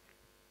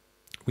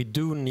 We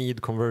do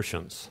need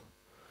conversions,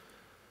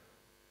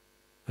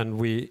 and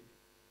we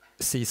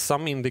see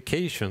some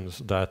indications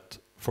that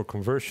for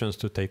conversions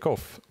to take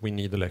off, we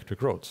need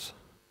electric roads.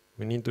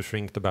 We need to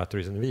shrink the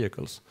batteries in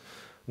vehicles.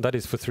 That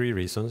is for three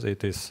reasons.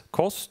 It is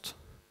cost,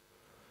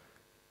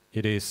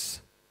 it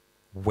is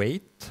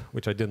weight,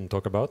 which I didn't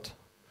talk about.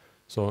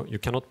 So you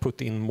cannot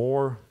put in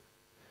more.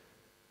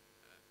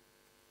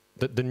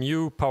 The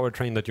new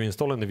powertrain that you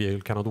install in the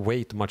vehicle cannot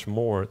weight much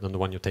more than the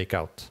one you take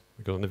out,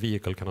 because the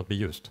vehicle cannot be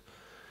used.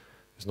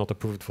 It's not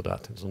approved for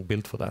that. It's not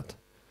built for that.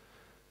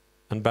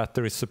 And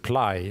battery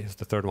supply is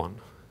the third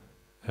one.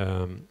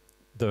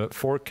 The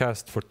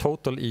forecast for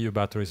total EU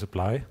battery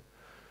supply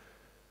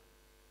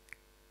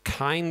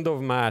kind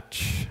of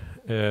match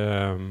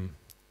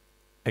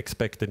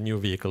expected new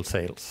vehicle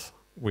sales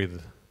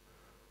with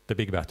the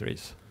big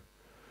batteries.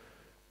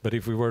 But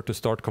if we were to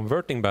start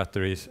converting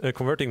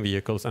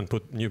vehicles and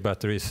put new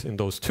batteries in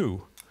those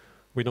two,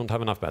 we don't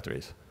have enough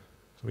batteries.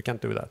 So we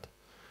can't do that.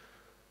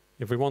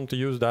 If we want to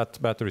use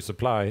that battery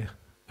supply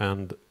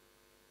and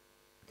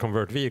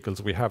convert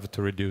vehicles, we have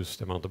to reduce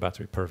the amount of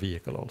battery per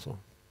vehicle also.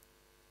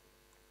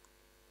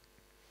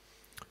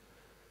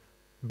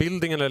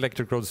 Building an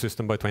electric road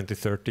system by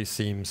 2030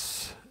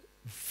 seems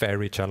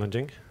very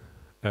challenging.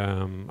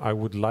 I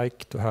would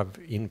like to have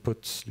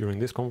inputs during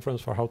this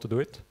conference for how to do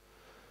it.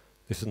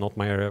 This is not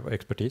my area of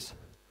expertise.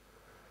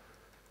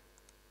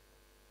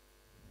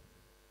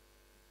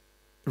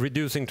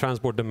 Reducing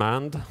transport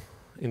demand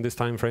in this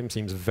time frame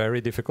seems very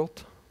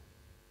difficult.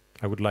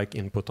 I would like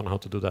input on how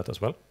to do that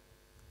as well.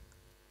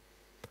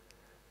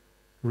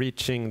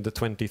 reaching the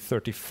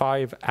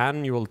 2035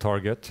 annual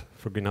target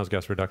for greenhouse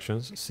gas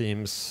reductions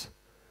seems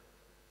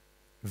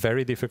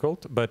very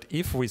difficult. But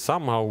if we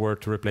somehow were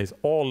to replace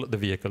all the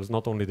vehicles,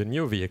 not only the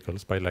new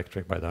vehicles, by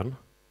electric by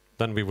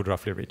then we would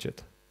roughly reach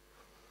it.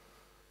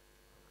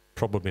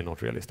 Probably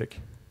not realistic.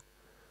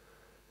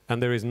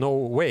 And there is no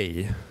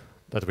way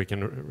that we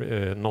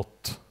can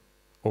not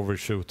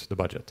overshoot the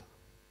budget.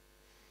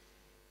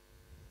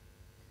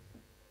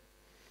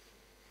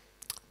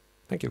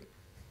 Thank you.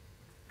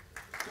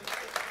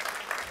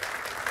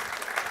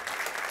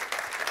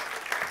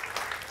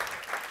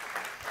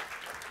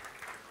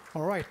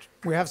 All right,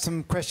 we have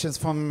some questions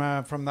from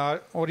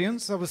the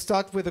audience. I will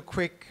start with a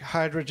quick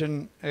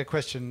hydrogen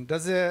question.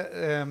 Does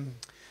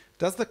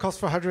the cost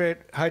for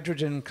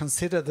hydrogen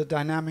consider the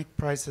dynamic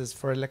prices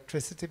for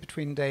electricity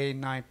between day,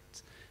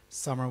 night,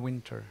 summer,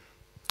 winter?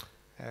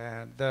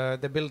 The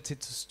ability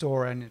to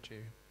store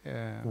energy.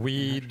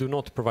 We do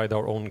not provide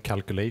our own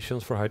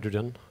calculations for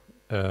hydrogen,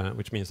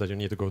 which means that you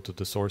need to go to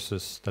the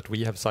sources that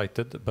we have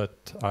cited,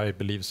 but I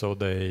believe so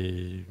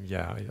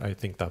I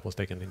think that was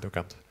taken into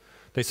account.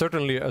 They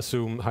certainly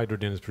assume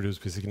hydrogen is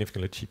produced with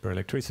significantly cheaper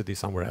electricity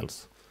somewhere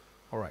else.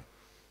 All right,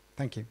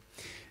 thank you.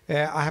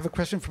 I have a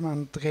question from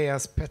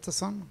Andreas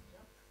Pettersson.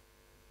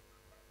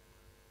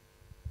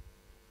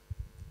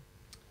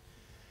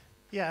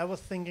 Yeah, I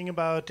was thinking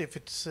about if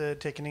it's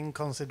taken in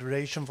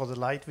consideration for the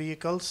light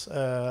vehicles,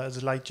 the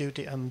light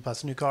duty and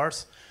passenger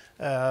cars,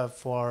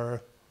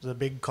 for the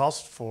big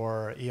cost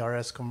for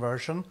ERS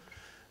conversion.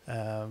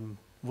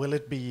 Will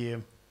it be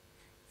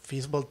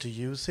feasible to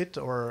use it,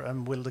 or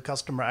will the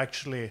customer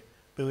actually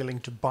be willing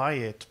to buy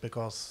it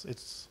because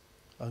it's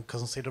a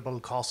considerable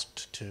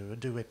cost to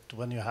do it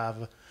when you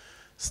have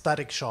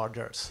static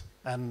chargers?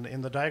 And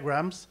in the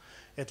diagrams,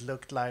 it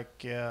looked like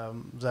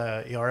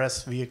the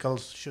ERS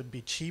vehicles should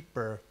be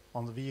cheaper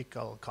on the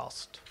vehicle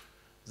cost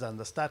than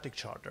the static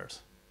chargers.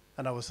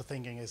 And I was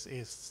thinking,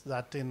 is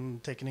that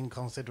taken in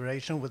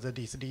consideration with the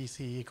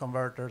DC-DC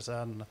converters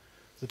and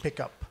the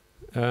pickup?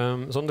 So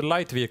on the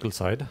light vehicle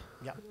side,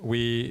 yeah,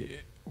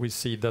 we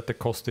see that the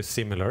cost is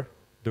similar,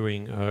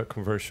 doing a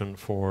conversion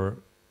for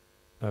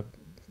a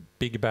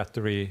big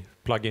battery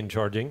plug-in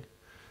charging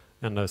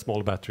and a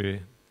small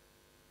battery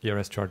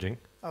ERS charging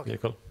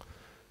vehicle,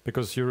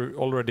 because you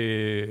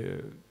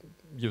already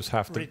use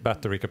half the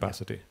battery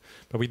capacity. Yeah.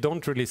 But we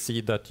don't really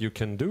see that you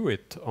can do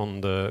it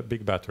on the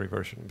big battery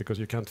version, because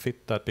you can't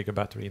fit that big a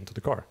battery into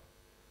the car.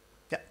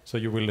 Yeah. So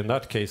you will, in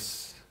that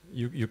case,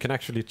 you can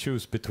actually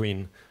choose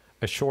between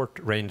a short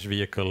range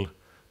vehicle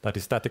that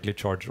is statically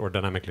charged or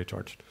dynamically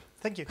charged.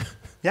 Thank you.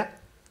 Yeah,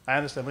 I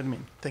understand what you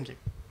mean. Thank you.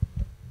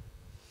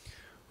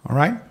 All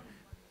right.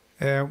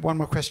 One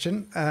more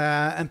question.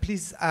 And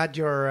please add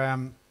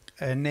your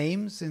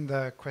names in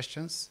the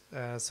questions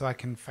so I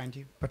can find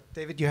you. But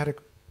David, you had a...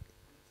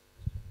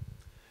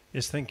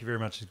 Yes, thank you very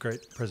much. It's a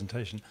great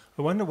presentation.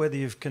 I wonder whether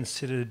you've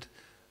considered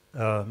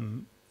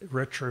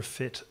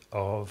retrofit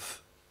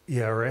of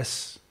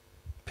ERS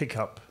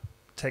pickup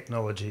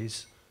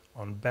technologies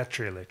on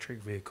battery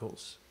electric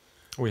vehicles.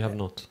 We have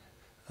not.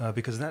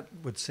 Because that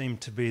would seem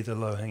to be the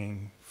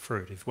low-hanging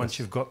fruit. If once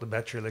you've got the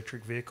battery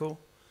electric vehicle,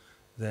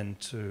 then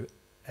to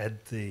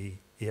add the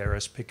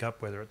ERS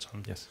pickup, whether it's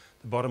on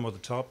the bottom or the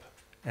top,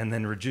 and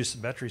then reduce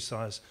the battery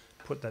size,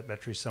 put that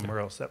battery somewhere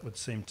else. That would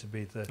seem to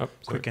be the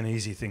quick and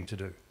easy thing to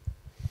do.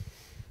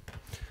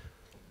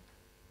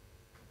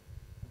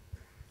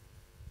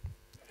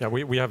 Yeah,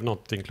 we have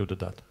not included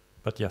that,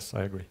 but yes,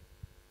 I agree.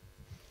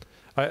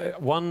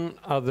 One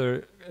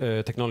other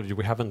technology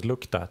we haven't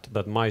looked at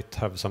that might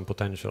have some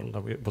potential,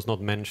 that was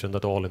not mentioned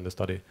at all in the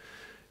study,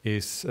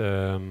 is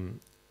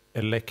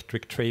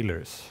electric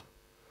trailers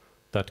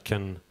that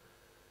can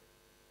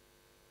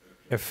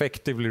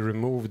effectively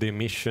remove the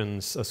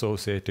emissions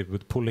associated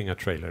with pulling a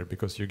trailer,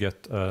 because you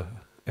get a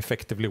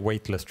effectively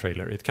weightless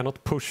trailer. It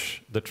cannot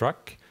push the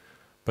truck,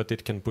 but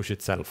it can push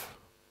itself.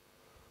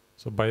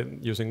 So by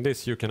using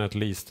this, you can at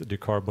least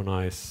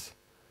decarbonize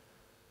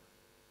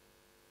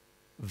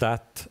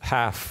that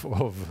half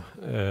of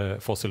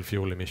fossil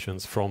fuel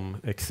emissions from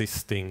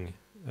existing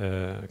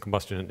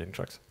combustion engine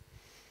trucks.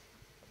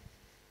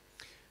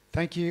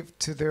 Thank you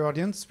to the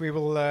audience. We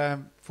will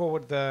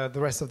forward the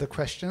rest of the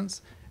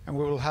questions, and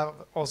we will have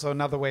also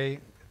another way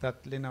that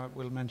Lina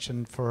will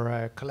mention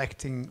for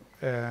collecting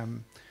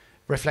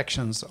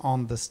reflections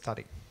on the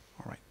study.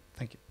 All right,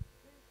 thank you.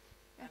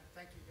 Yeah.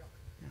 Thank you, Jan.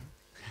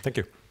 Yeah. Thank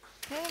you.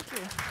 Thank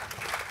you.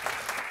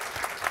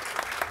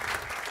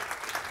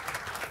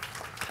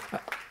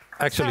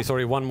 Actually,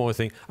 sorry, one more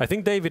thing. I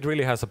think David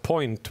really has a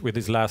point with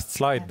his last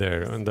slide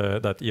there, and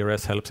that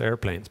ERS helps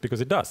airplanes,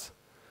 because it does.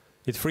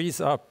 It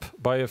frees up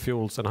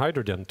biofuels and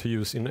hydrogen to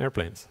use in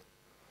airplanes.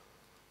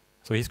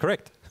 So he's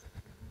correct.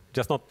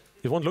 Just not,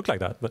 it won't look like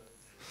that, but.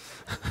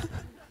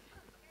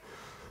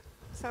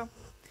 So,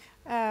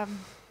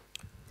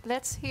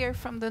 let's hear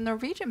from the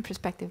Norwegian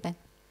perspective then.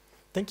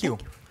 Thank you.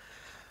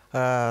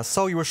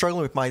 So you were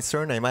struggling with my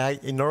surname.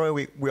 In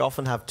Norway, we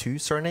often have two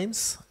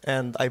surnames,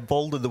 and I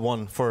bolded the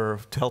one to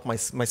help my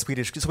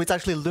Swedish. So it's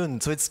actually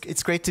Lund. So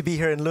it's great to be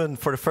here in Lund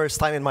for the first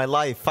time in my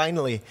life.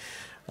 Finally,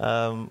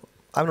 I'm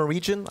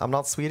Norwegian. I'm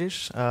not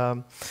Swedish,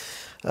 and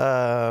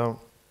I'm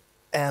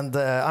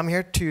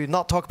here to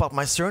not talk about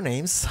my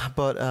surnames,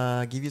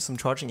 but give you some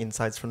charging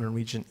insights from the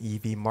Norwegian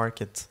EV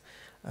market.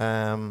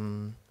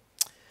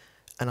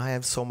 And I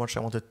have so much I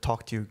want to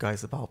talk to you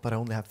guys about, but I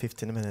only have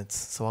 15 minutes,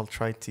 so I'll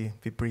try to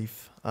be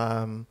brief.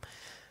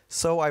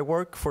 So I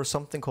work for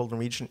something called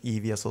Norwegian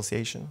EV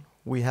Association.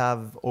 We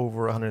have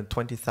over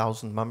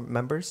 120,000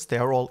 members. They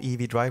are all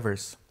EV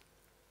drivers.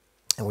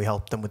 And we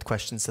help them with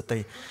questions that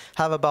they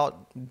have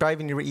about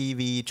driving your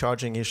EV,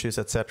 charging issues,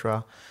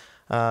 etc.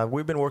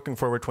 We've been working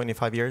for over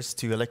 25 years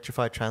to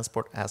electrify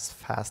transport as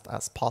fast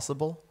as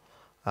possible.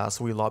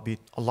 So we lobby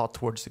a lot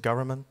towards the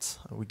government.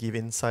 We give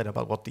insight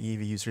about what the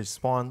EV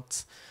users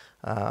want,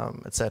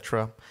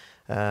 etc.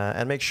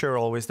 And make sure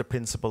always the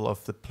principle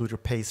of the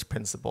polluter pays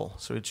principle.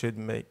 So it should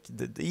make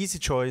the easy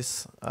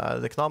choice,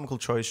 the economical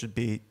choice should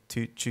be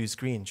to choose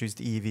green, choose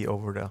the EV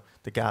over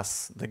the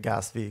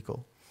gas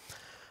vehicle.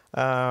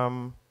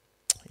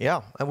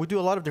 Yeah, and we do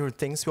a lot of different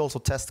things. We also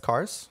test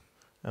cars,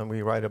 and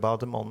we write about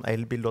them on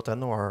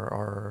elbil.no,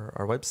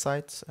 our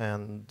website.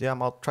 And yeah,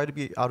 I'll try to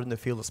be out in the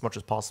field as much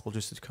as possible,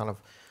 just to kind of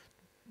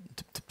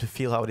to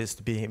feel how it is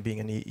to being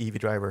an EV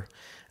driver.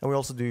 And we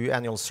also do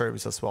annual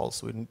surveys as well,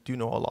 so we do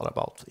know a lot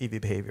about EV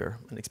behavior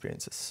and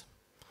experiences.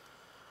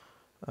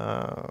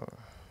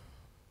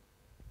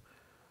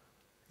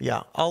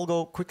 Yeah, I'll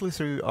go quickly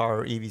through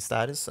our EV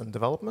status and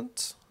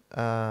development,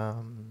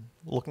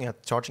 looking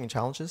at charging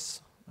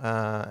challenges,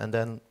 and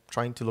then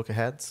trying to look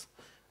ahead.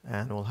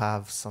 And we'll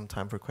have some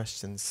time for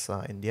questions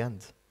in the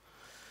end.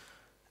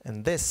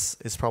 And this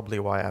is probably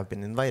why I've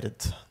been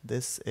invited.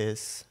 This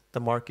is the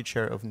market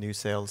share of new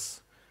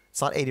sales. It's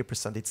not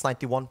 80%, it's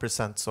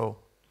 91%. So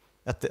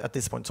at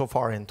this point, so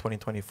far in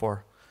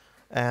 2024.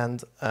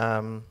 And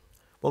well,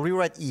 we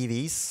write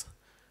EVs.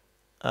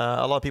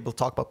 A lot of people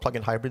talk about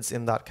plug-in hybrids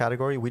in that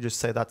category. We just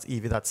say that's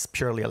EV, that's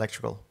purely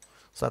electrical.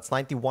 So that's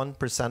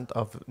 91%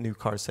 of new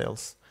car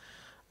sales.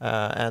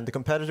 And the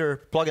competitor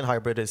plug-in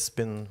hybrid has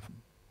been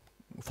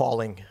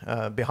falling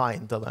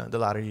behind the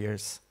latter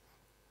years.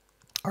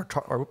 Our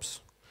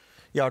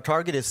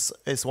target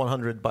is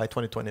 100 by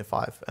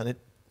 2025, and it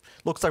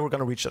looks like we're going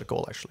to reach that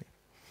goal actually.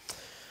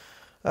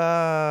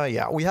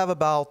 Yeah, we have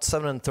about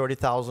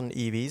 730,000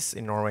 EVs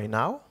in Norway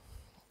now,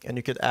 and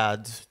you could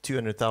add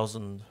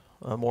 200,000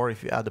 more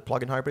if you add the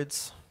plug-in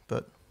hybrids,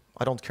 but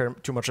I don't care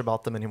too much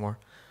about them anymore,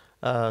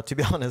 to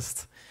be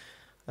honest.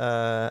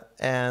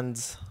 And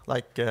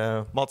like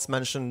Mats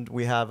mentioned,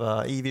 we have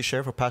an EV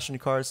share for passenger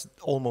cars,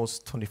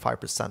 almost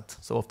 25%,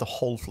 so of the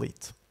whole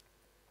fleet.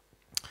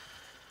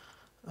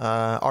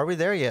 Are we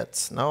there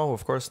yet? No,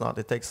 of course not.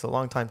 It takes a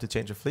long time to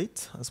change a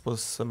fleet, as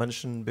was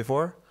mentioned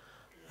before.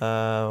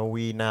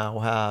 We now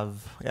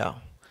have, yeah,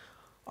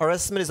 our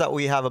estimate is that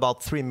we have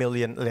about 3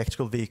 million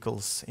electrical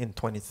vehicles in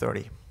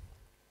 2030.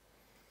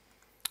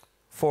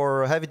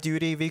 For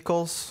heavy-duty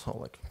vehicles,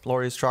 like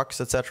lorries, trucks,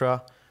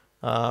 etc.,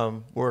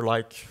 we're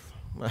like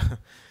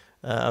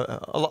a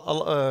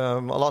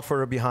lot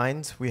further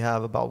behind. We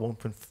have about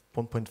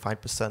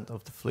 1.5%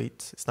 of the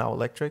fleet is now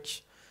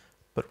electric,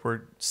 but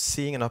we're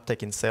seeing an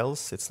uptake in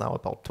sales. It's now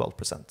about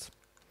 12%.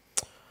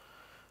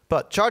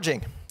 But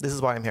charging, this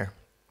is why I'm here.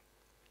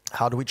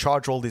 How do we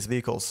charge all these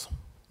vehicles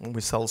when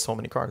we sell so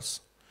many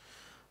cars?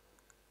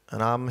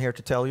 And I'm here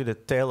to tell you the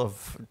tale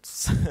of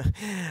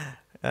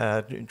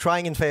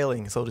trying and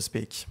failing, so to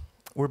speak.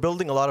 We're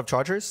building a lot of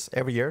chargers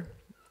every year.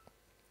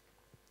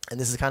 And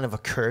this is kind of a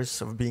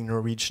curse of being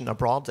Norwegian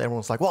abroad.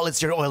 Everyone's like, well,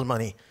 it's your oil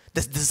money.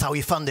 This is how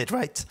you fund it,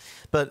 right?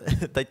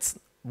 But that's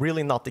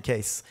really not the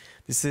case.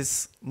 This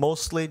is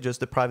mostly just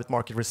the private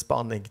market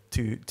responding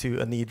to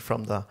a need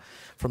from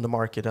the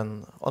market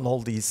and on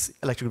all these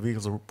electric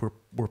vehicles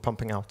we're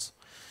pumping out.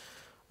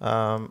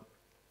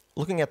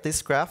 Looking at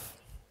this graph,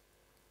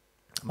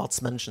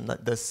 Mats mentioned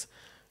that this.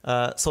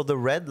 So the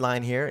red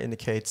line here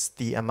indicates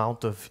the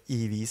amount of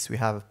EVs we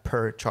have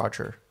per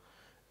charger.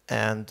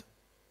 And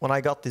when I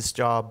got this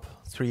job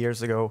 3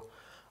 years ago,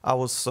 I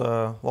was,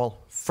 well,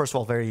 first of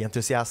all, very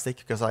enthusiastic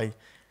because I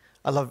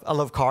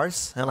love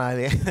cars and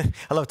I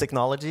love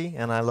technology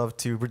and I love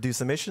to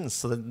reduce emissions,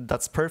 so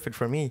that's perfect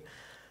for me.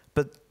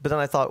 But then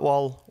I thought,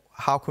 well,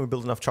 how can we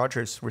build enough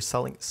chargers? We're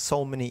selling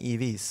so many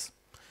EVs.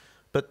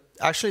 But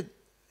actually,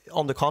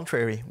 on the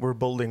contrary, we're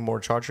building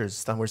more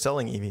chargers than we're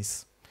selling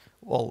EVs.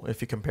 Well,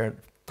 if you compare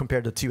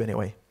the two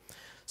anyway.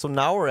 So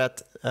now we're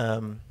at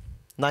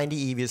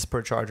 90 EVs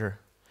per charger,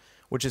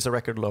 which is a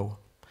record low.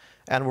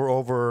 And we're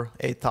over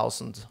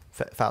 8,000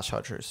 fast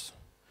chargers.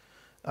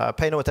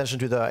 Pay no attention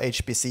to the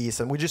HPCs,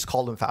 and we just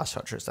call them fast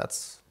chargers.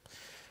 That's,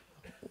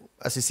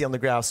 as you see on the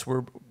graphs,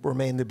 we're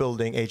mainly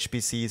building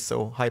HPCs,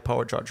 so high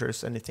power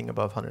chargers, anything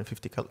above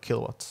 150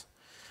 kilowatts.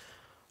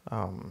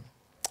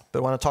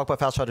 But when I talk about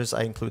fast chargers,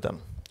 I include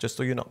them, just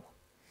so you know.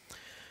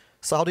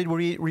 So how did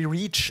we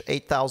reach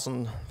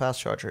 8,000 fast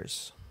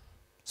chargers?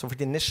 So for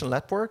the initial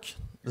network,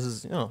 this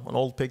is an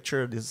old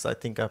picture. This is, I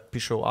think, a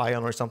Peugeot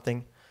Ion or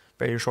something,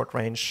 very short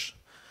range.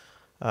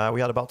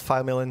 We had about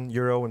 5 million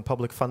euro in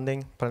public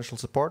funding, potential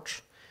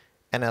support.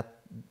 And at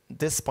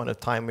this point of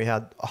time, we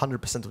had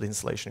 100% of the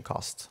installation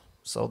cost.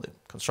 So the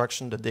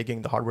construction, the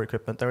digging, the hardware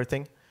equipment,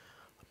 everything,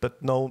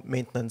 but no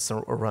maintenance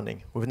or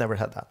running. We've never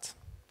had that.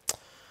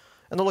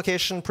 And the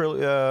location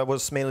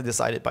was mainly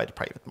decided by the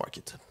private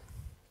market.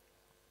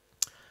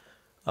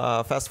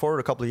 Fast forward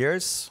a couple of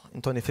years,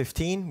 in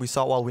 2015, we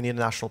saw, well, we need a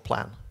national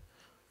plan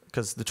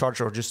because the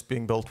chargers are just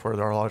being built where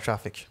there are a lot of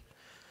traffic.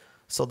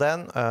 So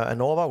then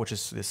Enova, which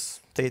is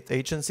this state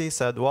agency,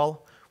 said,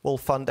 well, we'll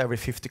fund every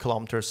 50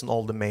 kilometers on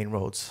all the main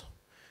roads,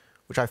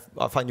 which I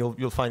find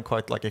you'll find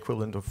quite like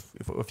equivalent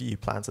of EU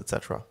plans,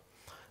 etc.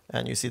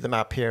 And you see the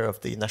map here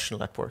of the national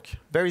network.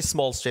 Very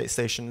small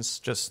stations,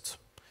 just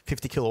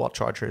 50 kilowatt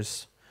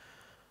chargers.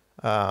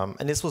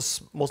 And this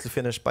was mostly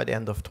finished by the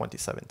end of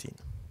 2017.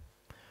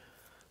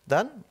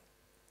 Then,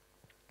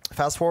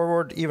 fast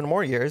forward even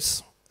more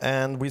years,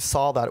 and we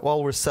saw that,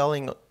 well, we're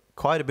selling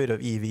quite a bit of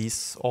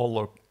EVs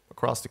all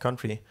across the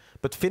country,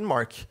 but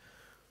Finnmark,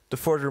 the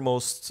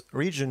furthermost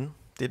region,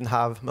 didn't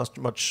have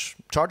much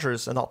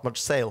chargers and not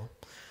much sale.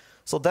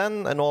 So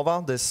then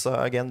Enova,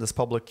 this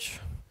public,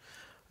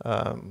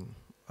 all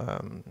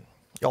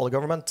the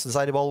government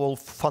decided, well, we'll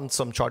fund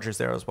some chargers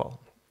there as well.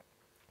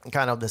 And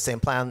kind of the same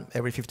plan,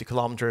 every 50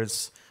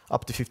 kilometers,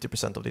 up to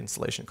 50% of the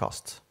installation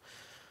cost.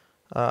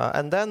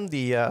 And then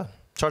the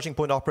charging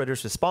point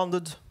operators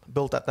responded,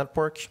 built that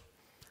network,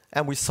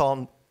 and we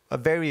saw a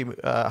very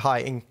high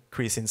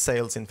increase in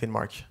sales in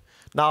Finnmark.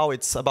 Now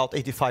it's about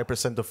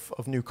 85%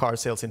 of new car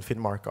sales in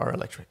Finnmark are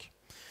electric.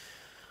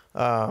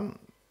 And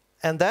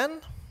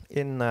then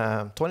in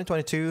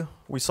 2022,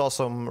 we saw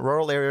some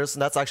rural areas,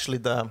 and that's actually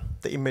the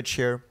image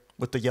here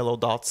with the yellow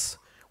dots,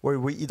 where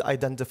we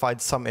identified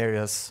some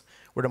areas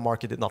where the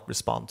market did not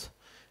respond.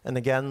 And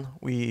again,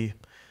 we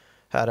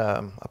had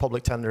a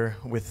public tender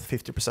with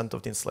 50%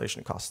 of the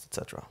installation cost,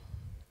 etc.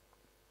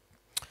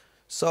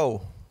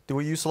 So, do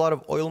we use a lot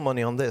of oil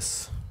money on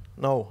this?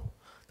 No,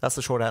 that's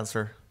the short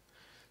answer.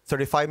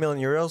 35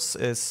 million euros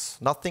is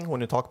nothing when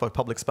you talk about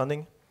public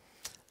spending.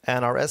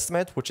 And our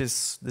estimate,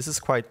 this is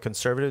quite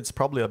conservative, it's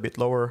probably a bit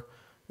lower,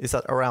 is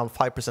that around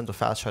 5% of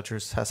fast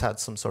chargers has had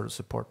some sort of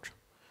support.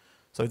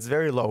 So it's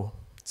very low.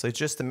 So it's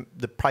just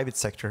the private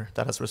sector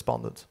that has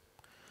responded.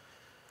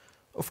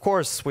 Of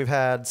course, we've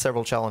had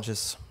several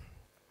challenges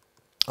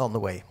on the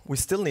way. We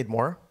still need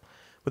more.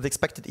 With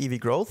expected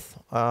EV growth,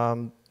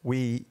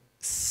 we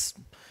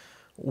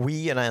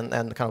and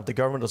kind of the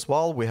government as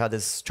well, we had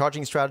this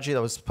charging strategy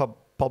that was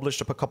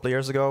published a couple of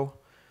years ago,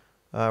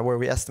 where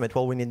we estimate,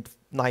 well, we need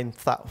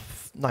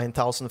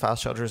 9,000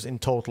 fast chargers in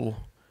total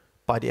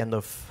by the end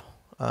of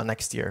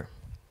next year.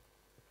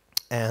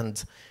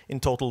 And in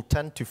total,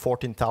 10 to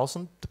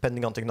 14,000,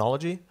 depending on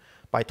technology,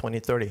 by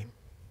 2030.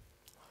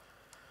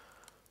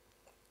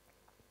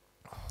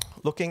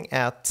 Looking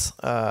at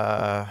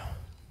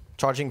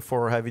charging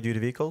for heavy-duty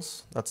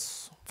vehicles,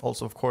 that's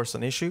also, of course,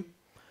 an issue.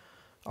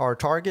 Our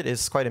target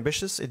is quite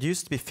ambitious. It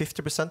used to be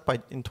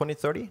 50% in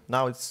 2030.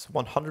 Now it's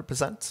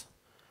 100%.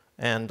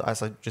 And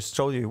as I just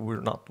showed you,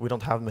 we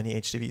don't have many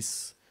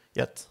HDVs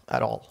yet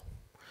at all.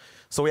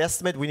 So we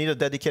estimate we need a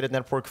dedicated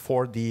network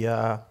for the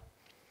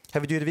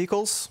heavy-duty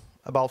vehicles,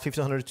 about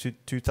 1,500 to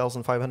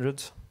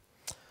 2,500.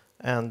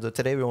 And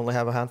today we only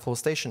have a handful of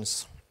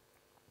stations.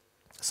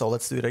 So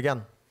let's do it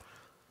again.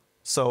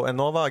 So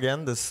Enova,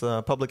 again, this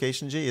public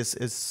agency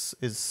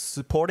is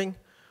supporting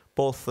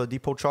both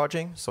depot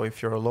charging. So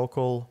if you're a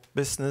local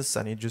business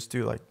and you just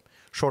do like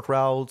short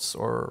routes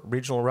or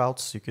regional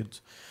routes, you could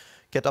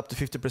get up to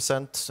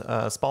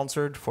 50%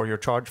 sponsored for your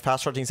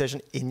fast charging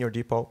station in your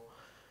depot.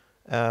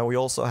 We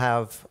also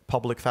have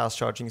public fast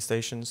charging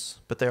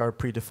stations, but they are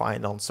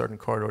predefined on certain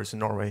corridors in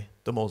Norway,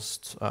 the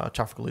most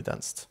traffically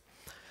dense.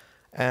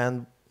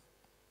 And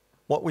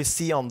what we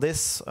see on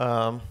this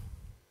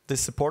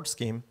support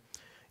scheme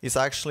is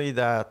actually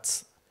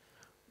that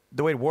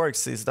the way it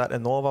works is that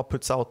Enova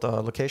puts out a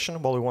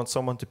location. Well, we want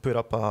someone to put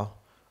up a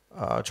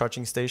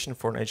charging station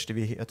for an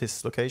HDV at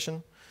this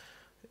location.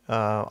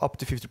 Up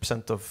to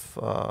 50% of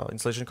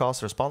installation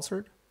costs are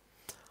sponsored.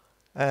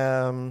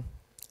 And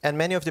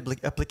many of the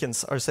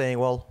applicants are saying,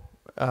 well,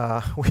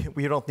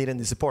 we don't need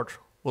any support.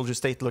 We'll just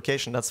state the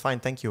location. That's fine,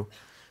 thank you.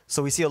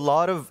 So we see a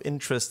lot of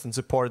interest and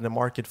support in the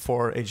market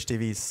for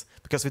HDVs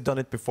because we've done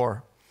it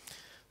before.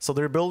 So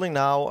they're building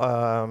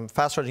now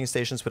fast charging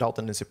stations without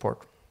any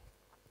support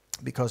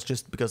because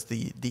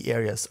the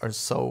areas are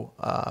so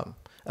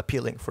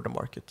appealing for the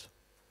market.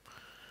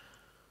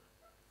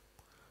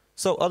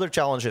 So other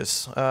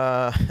challenges,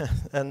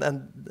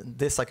 and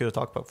this I could have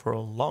talked about for a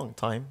long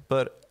time,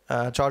 but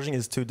charging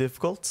is too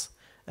difficult.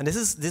 And this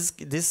is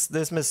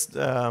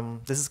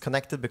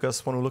connected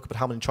because when we look at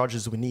how many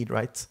chargers we need,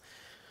 right?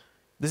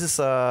 This is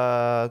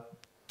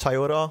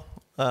Toyota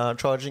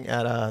charging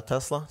at a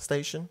Tesla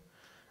station.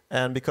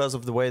 And because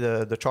of the way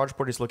the charge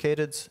port is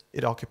located,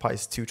 it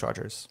occupies 2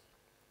 chargers.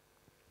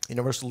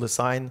 Universal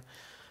design,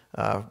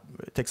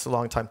 it takes a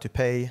long time to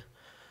pay.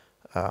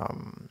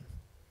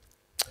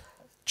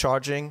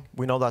 charging.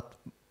 We know that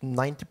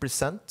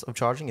 90% of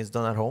charging is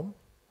done at home.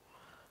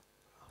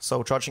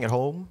 So charging at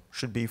home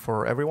should be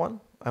for everyone.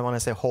 And when I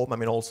say home, I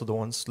mean also the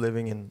ones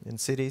living in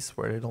cities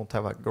where they don't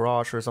have a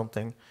garage or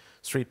something,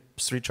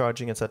 street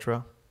charging,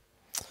 etc.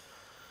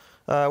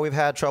 We've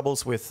had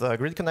troubles with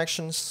grid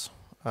connections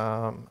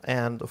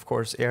and, of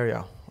course,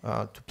 area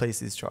to place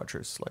these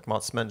chargers. Like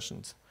Mats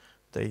mentioned,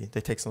 they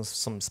take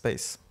some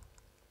space.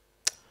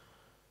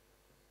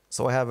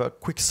 So I have a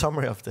quick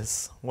summary of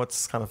this,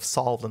 what's kind of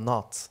solved and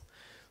not.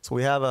 So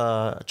we have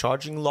a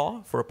charging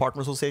law for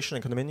apartment association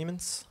and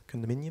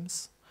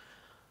condominiums,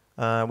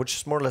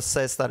 which more or less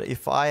says that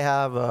if I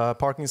have a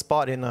parking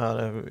spot in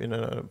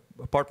an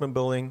apartment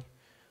building,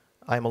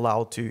 I'm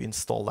allowed to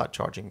install that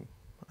charging,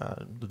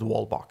 the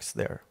wall box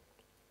there.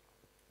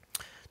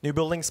 New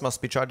buildings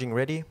must be charging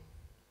ready,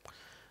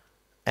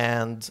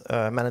 and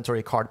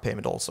mandatory card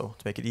payment also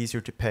to make it easier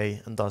to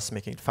pay and thus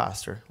making it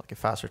faster, like a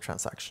faster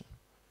transaction.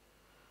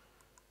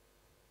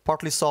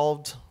 Partly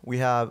solved, we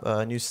have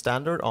a new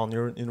standard on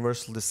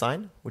universal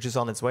design, which is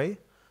on its way.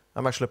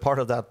 I'm actually part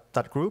of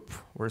that group,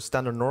 where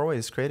Standard Norway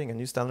is creating a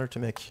new standard to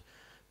make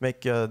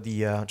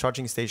the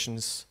charging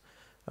stations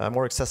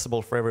more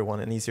accessible for everyone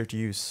and easier to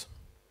use.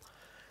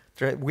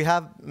 We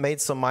have made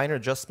some minor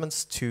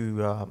adjustments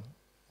to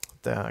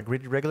the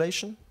grid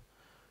regulation.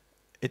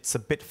 It's a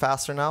bit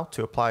faster now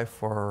to apply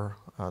for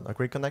a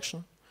grid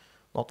connection.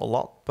 Not a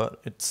lot, but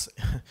it's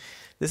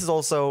this is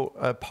also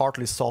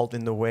partly solved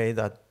in the way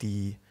that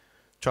the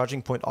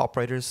charging point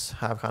operators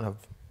have kind of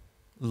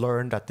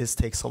learned that this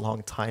takes a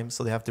long time,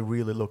 so they have to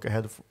really look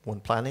ahead when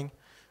planning,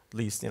 at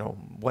least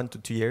 1 to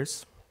 2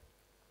 years.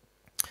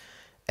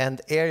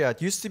 And area,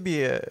 it used to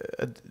be a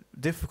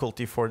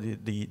difficulty for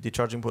the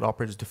charging point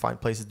operators to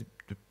find places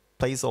to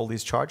place all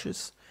these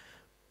chargers,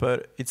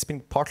 but it's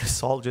been partly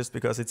solved just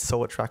because it's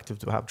so attractive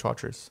to have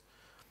chargers.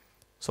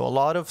 So a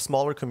lot of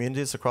smaller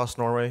communities across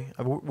Norway,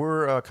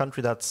 we're a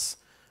country that's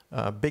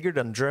bigger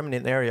than Germany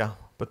in area,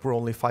 but we're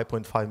only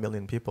 5.5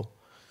 million people.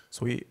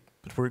 So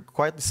we're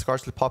quite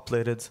sparsely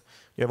populated.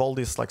 You have all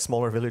these like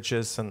smaller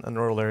villages and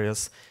rural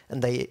areas,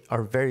 and they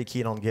are very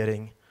keen on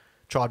getting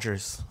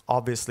chargers,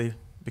 obviously,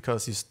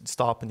 because you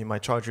stop and you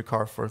might charge your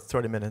car for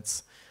 30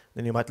 minutes,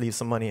 then you might leave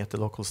some money at the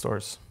local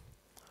stores.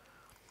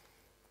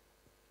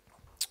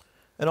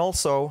 And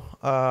also,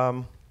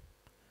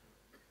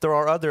 there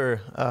are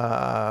other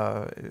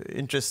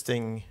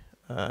interesting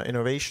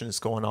innovations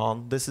going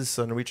on. This is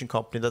a Norwegian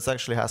company that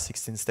actually has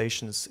 16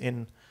 stations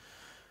in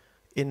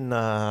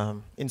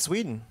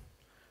Sweden,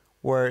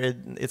 where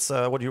it's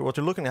what you're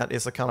looking at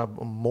is a kind of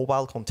a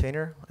mobile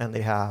container, and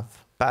they have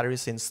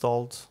batteries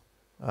installed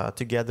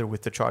together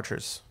with the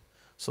chargers.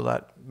 So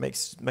that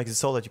makes it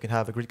so that you can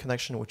have a grid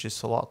connection, which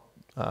is a lot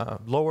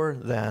lower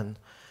than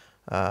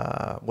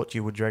what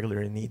you would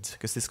regularly need,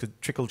 because this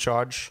could trickle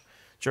charge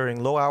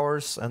during low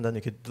hours, and then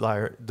you could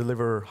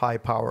deliver high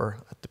power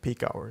at the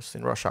peak hours,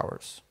 in rush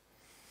hours.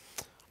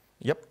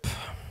 Yep.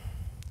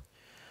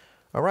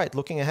 All right,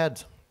 looking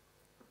ahead.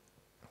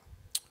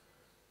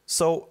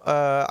 So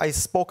I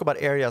spoke about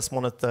area as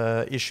one of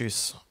the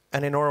issues.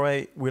 And in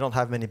Norway, we don't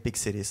have many big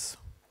cities.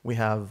 We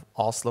have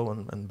Oslo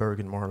and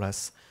Bergen, more or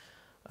less.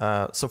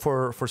 So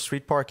for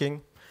street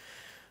parking,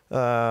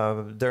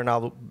 they're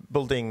now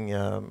building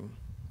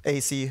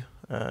AC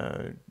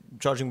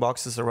charging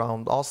boxes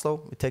around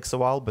Oslo. It takes a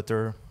while, but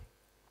they're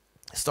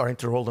starting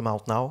to roll them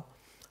out now.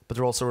 But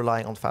they're also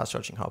relying on fast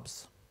charging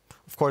hubs.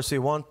 Of course, we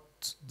want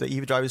the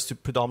EV drivers to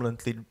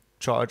predominantly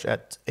charge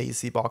at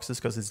AC boxes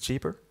because it's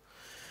cheaper.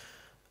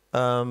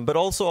 But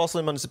also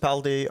Oslo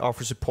municipality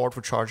offers support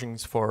for charging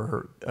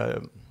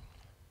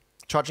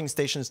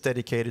stations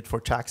dedicated for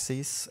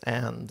taxis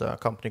and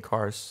company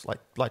cars,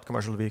 like light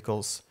commercial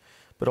vehicles,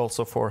 but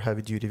also for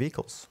heavy-duty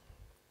vehicles.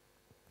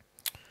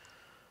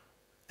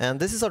 And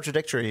this is our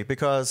trajectory,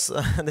 because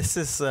this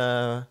is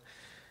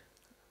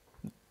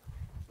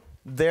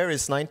there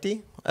is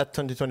 90 at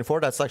 2024.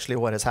 That's actually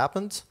what has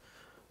happened.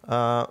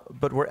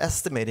 But we're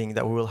estimating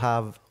that we will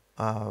have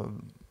a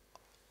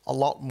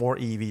lot more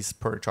EVs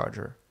per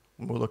charger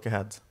when we look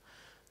ahead.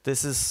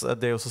 This is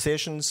the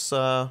association's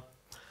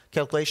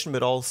calculation,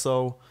 but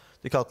also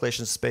the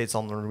calculations based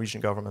on the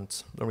Norwegian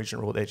government, the Norwegian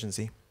Road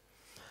Agency.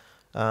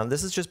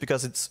 This is just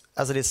because it's,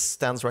 as it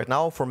stands right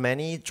now, for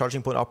many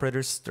charging point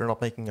operators, they're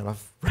not making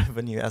enough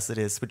revenue as it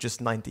is with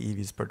just 90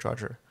 EVs per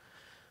charger.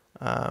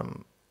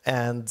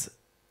 And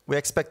we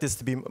expect this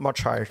to be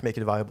much higher to make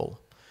it viable.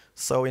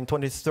 So in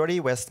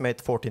 2030, we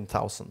estimate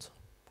 14,000.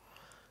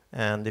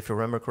 And if you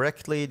remember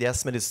correctly, the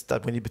estimate is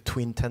that we need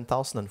between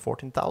 10,000 and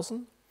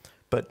 14,000.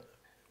 But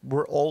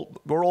we're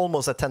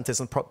almost at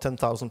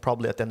 10,000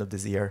 probably at the end of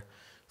this year.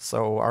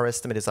 So our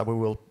estimate is that we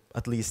will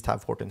at least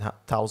have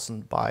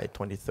 14,000 by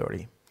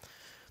 2030.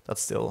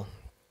 That's still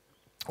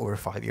over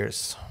 5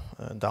 years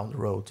down the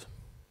road.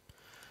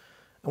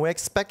 And we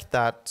expect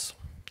that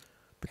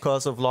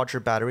because of larger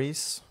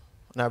batteries,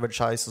 an average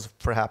size of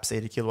perhaps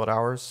 80 kilowatt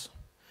hours.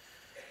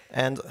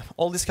 And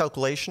all these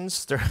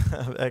calculations,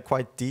 they're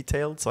quite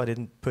detailed, so I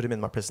didn't put them in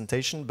my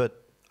presentation,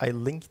 but I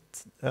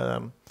linked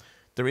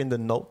They're in the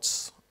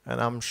notes, and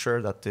I'm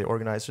sure that the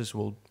organizers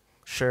will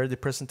share the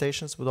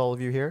presentations with all of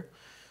you here.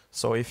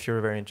 So if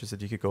you're very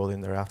interested, you could go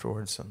in there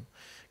afterwards and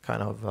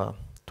kind of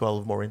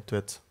delve more into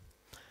it.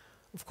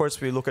 Of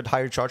course, we look at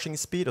higher charging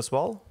speed as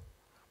well.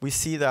 We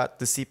see that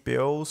the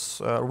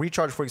CPOs,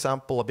 Recharge, for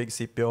example, a big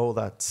CPO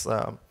that's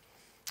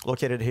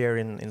located here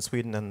in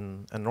Sweden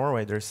and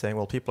Norway, they're saying,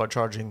 well, people are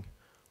charging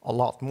a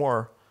lot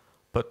more,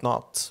 but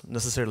not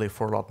necessarily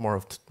for a lot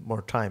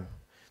more time.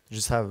 They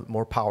just have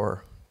more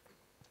power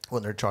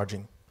when they're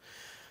charging.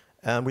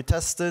 And we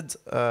tested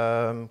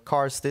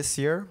cars this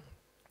year,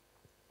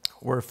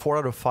 where 4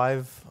 out of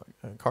 5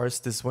 cars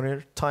this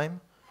winter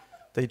time,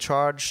 they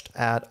charged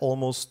at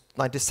almost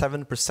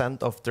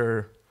 97% of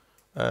their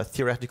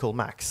theoretical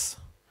max.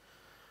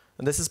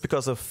 And this is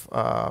because of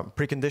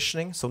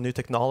preconditioning, so new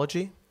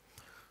technology.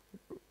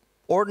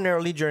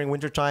 Ordinarily, during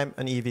wintertime,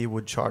 an EV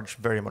would charge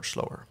very much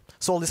slower.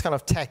 So all this kind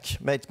of tech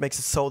makes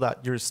it so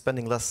that you're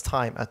spending less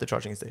time at the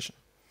charging station.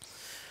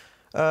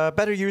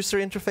 Better user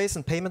interface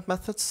and payment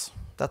methods.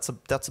 That's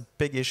a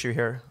big issue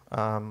here.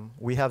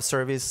 We have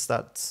surveys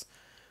that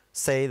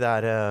say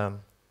that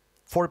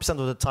 40%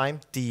 of the time,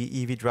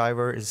 the EV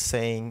driver is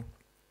saying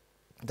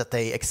that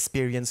they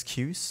experience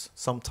queues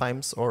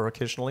sometimes or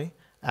occasionally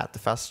at the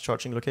fast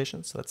charging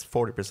locations. So that's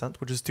 40%,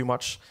 which is too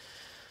much.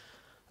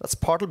 That's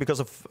partly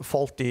because of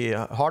faulty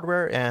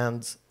hardware,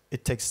 and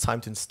it takes time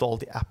to install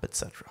the app,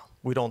 etc.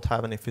 We don't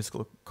have any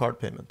physical card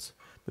payments,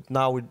 but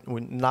now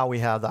we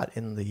have that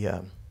in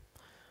the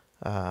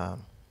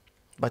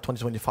by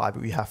 2025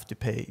 we have to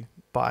pay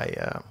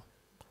by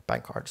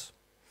bank cards,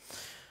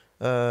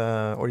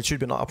 or it should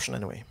be an option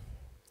anyway.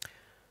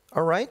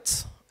 All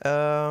right,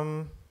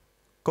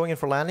 going in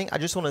for landing. I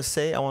just want to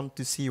say I want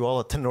to see you all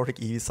at the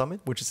Nordic EV Summit,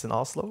 which is in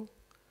Oslo.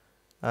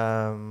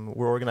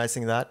 We're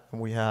organizing that,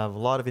 and we have a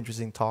lot of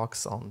interesting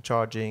talks on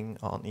charging,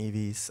 on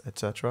EVs,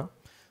 etc.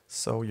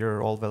 So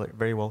you're all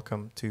very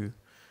welcome to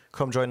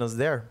come join us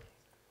there.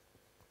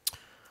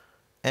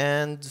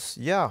 And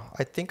yeah,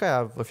 I think I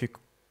have a few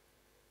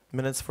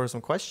minutes for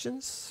some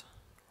questions.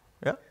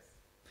 Yeah.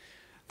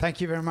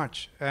 Thank you very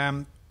much.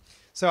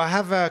 So I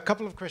have a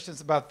couple of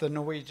questions about the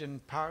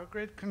Norwegian power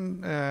grid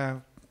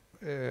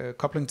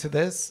coupling to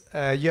this.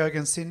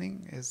 Jørgen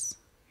Sinning is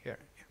here.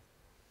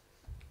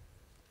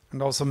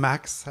 And also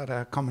Max had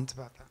a comment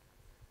about that.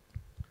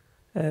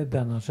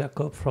 Bernard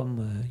Jacob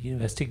from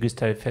University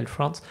Gustave Eiffel,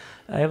 France.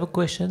 I have a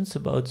question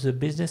about the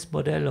business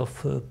model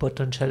of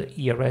potential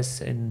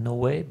ERS in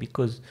Norway,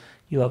 because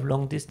you have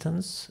long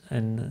distance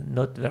and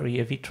not very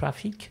heavy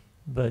traffic,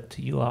 but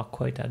you are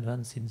quite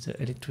advanced in the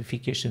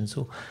electrification.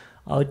 So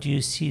how do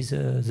you see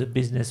the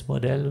business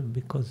model?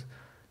 Because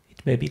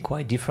it may be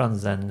quite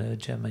different than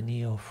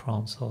Germany or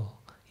France or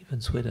even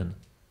Sweden.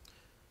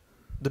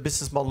 The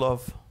business model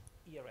of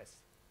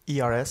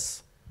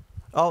ERS?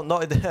 Oh, no.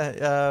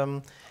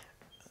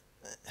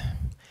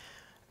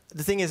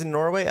 The thing is, in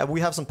Norway,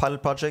 we have some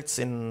pilot projects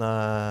in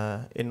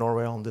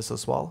Norway on this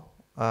as well.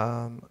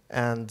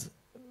 And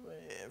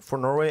for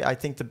Norway, I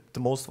think the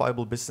most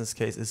viable business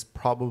case is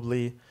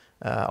probably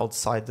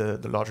outside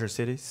the larger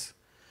cities,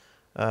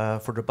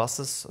 for the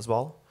buses as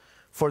well.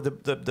 For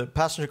the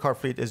passenger car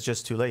fleet, is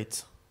just too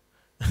late.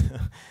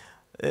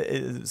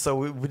 So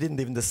we didn't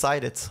even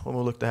decide it when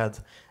we looked ahead.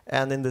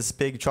 And in this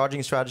big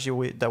charging strategy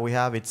that we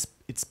have,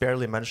 it's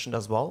barely mentioned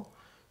as well.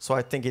 So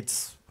I think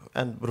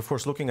but of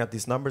course, looking at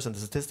these numbers and the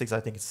statistics, I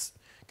think it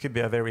could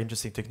be a very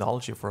interesting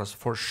technology for us,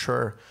 for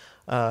sure.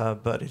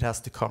 But it has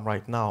to come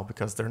right now,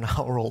 because they're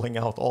now rolling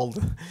out all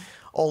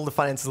the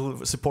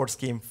financial support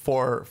scheme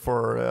for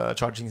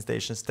charging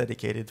stations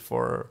dedicated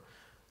for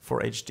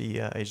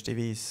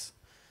HDVs.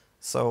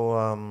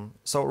 So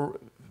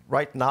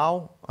right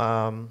now,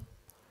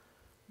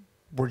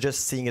 we're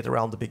just seeing it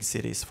around the big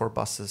cities for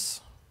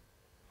buses.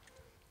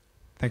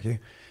 Thank you.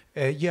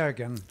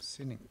 Jørgen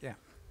Sinning, yeah.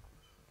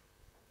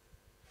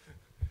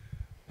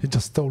 He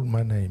just stole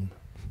my name.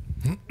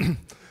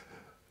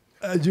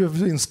 You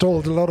have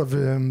installed a lot of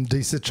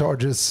DC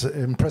chargers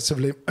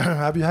impressively.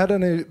 Have you had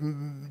any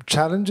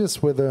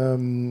challenges with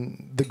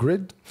the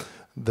grid,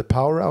 the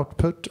power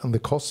output, and the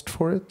cost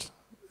for it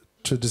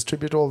to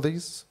distribute all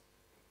these?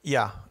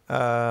 Yeah.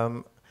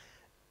 The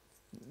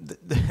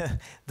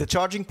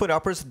charging point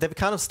operators, they've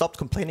kind of stopped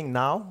complaining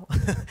now,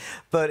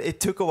 but it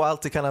took a while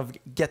to kind of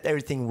get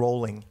everything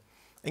rolling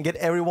and get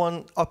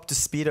everyone up to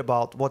speed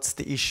about what's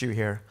the issue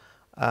here.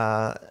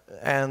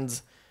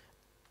 And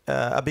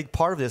a big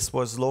part of this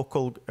was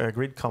local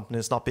grid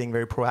companies not being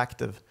very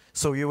proactive.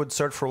 So you would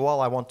search for,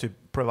 well, I want to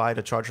provide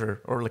a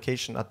charger or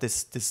location at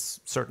this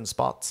certain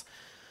spot.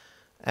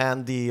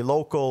 And the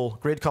local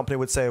grid company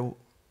would say,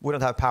 we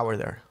don't have power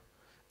there.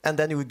 And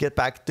then you would get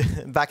back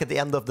at the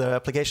end of the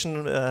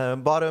application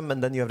bottom,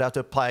 and then you would have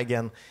to apply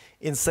again,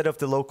 instead of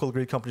the local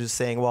grid company just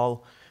saying,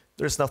 well,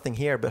 there's nothing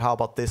here, but how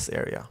about this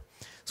area?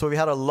 So we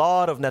had a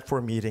lot of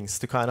network meetings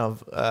to kind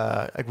of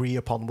agree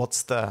upon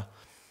what's the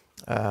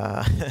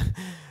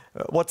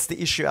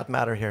issue at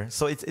matter here.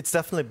 So it's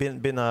definitely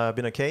been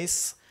a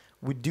case.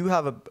 We do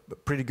have a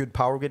pretty good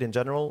power grid in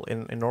general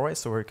in Norway,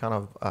 so we're kind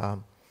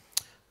of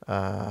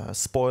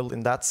spoiled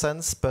in that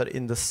sense. But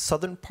in the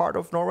southern part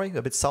of Norway,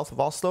 a bit south of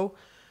Oslo,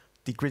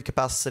 the grid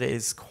capacity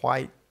is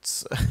quite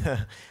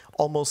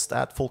almost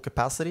at full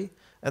capacity.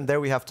 And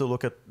there we have to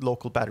look at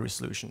local battery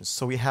solutions.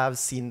 So we have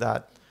seen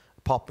that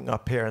popping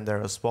up here and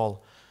there as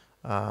well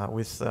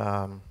with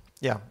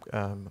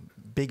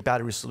big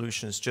battery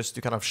solutions just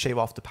to kind of shave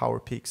off the power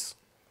peaks.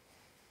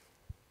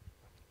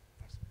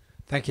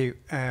 Thank you.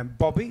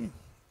 Bobby, you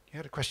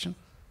had a question?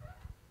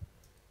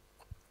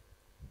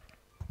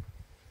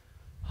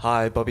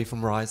 Hi, Bobby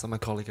from Rise. I'm a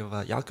colleague of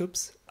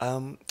Jakob's.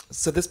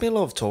 So there's been a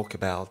lot of talk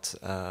about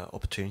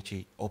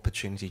opportunity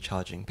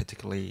charging,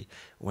 particularly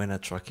when a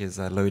truck is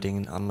loading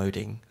and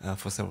unloading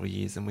for several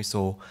years. And we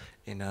saw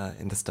in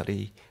the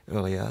study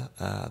earlier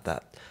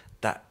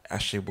that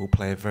actually will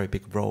play a very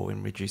big role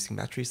in reducing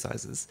battery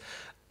sizes.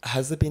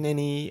 Has there been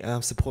any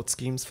support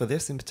schemes for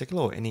this in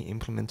particular, or any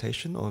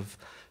implementation of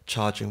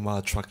charging while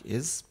a truck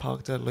is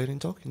parked at a loading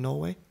dock in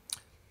Norway?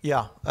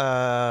 Yeah,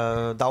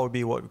 that would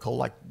be what we call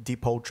like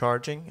depot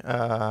charging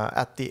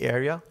at the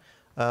area.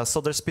 So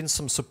there's been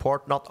some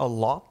support, not a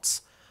lot.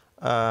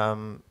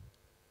 I've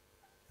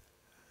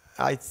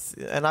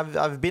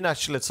been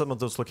actually at some of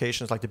those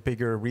locations, like the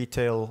bigger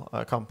retail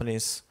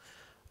companies,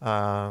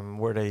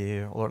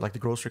 or like the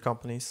grocery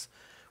companies,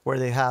 where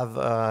they have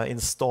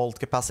installed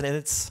capacity, and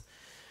it's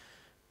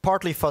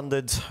partly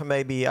funded,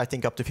 maybe I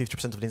think up to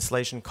 50% of the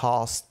installation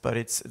cost, but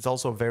it's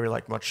also very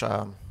like much.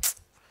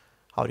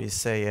 How do you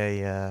say,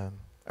 a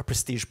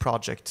prestige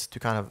project to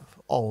kind of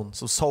own.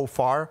 So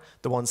far,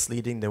 the ones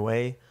leading the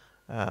way,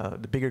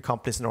 the bigger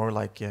companies in Norway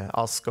like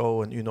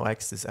ASKO and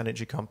UnoX, this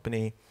energy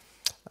company,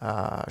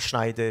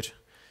 Schneider,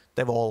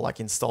 they've all like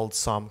installed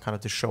some kind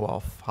of to show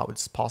off how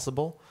it's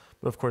possible.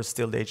 But of course,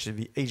 still the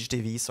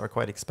HDVs are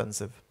quite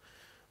expensive.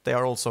 They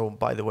are also,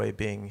 by the way,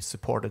 being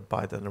supported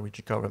by the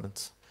Norwegian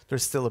government. They're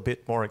still a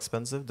bit more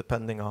expensive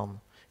depending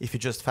on if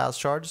you just fast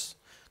charge.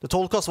 The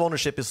total cost of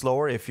ownership is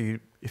lower if you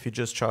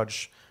just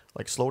charge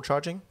like slow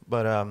charging,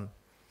 but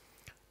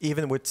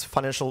even with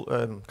financial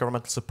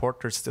governmental support,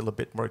 they're still a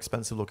bit more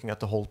expensive looking at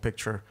the whole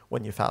picture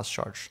when you fast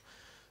charge.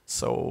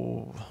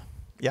 So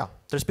yeah,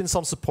 there's been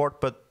some support,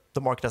 but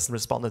the market hasn't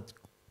responded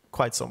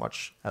quite so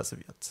much as of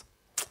yet.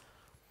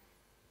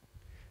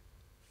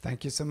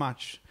 Thank you so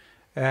much.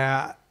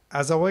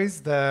 As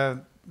always,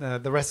 the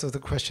rest of the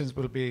questions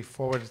will be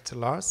forwarded to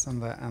Lars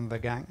and the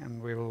gang,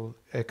 and we will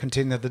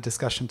continue the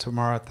discussion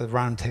tomorrow at the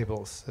round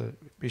tables. So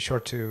be sure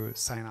to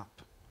sign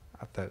up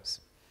at those.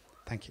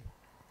 Thank you.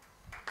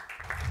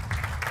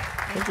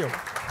 Thank you.